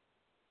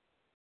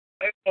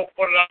 Maybe we'll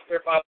put it out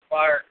there by the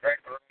fire and crank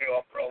the radio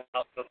up real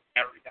loud till the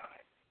battery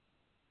dies.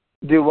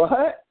 Do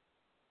what?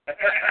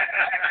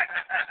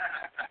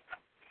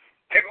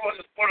 Maybe we'll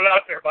just put it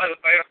out there by the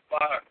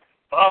fire.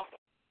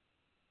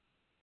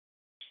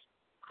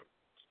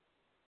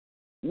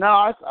 No,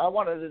 I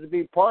wanted it to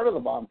be part of the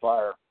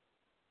bonfire.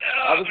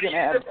 I was gonna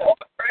have all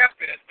the crap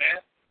in it,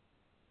 man.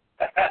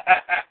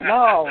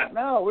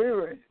 No, we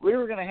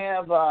were gonna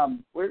have I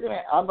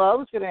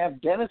was gonna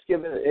have Dennis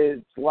give it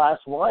its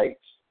last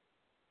rites.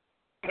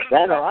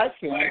 That or I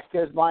can't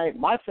because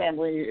my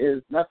family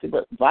is nothing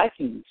but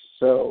Vikings,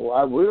 so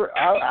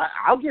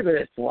I'll give it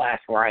its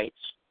last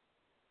rites.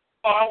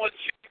 Oh, let's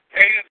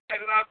paint it,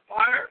 set it on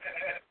fire.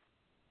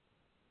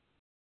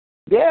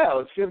 Yeah,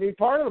 it's going to be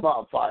part of the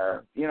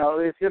bonfire. You know,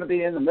 it's going to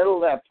be in the middle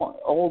of that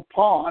old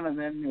pond, and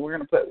then we're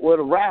going to put wood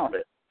around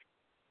it.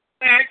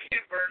 I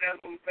can't burn that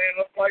little thing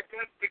up like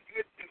that. It's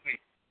good to me.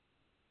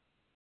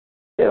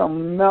 It'll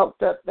melt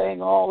that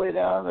thing all the way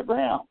down to the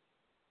ground.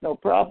 No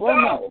problem.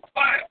 I'll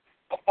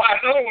buy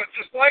another one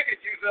just like it.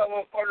 Use that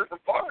little fucker for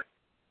parts.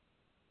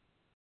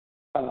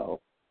 Oh.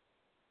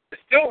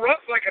 It's still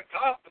runs like a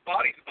top. The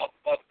body's about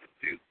busted,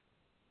 too.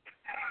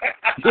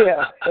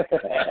 Yeah.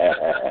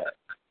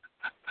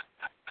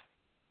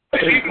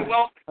 They need to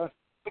weld the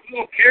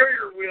little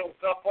carrier wheels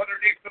up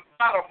underneath the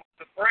bottom of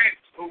the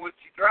frames so when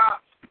she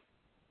drops.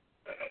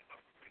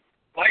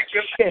 Like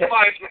just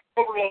flies with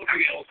overload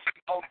wheels.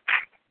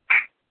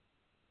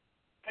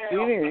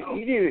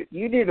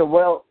 You need to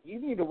weld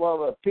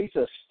a piece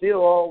of steel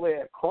all the way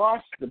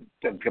across the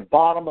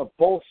bottom of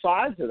both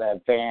sides of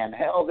that van.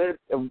 Hell,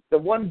 the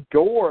one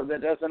door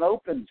that doesn't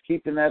open is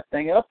keeping that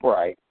thing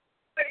upright.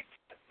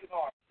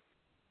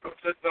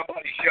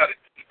 Somebody shut it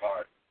too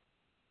hard.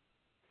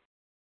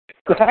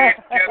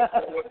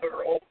 With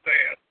her old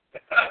van.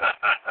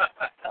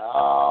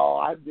 Oh,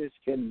 I'm just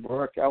kidding,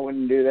 Brooke. I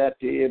wouldn't do that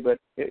to you, but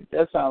it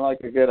does sound like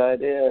a good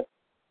idea.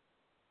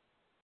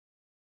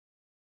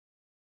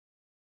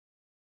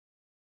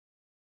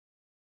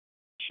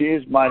 She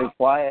is mighty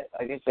quiet.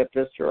 I guess I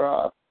pissed her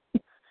off.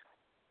 I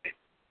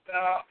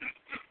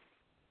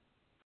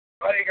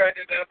think I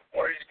did that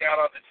before you got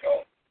on the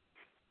show.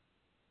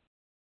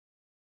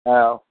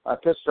 Oh, I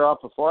pissed her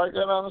off before I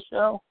got on the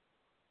show?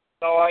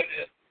 No, I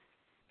did.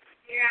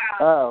 Yeah.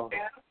 Oh.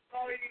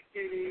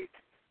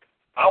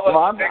 Well,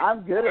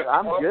 I'm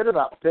good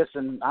about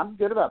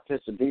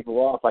pissing people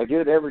off. I do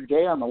it every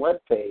day on the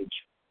webpage.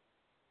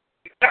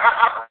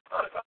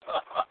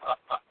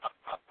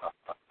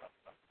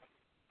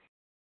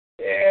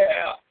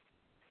 Yeah.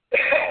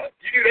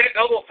 You do that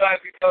double time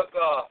because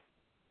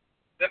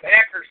them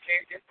hackers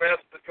can't get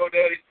past the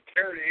GoDaddy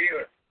security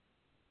either.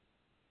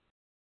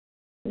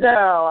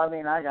 No, I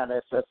mean, I got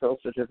SSL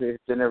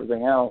certificates and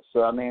everything else.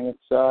 So, I mean,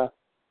 it's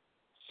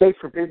safe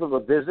for people to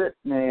visit,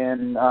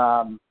 and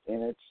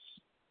it's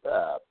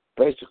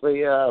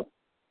basically,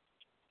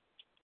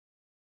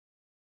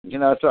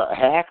 it's a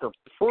hacker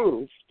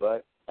proof,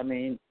 but, I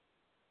mean,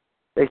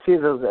 they see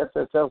those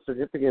SSL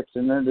certificates,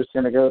 and they're just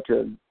going to go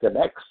to the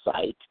next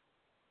site.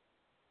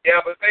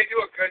 Yeah, but they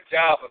do a good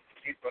job of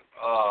keeping,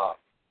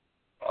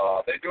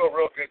 they do a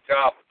real good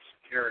job of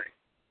security.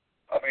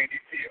 I mean,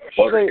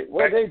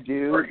 they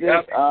do.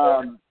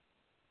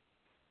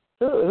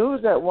 Who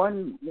was that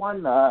one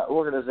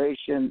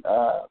organization,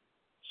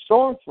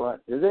 Stormfront?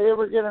 Did they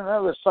ever get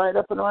another site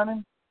up and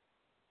running?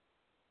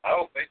 I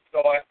don't think so.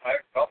 A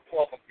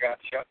couple of them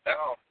got shut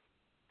down.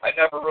 I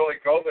never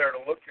really go there to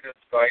look at his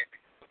site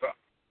because,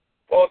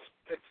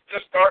 it's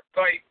just our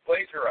site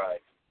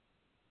plagiarized.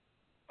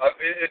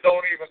 It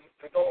don't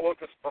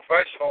look as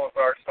professional as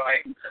our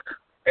site. And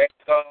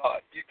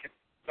you can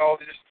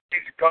just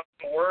change a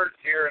couple words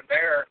here and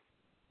there,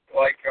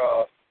 like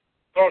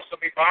throw some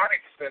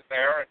ebonics in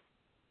there, and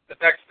the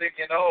next thing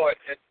you know,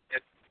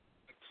 it's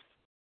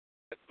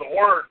the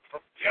word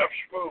from Jeff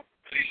Schmoop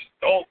that he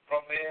stole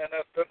from the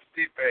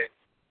A.N.S.S.Mc page.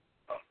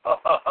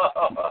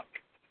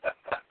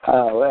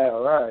 Oh, well,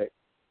 right.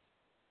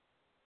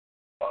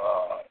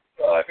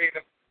 I mean,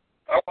 if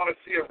I want to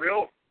see a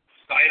real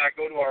site, I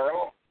go to our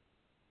own.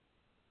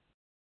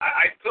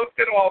 I looked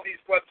at all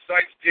these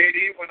websites,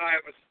 JD, when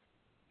I was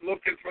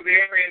looking for the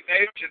Aryan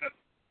Nation, and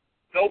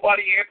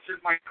nobody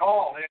answered my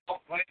call. They all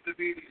claim to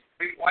be these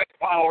big white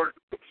power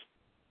groups.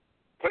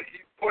 But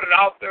you put it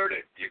out there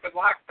that you've been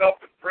locked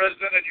up in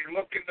prison and you're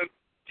looking to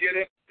get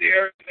into the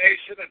Aryan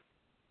Nation, and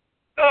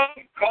no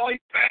one call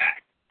you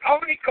back.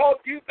 How many called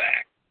you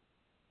back?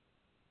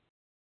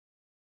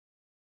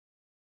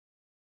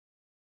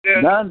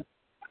 None.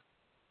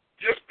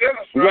 Just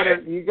Dennis,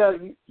 right? You got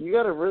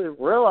to really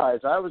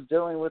realize I was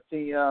dealing with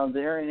the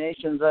Aryan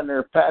Nations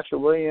under Pastor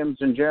Williams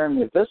and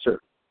Jeremy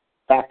Visser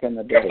back in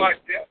the day. I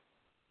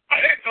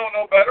didn't know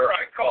no better.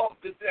 I called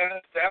the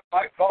NSF.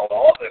 I called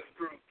all these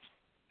groups.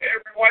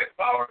 Every white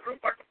power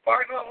group I could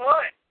find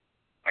online.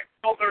 I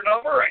called their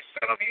number. I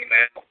sent them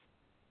emails.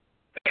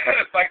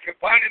 If I could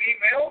find an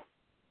email,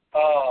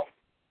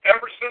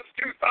 ever since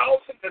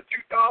 2000 to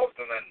 2000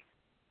 and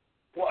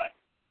what?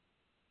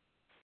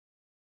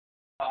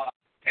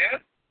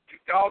 10,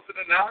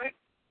 2009.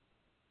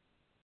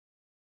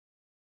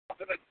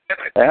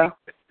 Yeah.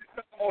 It's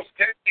almost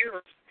 10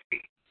 years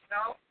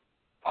now.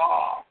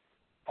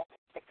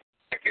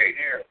 Decade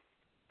here,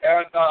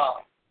 and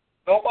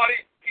nobody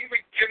even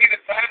give me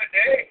the time of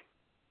day.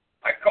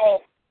 I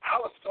called.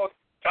 I was so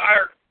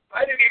tired.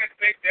 I didn't even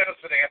think Dennis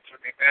would answer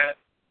me, man.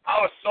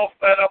 I was so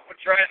fed up with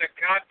trying to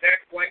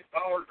contact white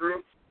power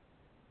groups.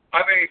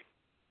 I mean,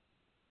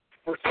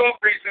 for some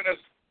reason,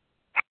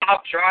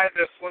 I'm trying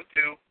this one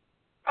too.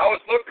 I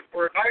was looking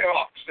for a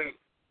Nighthawk suit,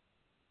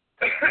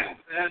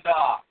 and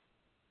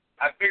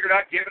I figured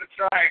I'd give it a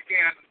try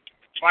again.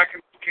 If I can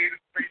locate a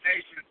free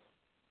nation,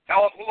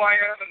 tell them who I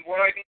am and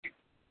what I need.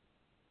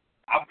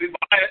 I'll be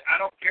by it.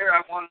 I don't care. I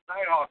want a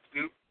Nighthawk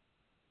suit.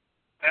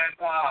 And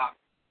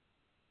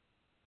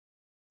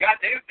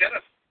goddamn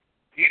Dennis,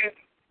 he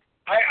didn't.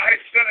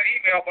 I sent an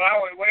email, but I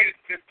only waited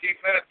 15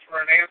 minutes for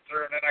an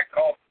answer, and then I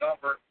called the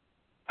number.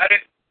 I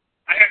didn't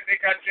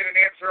think I'd get an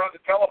answer on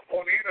the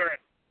telephone either.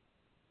 And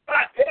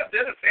goddamn,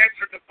 Dennis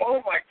answered the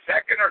phone like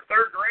second or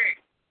third ring.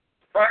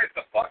 Surprised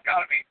the fuck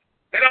out of me.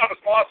 Then I was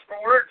lost for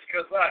words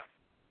because I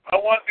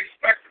wasn't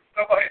expecting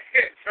somebody to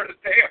answer the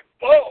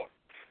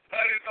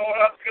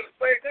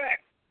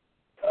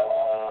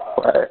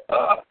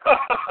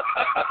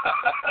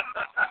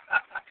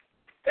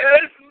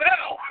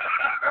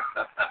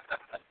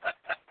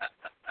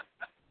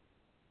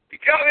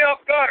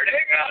card.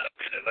 Hang on a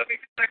minute. Let me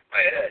connect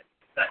my head.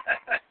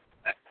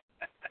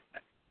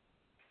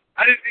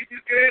 I didn't think you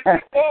could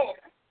answer the phone.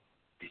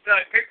 He said,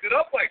 I picked it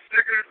up like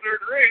second or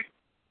third ring.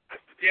 I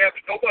said, yeah,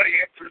 but nobody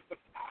answers the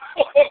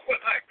phone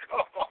when I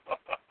call.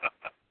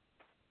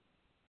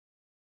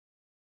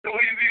 So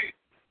what do you mean?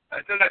 I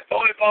said, I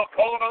told him about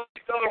calling all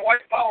these other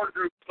white power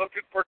groups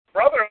looking for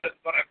brotherhood,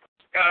 but I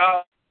got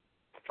out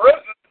of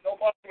prison.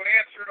 Nobody would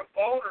answer the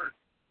phone or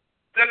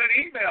send an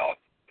email.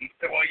 He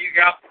said, well, you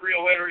got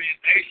Real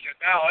Aryan Nation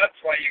now. That's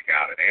why you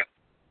got it.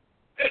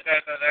 And then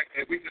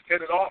we just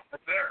hit it off from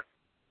there.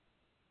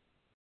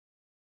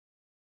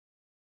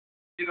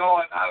 You know,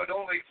 and I would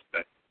only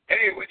say,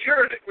 hey, when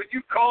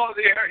you call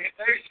the Aryan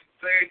Nation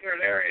saying you're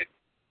an Aryan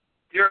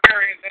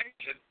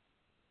Nation,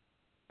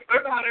 if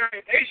they're not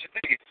Aryan Nation,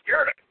 they get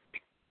scared of it.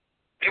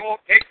 They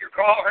won't take your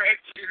call or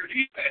answer your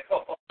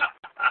email.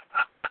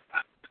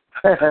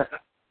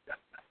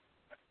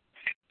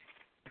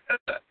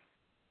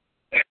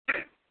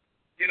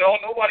 You know,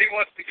 nobody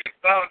wants to get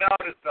found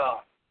out as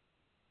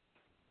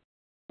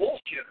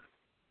bullshitter.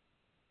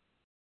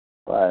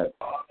 Right.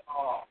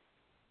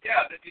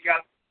 Yeah, then you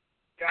got a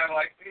guy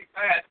like me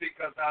mad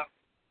because I'm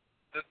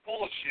this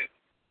bullshit.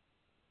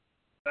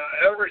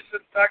 Ever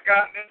since I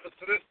got into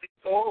sadistic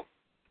soul,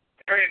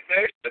 Aryan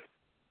Nation,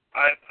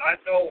 I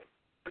know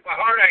in my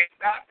heart I ain't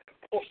not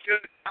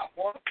bullshit, not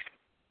one.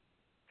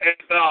 And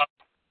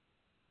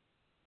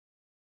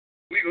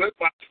we live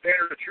by the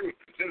standard of truth.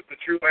 This is the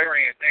true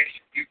Aryan Nation.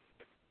 You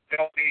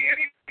tell me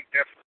anything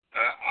different.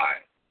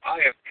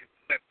 I am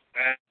convinced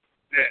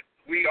that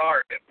we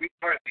are the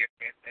Aryan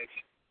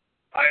Nation.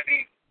 I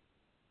mean,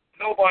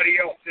 nobody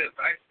else is.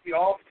 I see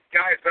all these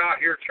guys out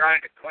here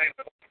trying to claim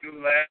that we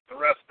do that. The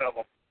rest of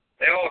them,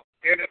 they all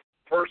get it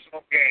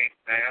personal gain,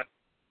 man,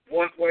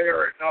 one way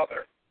or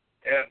another.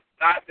 And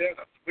not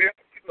Dennis.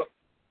 Look,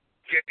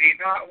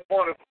 not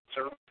one of us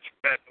are rich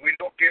men. We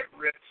don't get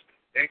rich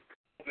in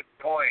golden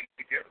coins.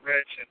 We get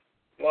rich in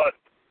blood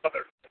and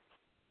others.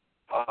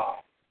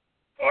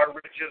 Our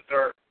riches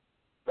are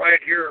right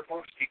here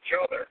amongst each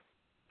other.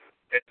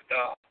 And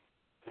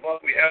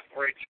what we have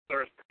for each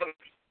other as brothers.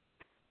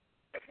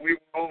 If we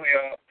were only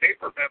a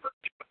paper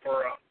membership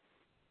or a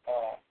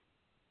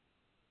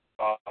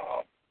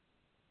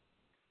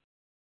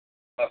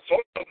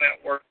social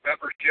network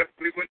membership,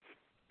 we would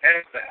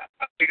have that.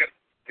 I mean,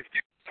 if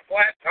you had a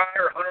flat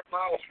tire 100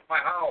 miles from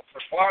my house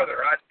or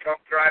farther, I'd come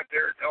drive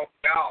there and help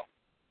you out.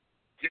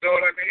 You know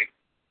what I mean?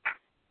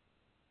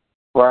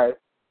 Right.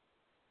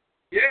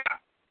 Yeah.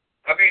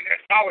 I mean, this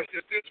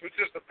was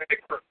just a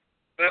paper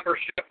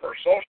membership or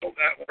social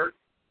network.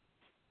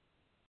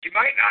 You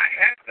might not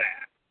have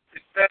that. You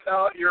send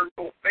out your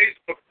little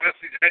Facebook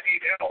message, I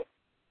need help.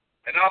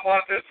 And I'm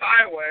on this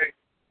highway,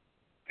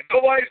 and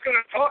nobody's going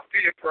to talk to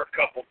you for a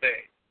couple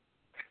days.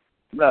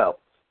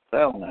 No.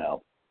 Hell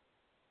no.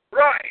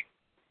 Right.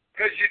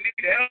 Because you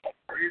need help,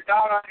 or you're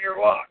down on your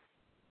luck.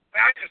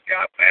 I just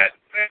got bad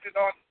offended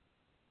on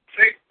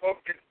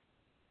Facebook, and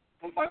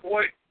when my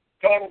boy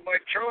totaled my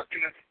truck,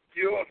 and a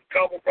few and a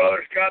couple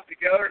brothers got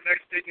together,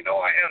 next thing you know,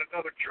 I had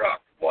another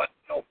truck. What?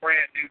 No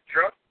brand new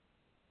truck.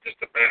 Just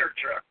a better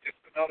truck. Just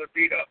another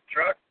beat-up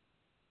truck.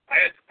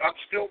 I'm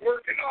still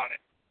working on it.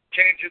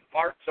 Changing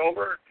parts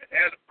over. It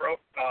had a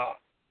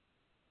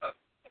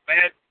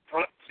bad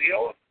front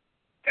seal.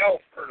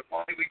 Hell, for the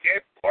money we gave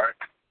for it,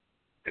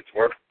 it's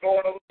worth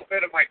going a little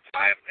bit of my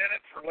time in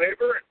it for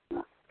labor.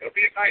 It'll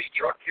be a nice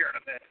truck here in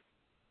a minute.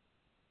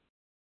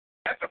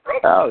 That's a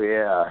brother. Oh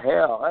yeah,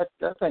 hell,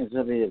 that thing's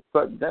gonna be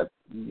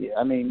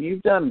I mean,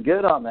 you've done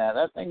good on that.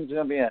 That thing's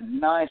gonna be a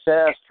nice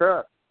ass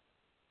truck.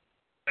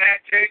 Man,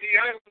 JD,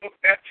 I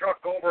looked that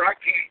truck over. I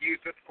can't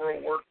use it for a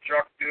work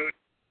truck, dude.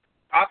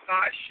 I'm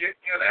not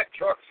shitting you. That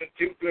truck's in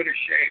too good a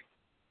shape.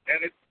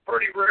 And it's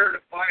pretty rare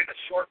to find a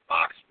short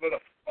box with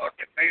a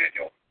fucking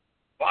manual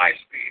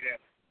 5-speed in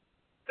it.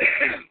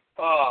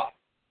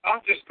 I'm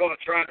just going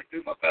to try to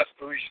do my best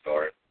to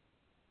restore it.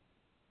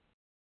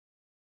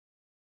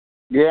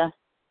 Yeah.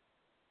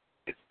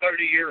 It's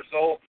 30 years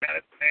old, man.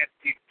 It's an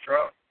antique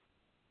truck.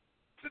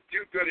 It's in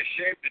too good a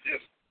shape to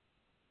just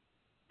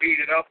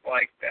beat it up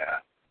like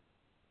that.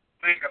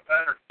 Make a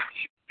better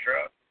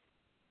truck.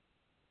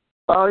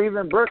 Oh,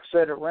 even Brooks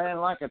said it ran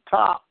like a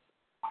top.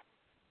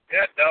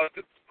 Yeah, it does.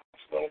 It's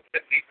a little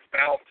bit needs a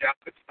valve job.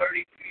 It's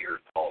 32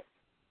 years old.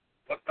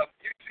 But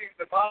you see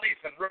the body's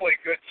in really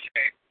good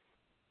shape.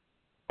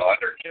 The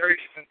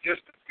undercarriage is in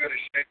just as good a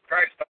shape.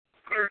 Christ, I'm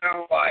clear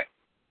down by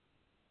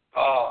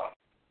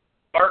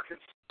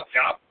Arkansas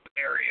Joplin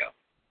area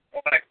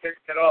when I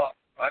picked it up.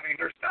 I mean,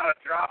 there's not a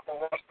drop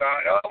of rust on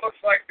it. Oh, it looks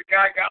like the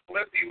guy got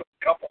lifty with a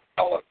couple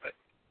fellas that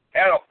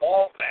had a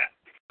ball mat.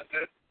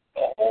 The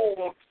hole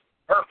looks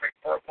perfect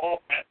for a ball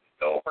mat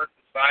over at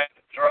the side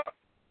of the truck.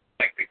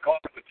 Like they call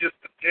it with just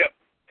the tip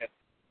and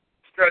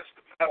stretch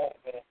the pedal a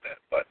little bit.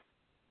 But,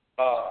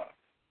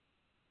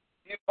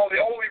 you know,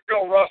 the only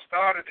real rust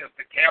on it is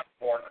the cam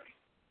corners.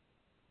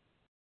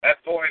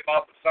 That's only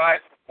about the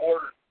size of the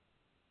border.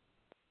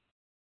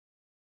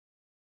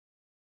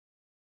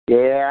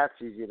 Yeah, it's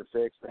easy to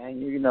fix,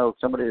 man. You know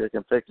somebody that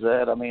can fix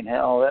that. I mean,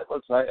 hell, that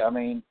looks like, I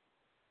mean,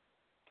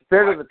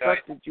 compared to the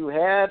truck that you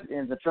had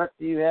and the truck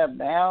that you have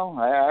now,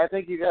 I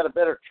think you got a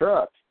better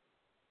truck.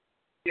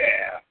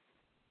 Yeah.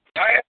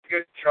 I had a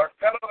good truck.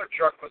 That other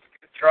truck was a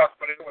good truck,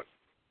 but it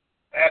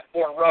had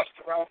more rust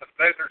around the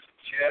fenders and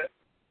shit.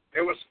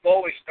 It was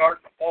slowly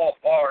starting to fall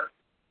apart.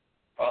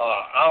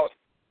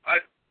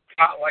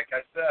 Like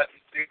I said,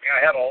 you see me,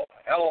 I had a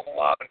hell of a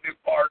lot of new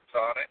parts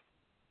on it.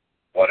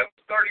 When it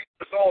was 30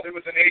 years old, it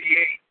was an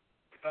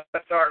 88.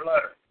 That's our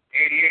letter,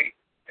 88.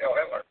 Hail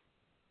Hitler.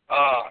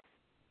 I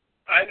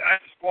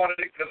just wanted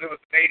it because it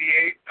was an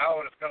 88. I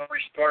was going to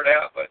restore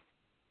that, but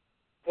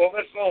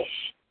this little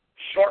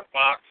short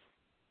box.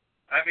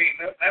 I mean,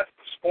 that's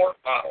the sport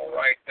model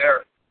right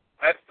there.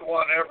 That's the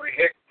one every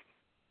hick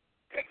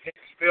and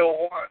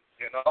Hicksville wants,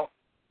 you know.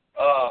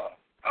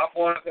 I'm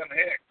one of them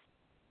hicks.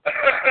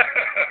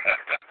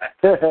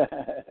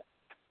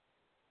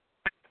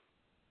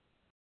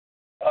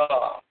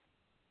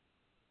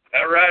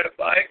 I ride a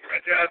bike, I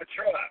drive a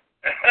truck.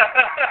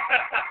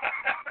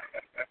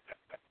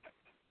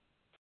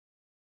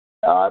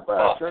 I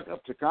brought a truck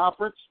up to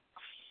conference.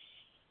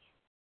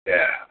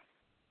 Yeah.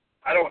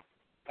 I don't,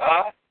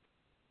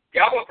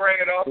 yeah, I'm going to bring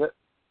it up.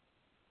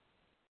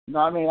 No,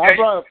 I mean, I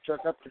brought a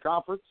truck up to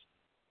conference.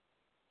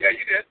 Yeah,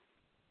 you did.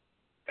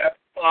 That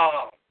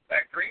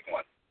green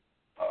one.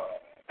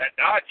 That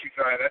Dodge you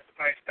drive, that's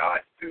a nice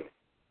Dodge, too.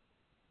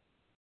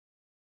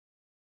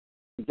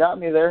 You got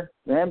me there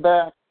and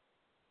back.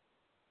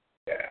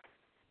 Yeah.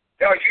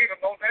 Yeah, you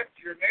even known that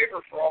to your neighbor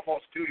for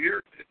almost 2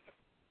 years, didn't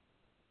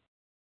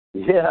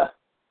you? Yeah.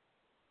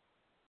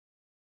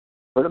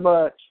 Pretty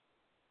much.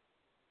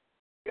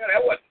 Yeah,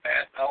 that wasn't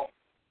bad, no.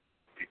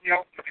 Didn't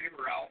help the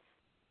neighbor out.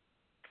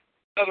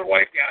 Another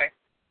white guy.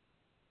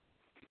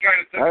 He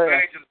kind of took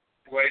advantage of the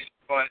situation,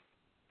 but,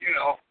 you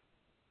know,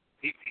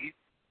 he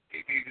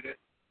needed it.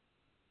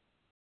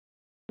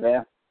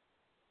 Yeah.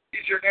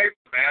 He's your neighbor,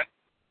 man.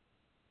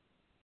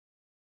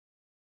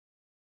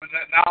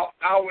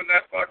 Now when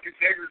that fucking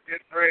nigger's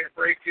getting ready to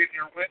break in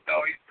your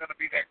window, he's going to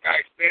be that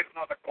guy standing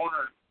on the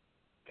corner.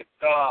 It's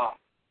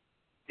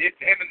hit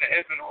him in the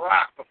head with a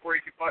rock before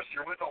he can bust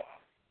your window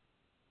out.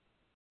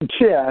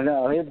 Yeah, I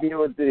know. He'd be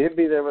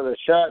there with a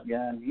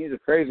shotgun. He's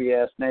a crazy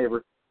ass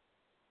neighbor.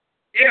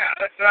 Yeah,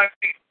 that's what I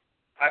mean.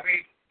 I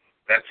mean,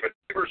 that's what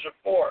neighbors are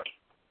for.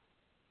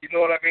 You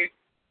know what I mean?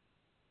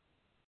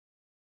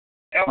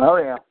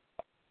 Oh yeah.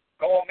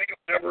 Call me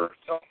whenever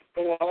something's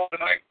going on,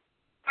 and I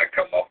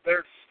come up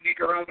there, sneak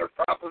around their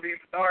property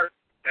in the dark.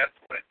 That's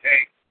what it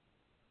takes.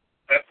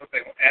 That's what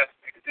they ask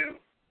me to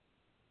do.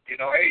 You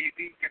know, hey,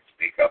 you can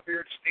sneak up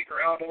here and sneak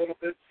around a little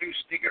bit,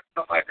 sneak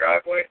around my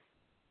driveway.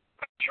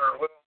 I sure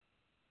will.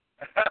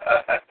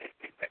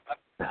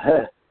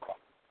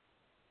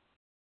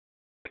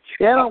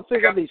 Yeah, I don't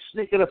think I'd be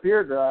sneaking up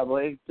your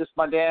driveway. Just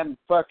my damn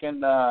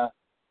fucking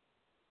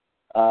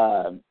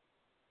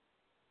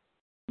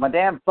my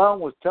damn phone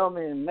was telling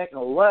me to make a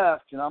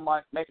left, and I'm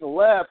like, make a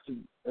left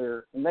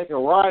or make a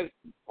right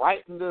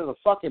into the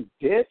fucking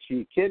ditch. Are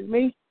you kidding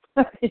me?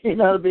 You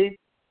know what I mean?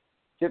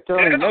 Kept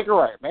telling me, make a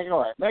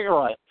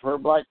right for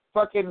like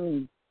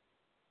fucking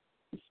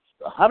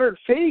 100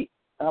 feet.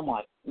 I'm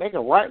like, make a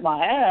right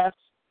my ass.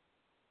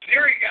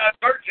 Siri got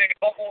searching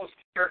almost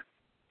here,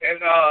 and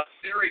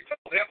Siri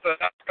told him to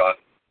knock on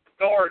the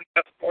door and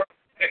ask for a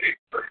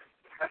neighbor.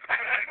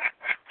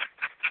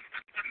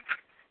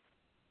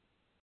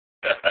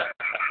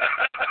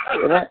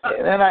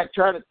 And then I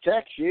tried to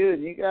text you,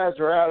 and you guys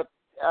were out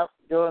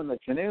doing the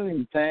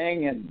canoeing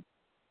thing, and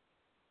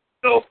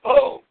no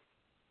phone.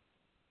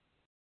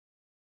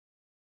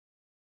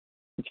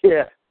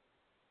 Yeah.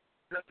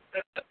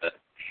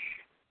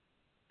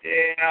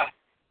 Yeah.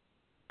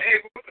 Hey,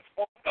 what's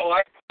fun though?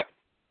 I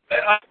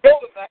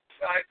built a nice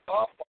size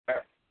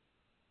software.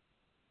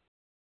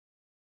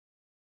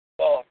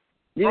 Well,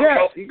 you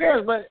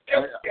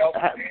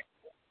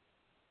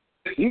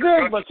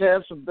guys must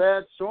have some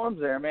bad storms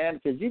there, man,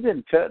 because you've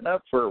been cutting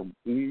out for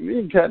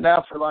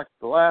like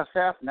the last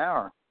half an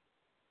hour.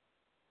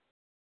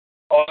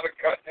 Oh, I've been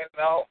cutting it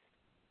out.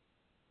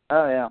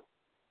 Oh yeah.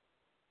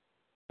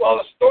 Well,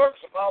 the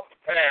storm's about to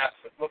pass,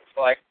 it looks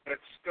like, but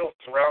it's still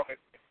surrounded.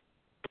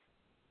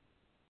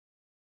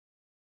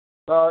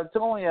 It's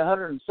only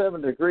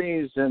 107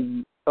 degrees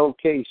in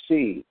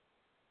OKC.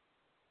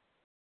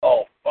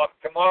 Oh, fuck.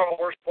 Tomorrow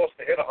we're supposed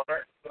to hit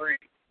 103.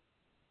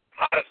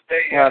 Hottest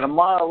day yet. Yeah,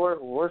 tomorrow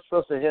we're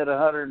supposed to hit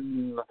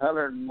 111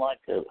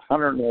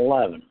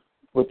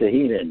 with the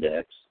heat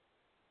index.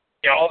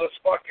 Yeah, all this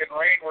fucking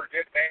rain we're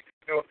getting ain't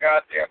do a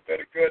goddamn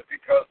bit of good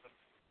because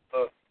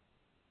the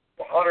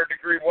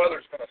 100-degree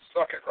weather's going to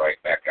suck it right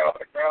back out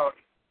of the ground.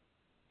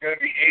 It's going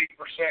to be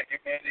 80%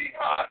 humidity,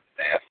 hot,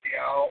 nasty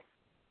out.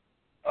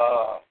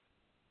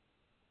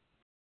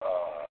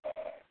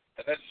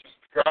 And this is,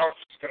 the ground's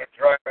just going to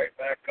dry right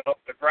back up.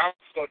 The ground's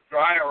so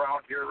dry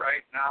around here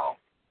right now.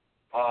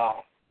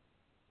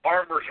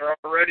 Farmers are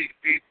already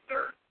feeding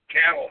their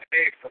cattle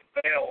hay from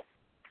bales.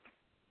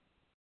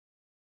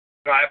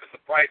 driving the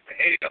price of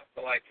hay up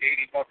to like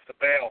 $80 a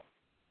bale.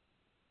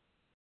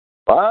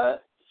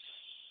 What?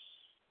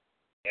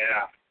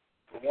 Yeah.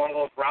 For one of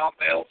those round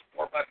bales,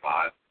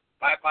 4x5,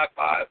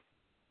 5x5.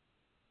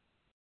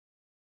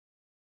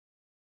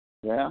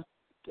 Yeah,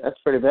 that's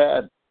pretty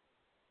bad.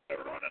 They're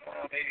running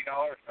around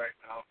 $80 right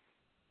now.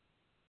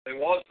 They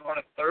was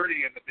running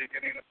 30 in the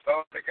beginning of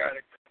summer. The guy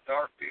that cut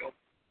our field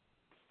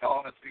was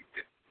telling us he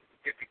could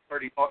get me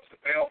 $30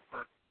 a bale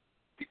for.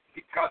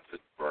 He cuts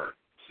it for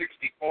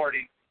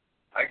 60-40.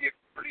 I get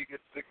pretty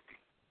good 60.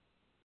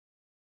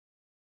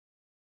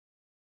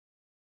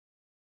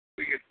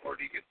 We get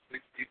 40, get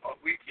 60, but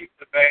we keep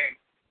the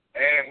bang,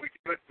 and we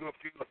give it to a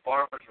few of the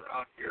farmers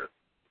around here.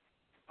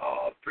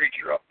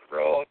 Preacher up the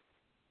road.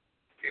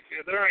 If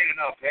there ain't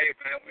enough hay,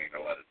 man, we ain't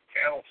gonna let his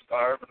cattle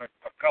starve. And a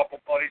couple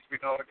buddies we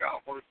know that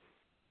got horses,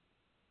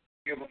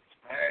 give them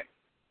some hay.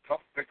 Come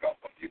pick up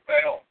a few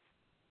bales.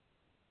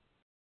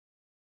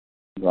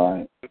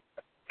 Right.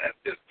 That's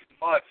just too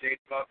much, $8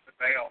 a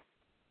bale.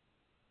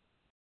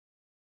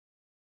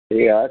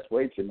 Yeah, that's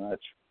way too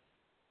much.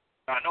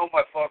 I know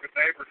my fucking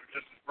neighbors are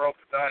just as broke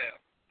as I am.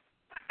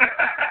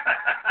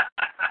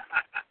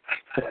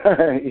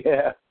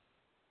 Yeah.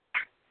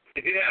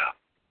 Yeah.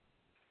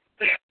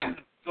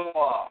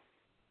 So,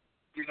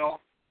 you know,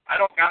 I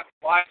don't got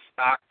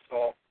livestock,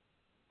 so,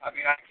 I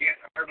mean, I can't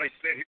hardly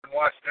sit here and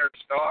watch their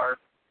starve.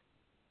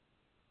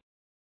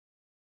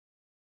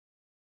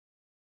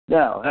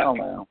 No, hell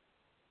no.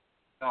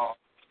 No,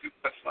 it's too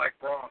much like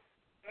wrong.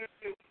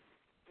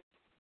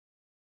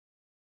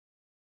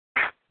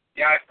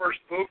 Yeah, I first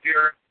moved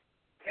here,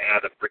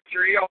 and the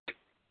preacher,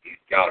 he's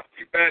got a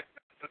few bad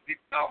things. He's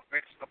now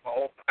fixing them the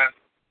whole time,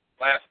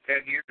 last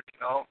 10 years,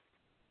 you know.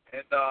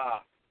 And,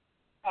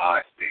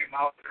 I see him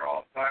out there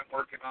all the time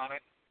working on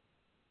it.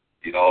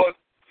 You know, it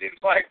seems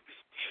like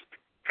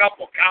a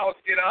couple cows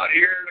get out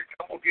here and a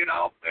couple get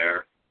out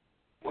there.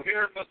 Well,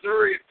 here in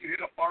Missouri, if you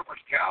hit a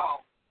farmer's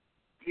cow,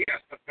 he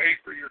has to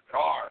pay for your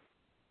car,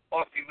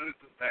 plus he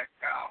loses that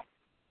cow.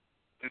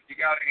 If you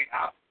got any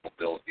hospital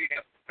bills, he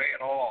has to pay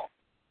it all.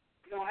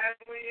 It don't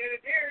happen when you hit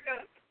a deer,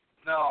 does it?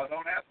 No, it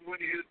don't happen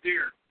when you hit a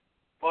deer.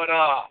 But,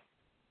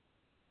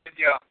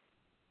 yeah.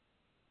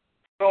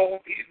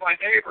 So he's my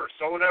neighbor,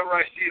 so whenever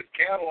I see his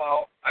cattle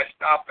out, I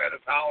stop at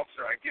his house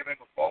or I give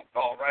him a phone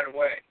call right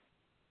away.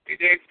 Hey,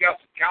 Dave's got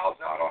some cows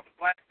out on the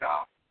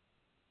blacktop.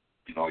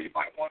 You know, you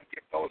might want to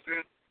get those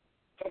in.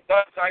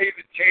 Sometimes I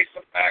even chase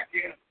them back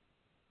in.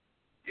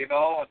 You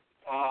know, and,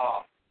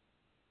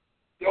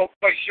 the old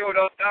boy showed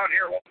up down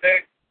here one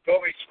day,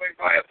 told me to swing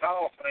by his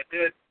house, and I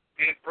did.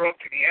 Me and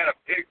Brooke, and he had a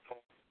pig full.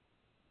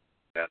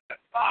 That's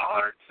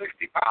 160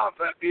 pounds.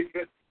 That'd be a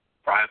good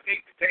prime meat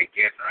to take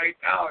in right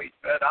now. He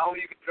said, I'll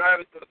even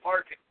drive it to the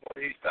market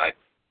for you. He said, I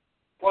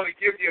want to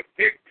give you a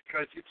pig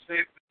because you've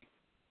saved me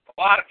a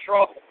lot of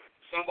trouble.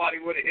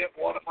 Somebody would have hit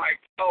one of my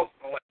cows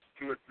in the last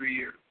 2 or 3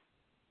 years.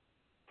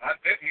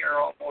 I've been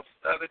here almost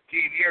 17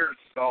 years,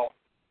 so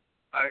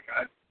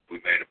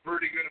we made a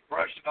pretty good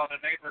impression on the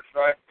neighbors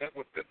right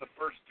within the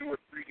first 2 or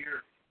 3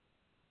 years.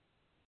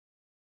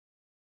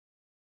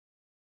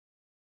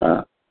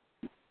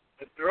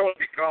 It's really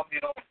become,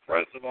 you know,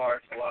 friends of ours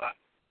a lot.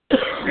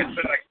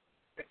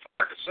 It's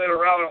hard to sit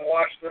around and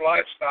watch their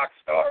livestock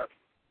starve.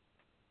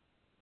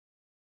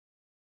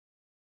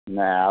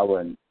 Nah, I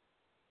wouldn't.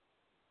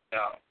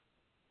 No,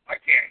 I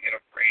can't get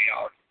a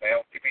 $3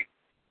 bale. Give me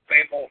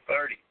same old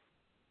 30.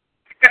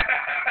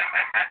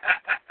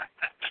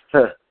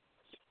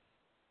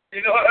 You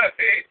know what I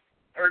mean?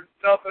 Or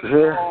nothing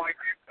at all.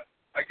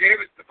 I gave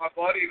it to my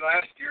buddy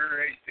last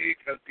year, AC,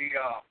 because he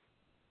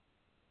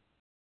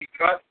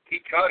cut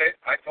it.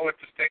 I told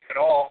him just take it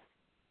all,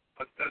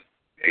 but this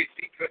AC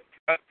couldn't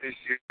cut this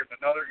year. And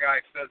another guy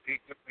says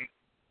he'd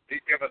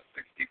give us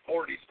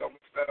 60-40, so we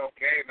said,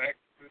 okay, man,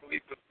 we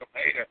leave this to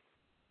pay to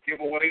give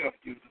away a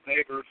few to the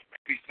neighbors,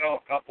 maybe sell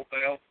a couple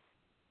bales.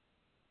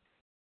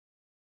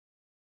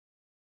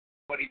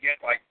 What do you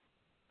get? Like,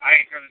 I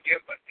ain't going to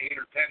get but 8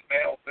 or 10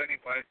 bales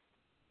anyway.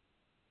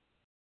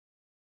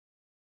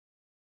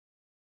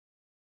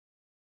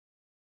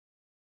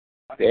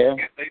 Yeah.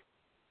 They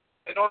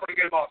normally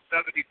get about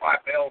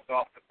 75 bales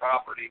off the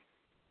property.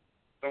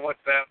 So what's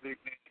that leave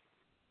me?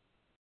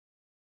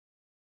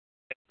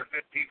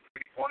 15,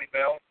 20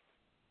 bales.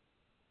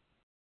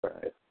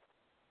 Right.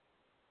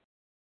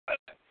 I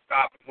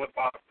stop and whip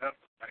out a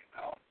pencil right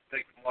now.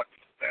 Take a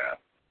lucky stab.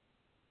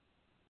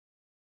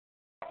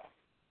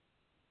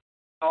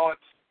 No,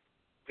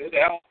 it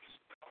helps.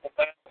 A couple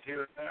bales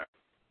here and there.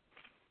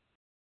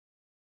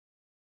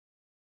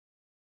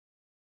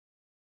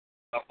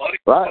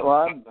 Right.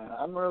 Well,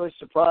 I'm really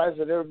surprised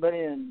that everybody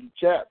in the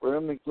chat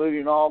room,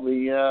 including all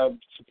the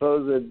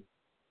supposed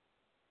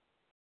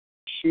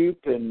sheep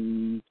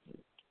and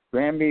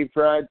Granby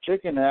fried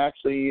chicken,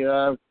 actually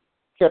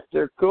kept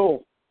their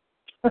cool.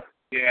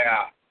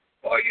 Yeah.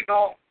 Well, you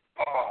know,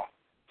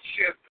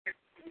 shit,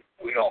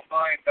 we don't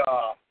mind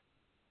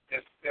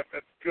if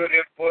it's good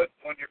input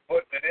when you're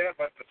putting it in,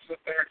 but to sit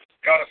there and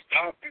just cut us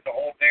down through the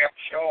whole damn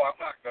show, I'm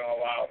not going to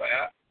allow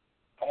that.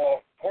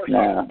 Oh, of course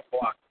I'm going to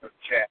block the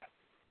chat.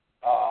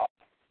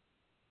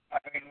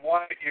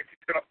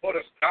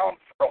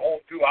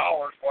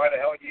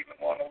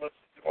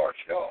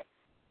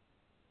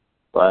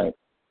 Right.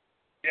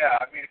 Yeah,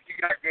 I mean, if you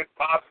got good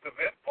positive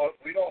input,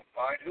 we don't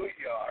mind who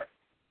you are.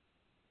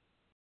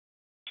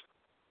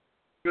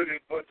 Good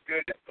input's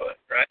good input,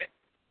 right?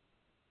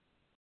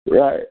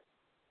 Right.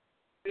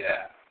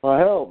 Yeah.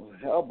 Well,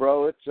 hell,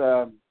 bro, it's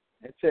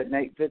hitting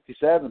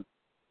 8:57.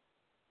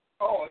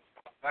 Oh, it's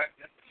time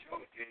to end the show,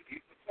 JD.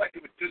 Looks like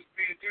it would just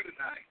be you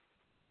tonight.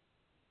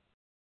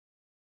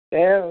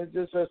 Yeah, it was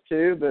just us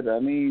two, but I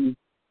mean.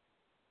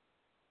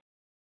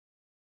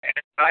 And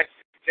I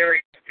see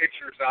Terry's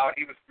pictures out.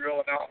 He was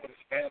grilling out with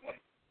his family.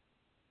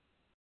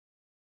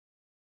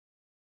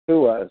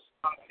 Who was?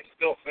 He's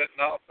still sitting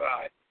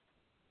outside.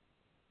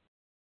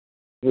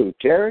 Who,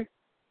 Terry?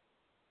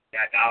 Yeah,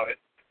 I doubt it.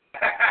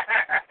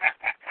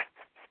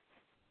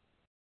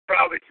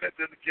 Probably sits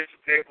in the kitchen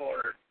table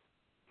or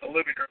the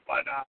living room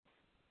by now.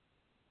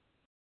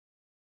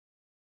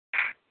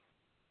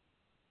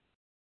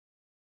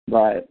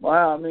 Right.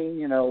 Well, I mean,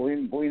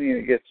 we need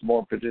to get some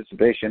more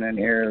participation in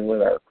here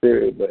with our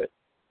crew, but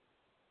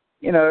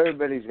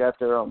everybody's got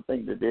their own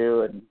thing to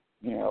do, and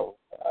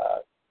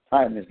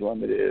time is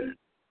limited.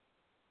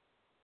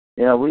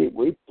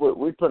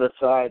 We put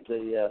aside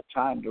the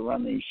time to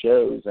run these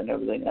shows and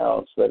everything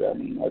else, but I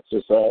mean that's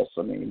just us.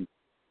 I mean,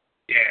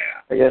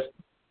 yeah, I guess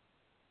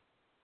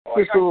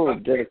just a little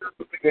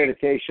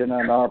dedication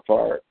on our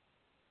part.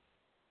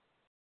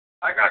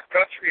 I got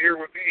Country here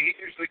with me. He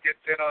usually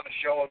gets in on the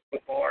show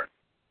before,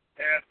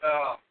 and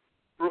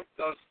Brooke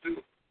does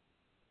too.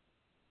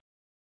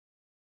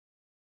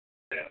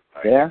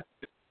 Yeah.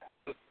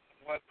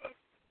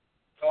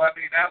 So I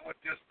mean that would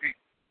just be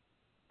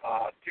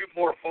 2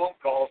 more phone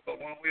calls, but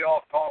when we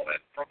all call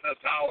in from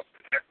this house,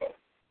 it echoes.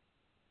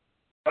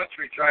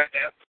 Country trying to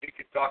ask if he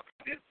could talk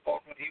on his phone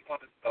when he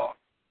wanted to talk,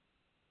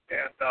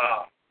 and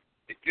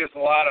it gives a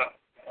lot of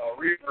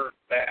reverb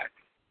back.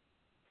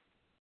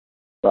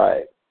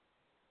 Right.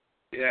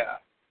 Yeah.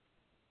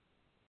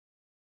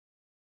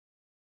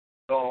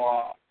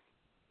 So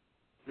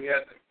we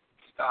had to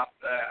stop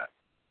that.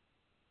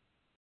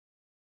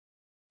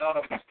 None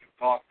of us can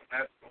talk when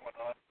that's going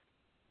on.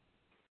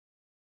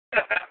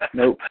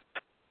 Nope.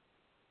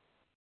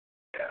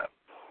 Yeah.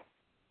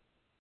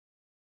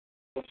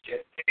 Well,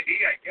 shit, KD,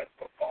 I guess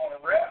we'll call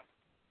a rep.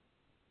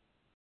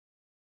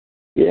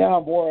 Yeah,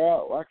 I'm wore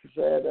out. Like I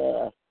said,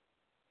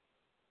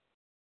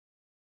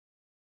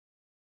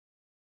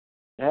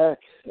 heck,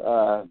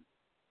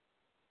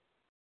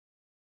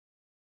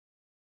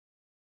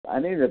 I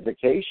need a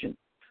vacation.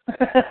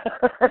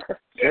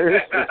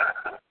 Seriously.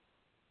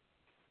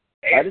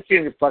 I just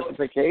need a fucking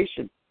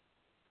vacation.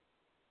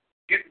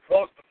 Getting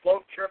close to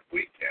float trip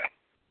weekend.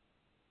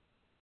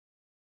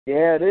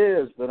 Yeah, it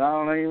is, but I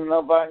don't even know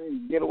if I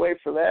can get away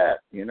for that.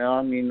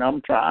 I mean,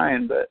 I'm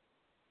trying, but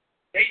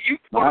hey, you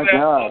go my to that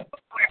God.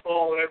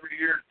 volleyball every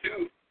year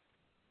too.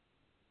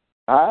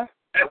 Huh?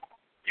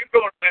 You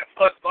go to that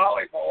plus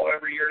volleyball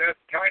every year. That's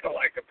kind of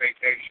like a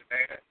vacation,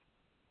 ain't it?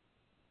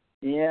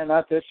 Yeah,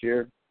 not this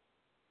year.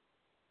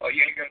 Oh,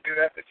 you ain't gonna do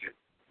that this year?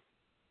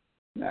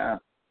 No.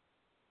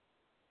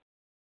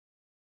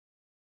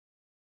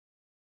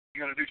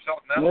 You gonna do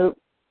something else? Nope.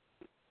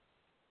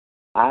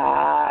 Yeah,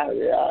 I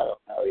don't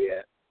know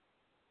yet.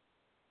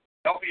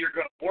 Tell me you're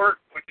gonna work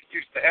when you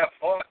used to have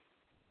fun.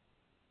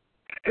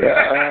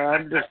 Yeah,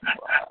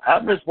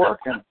 I'm just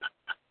working.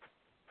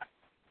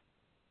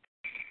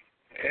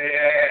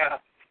 Yeah.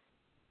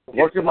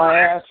 Working my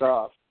ass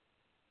off.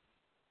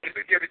 They've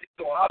been giving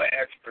you a lot of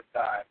extra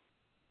time.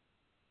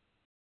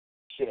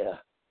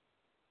 Yeah.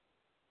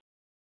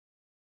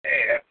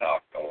 Hey, that's how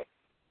it goes.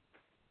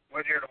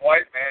 When you're the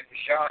white man, you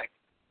shine.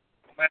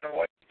 No matter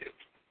what you do.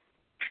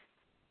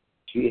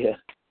 Yeah.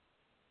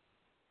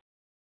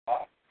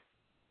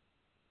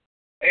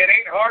 It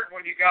ain't hard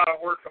when you gotta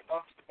work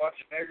amongst a bunch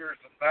of niggers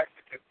and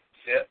Mexicans and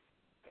shit.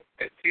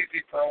 It's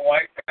easy for a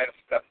white guy to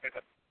step in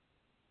and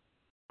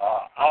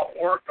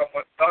outwork them.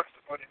 What sucks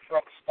is when you're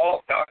from a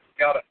small town, you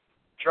gotta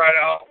try to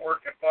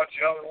outwork a bunch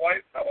of other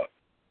white fellas.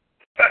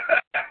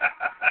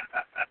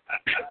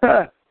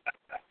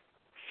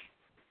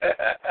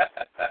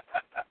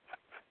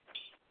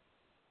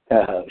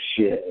 Oh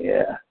shit,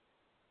 yeah.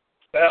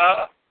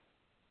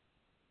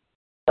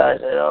 I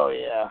said, oh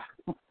yeah.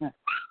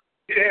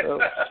 Yeah. Oh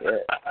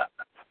shit.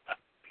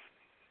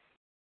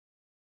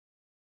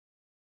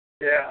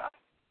 Yeah.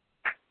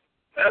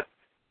 That's,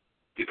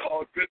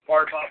 a good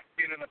part about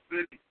being in a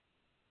city.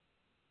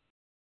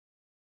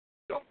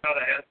 You don't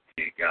gotta hesitate.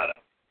 You gotta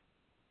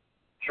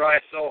try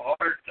so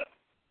hard to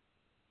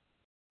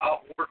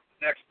outwork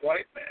the next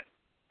white man.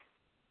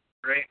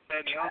 There ain't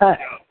many other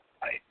jobs.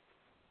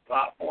 A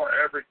lot more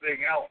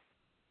everything else.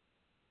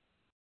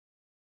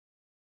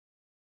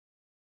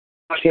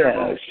 Yeah,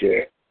 no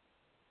shit.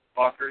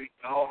 Fucker, you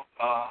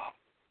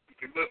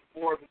can live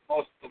more than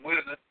most of the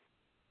women.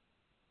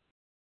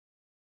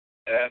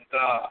 And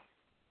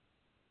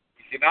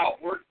you can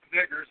outwork the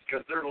niggers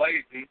because they're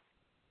lazy.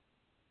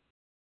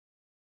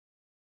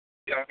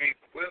 Yeah, I mean,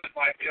 the women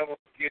might be able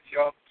to get you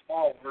on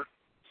small work,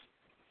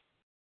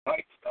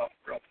 tight stuff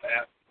real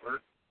fast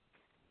work.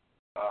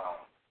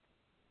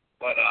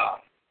 But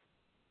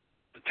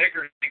the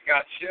niggers ain't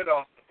got shit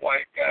on the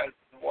white guys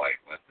and the white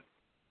women.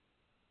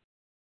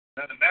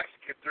 And the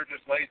Mexicans, they're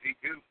just lazy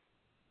too.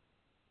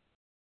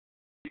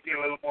 You get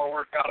a little more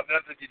work out of them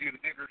than you do the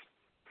niggers.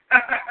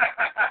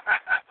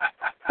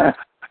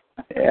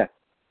 Yeah.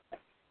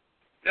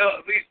 They'll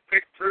at least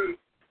pick fruit.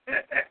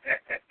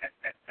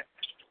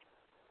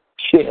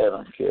 Shit,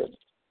 I'm kidding.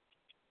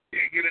 You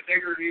can get a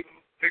nigger to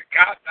even pick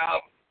cotton out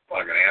of a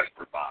fucking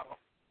aspirin bottle.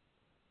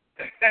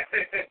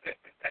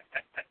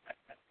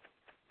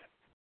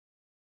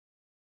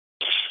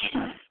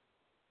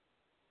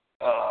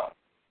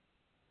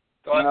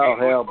 Oh,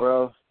 hell,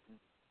 bro.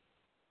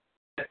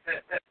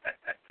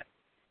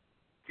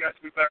 Guess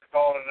we better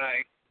call it a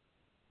night.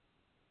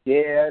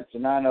 Yeah, it's a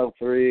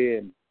 9:03,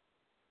 and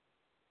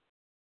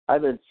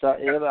I've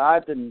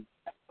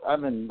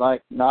been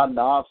like nodding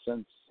off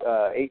since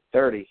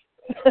 8:30.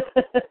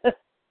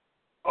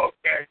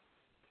 Okay.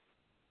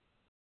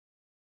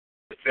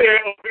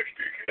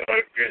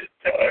 I'm getting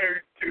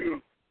tired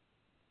too.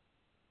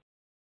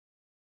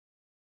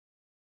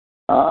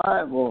 All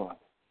right, well.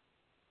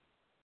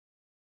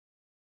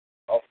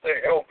 I'll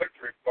say hell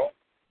victory, folks.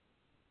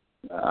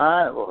 All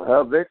right, well,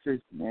 hell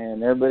victory,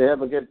 and everybody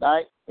have a good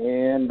night,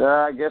 and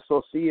I guess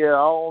we'll see you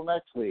all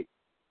next week.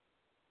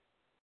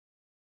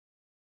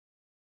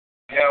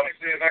 Yeah, we'll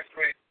see you next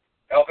week.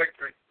 Hell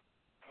victory.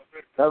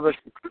 Hell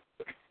victory.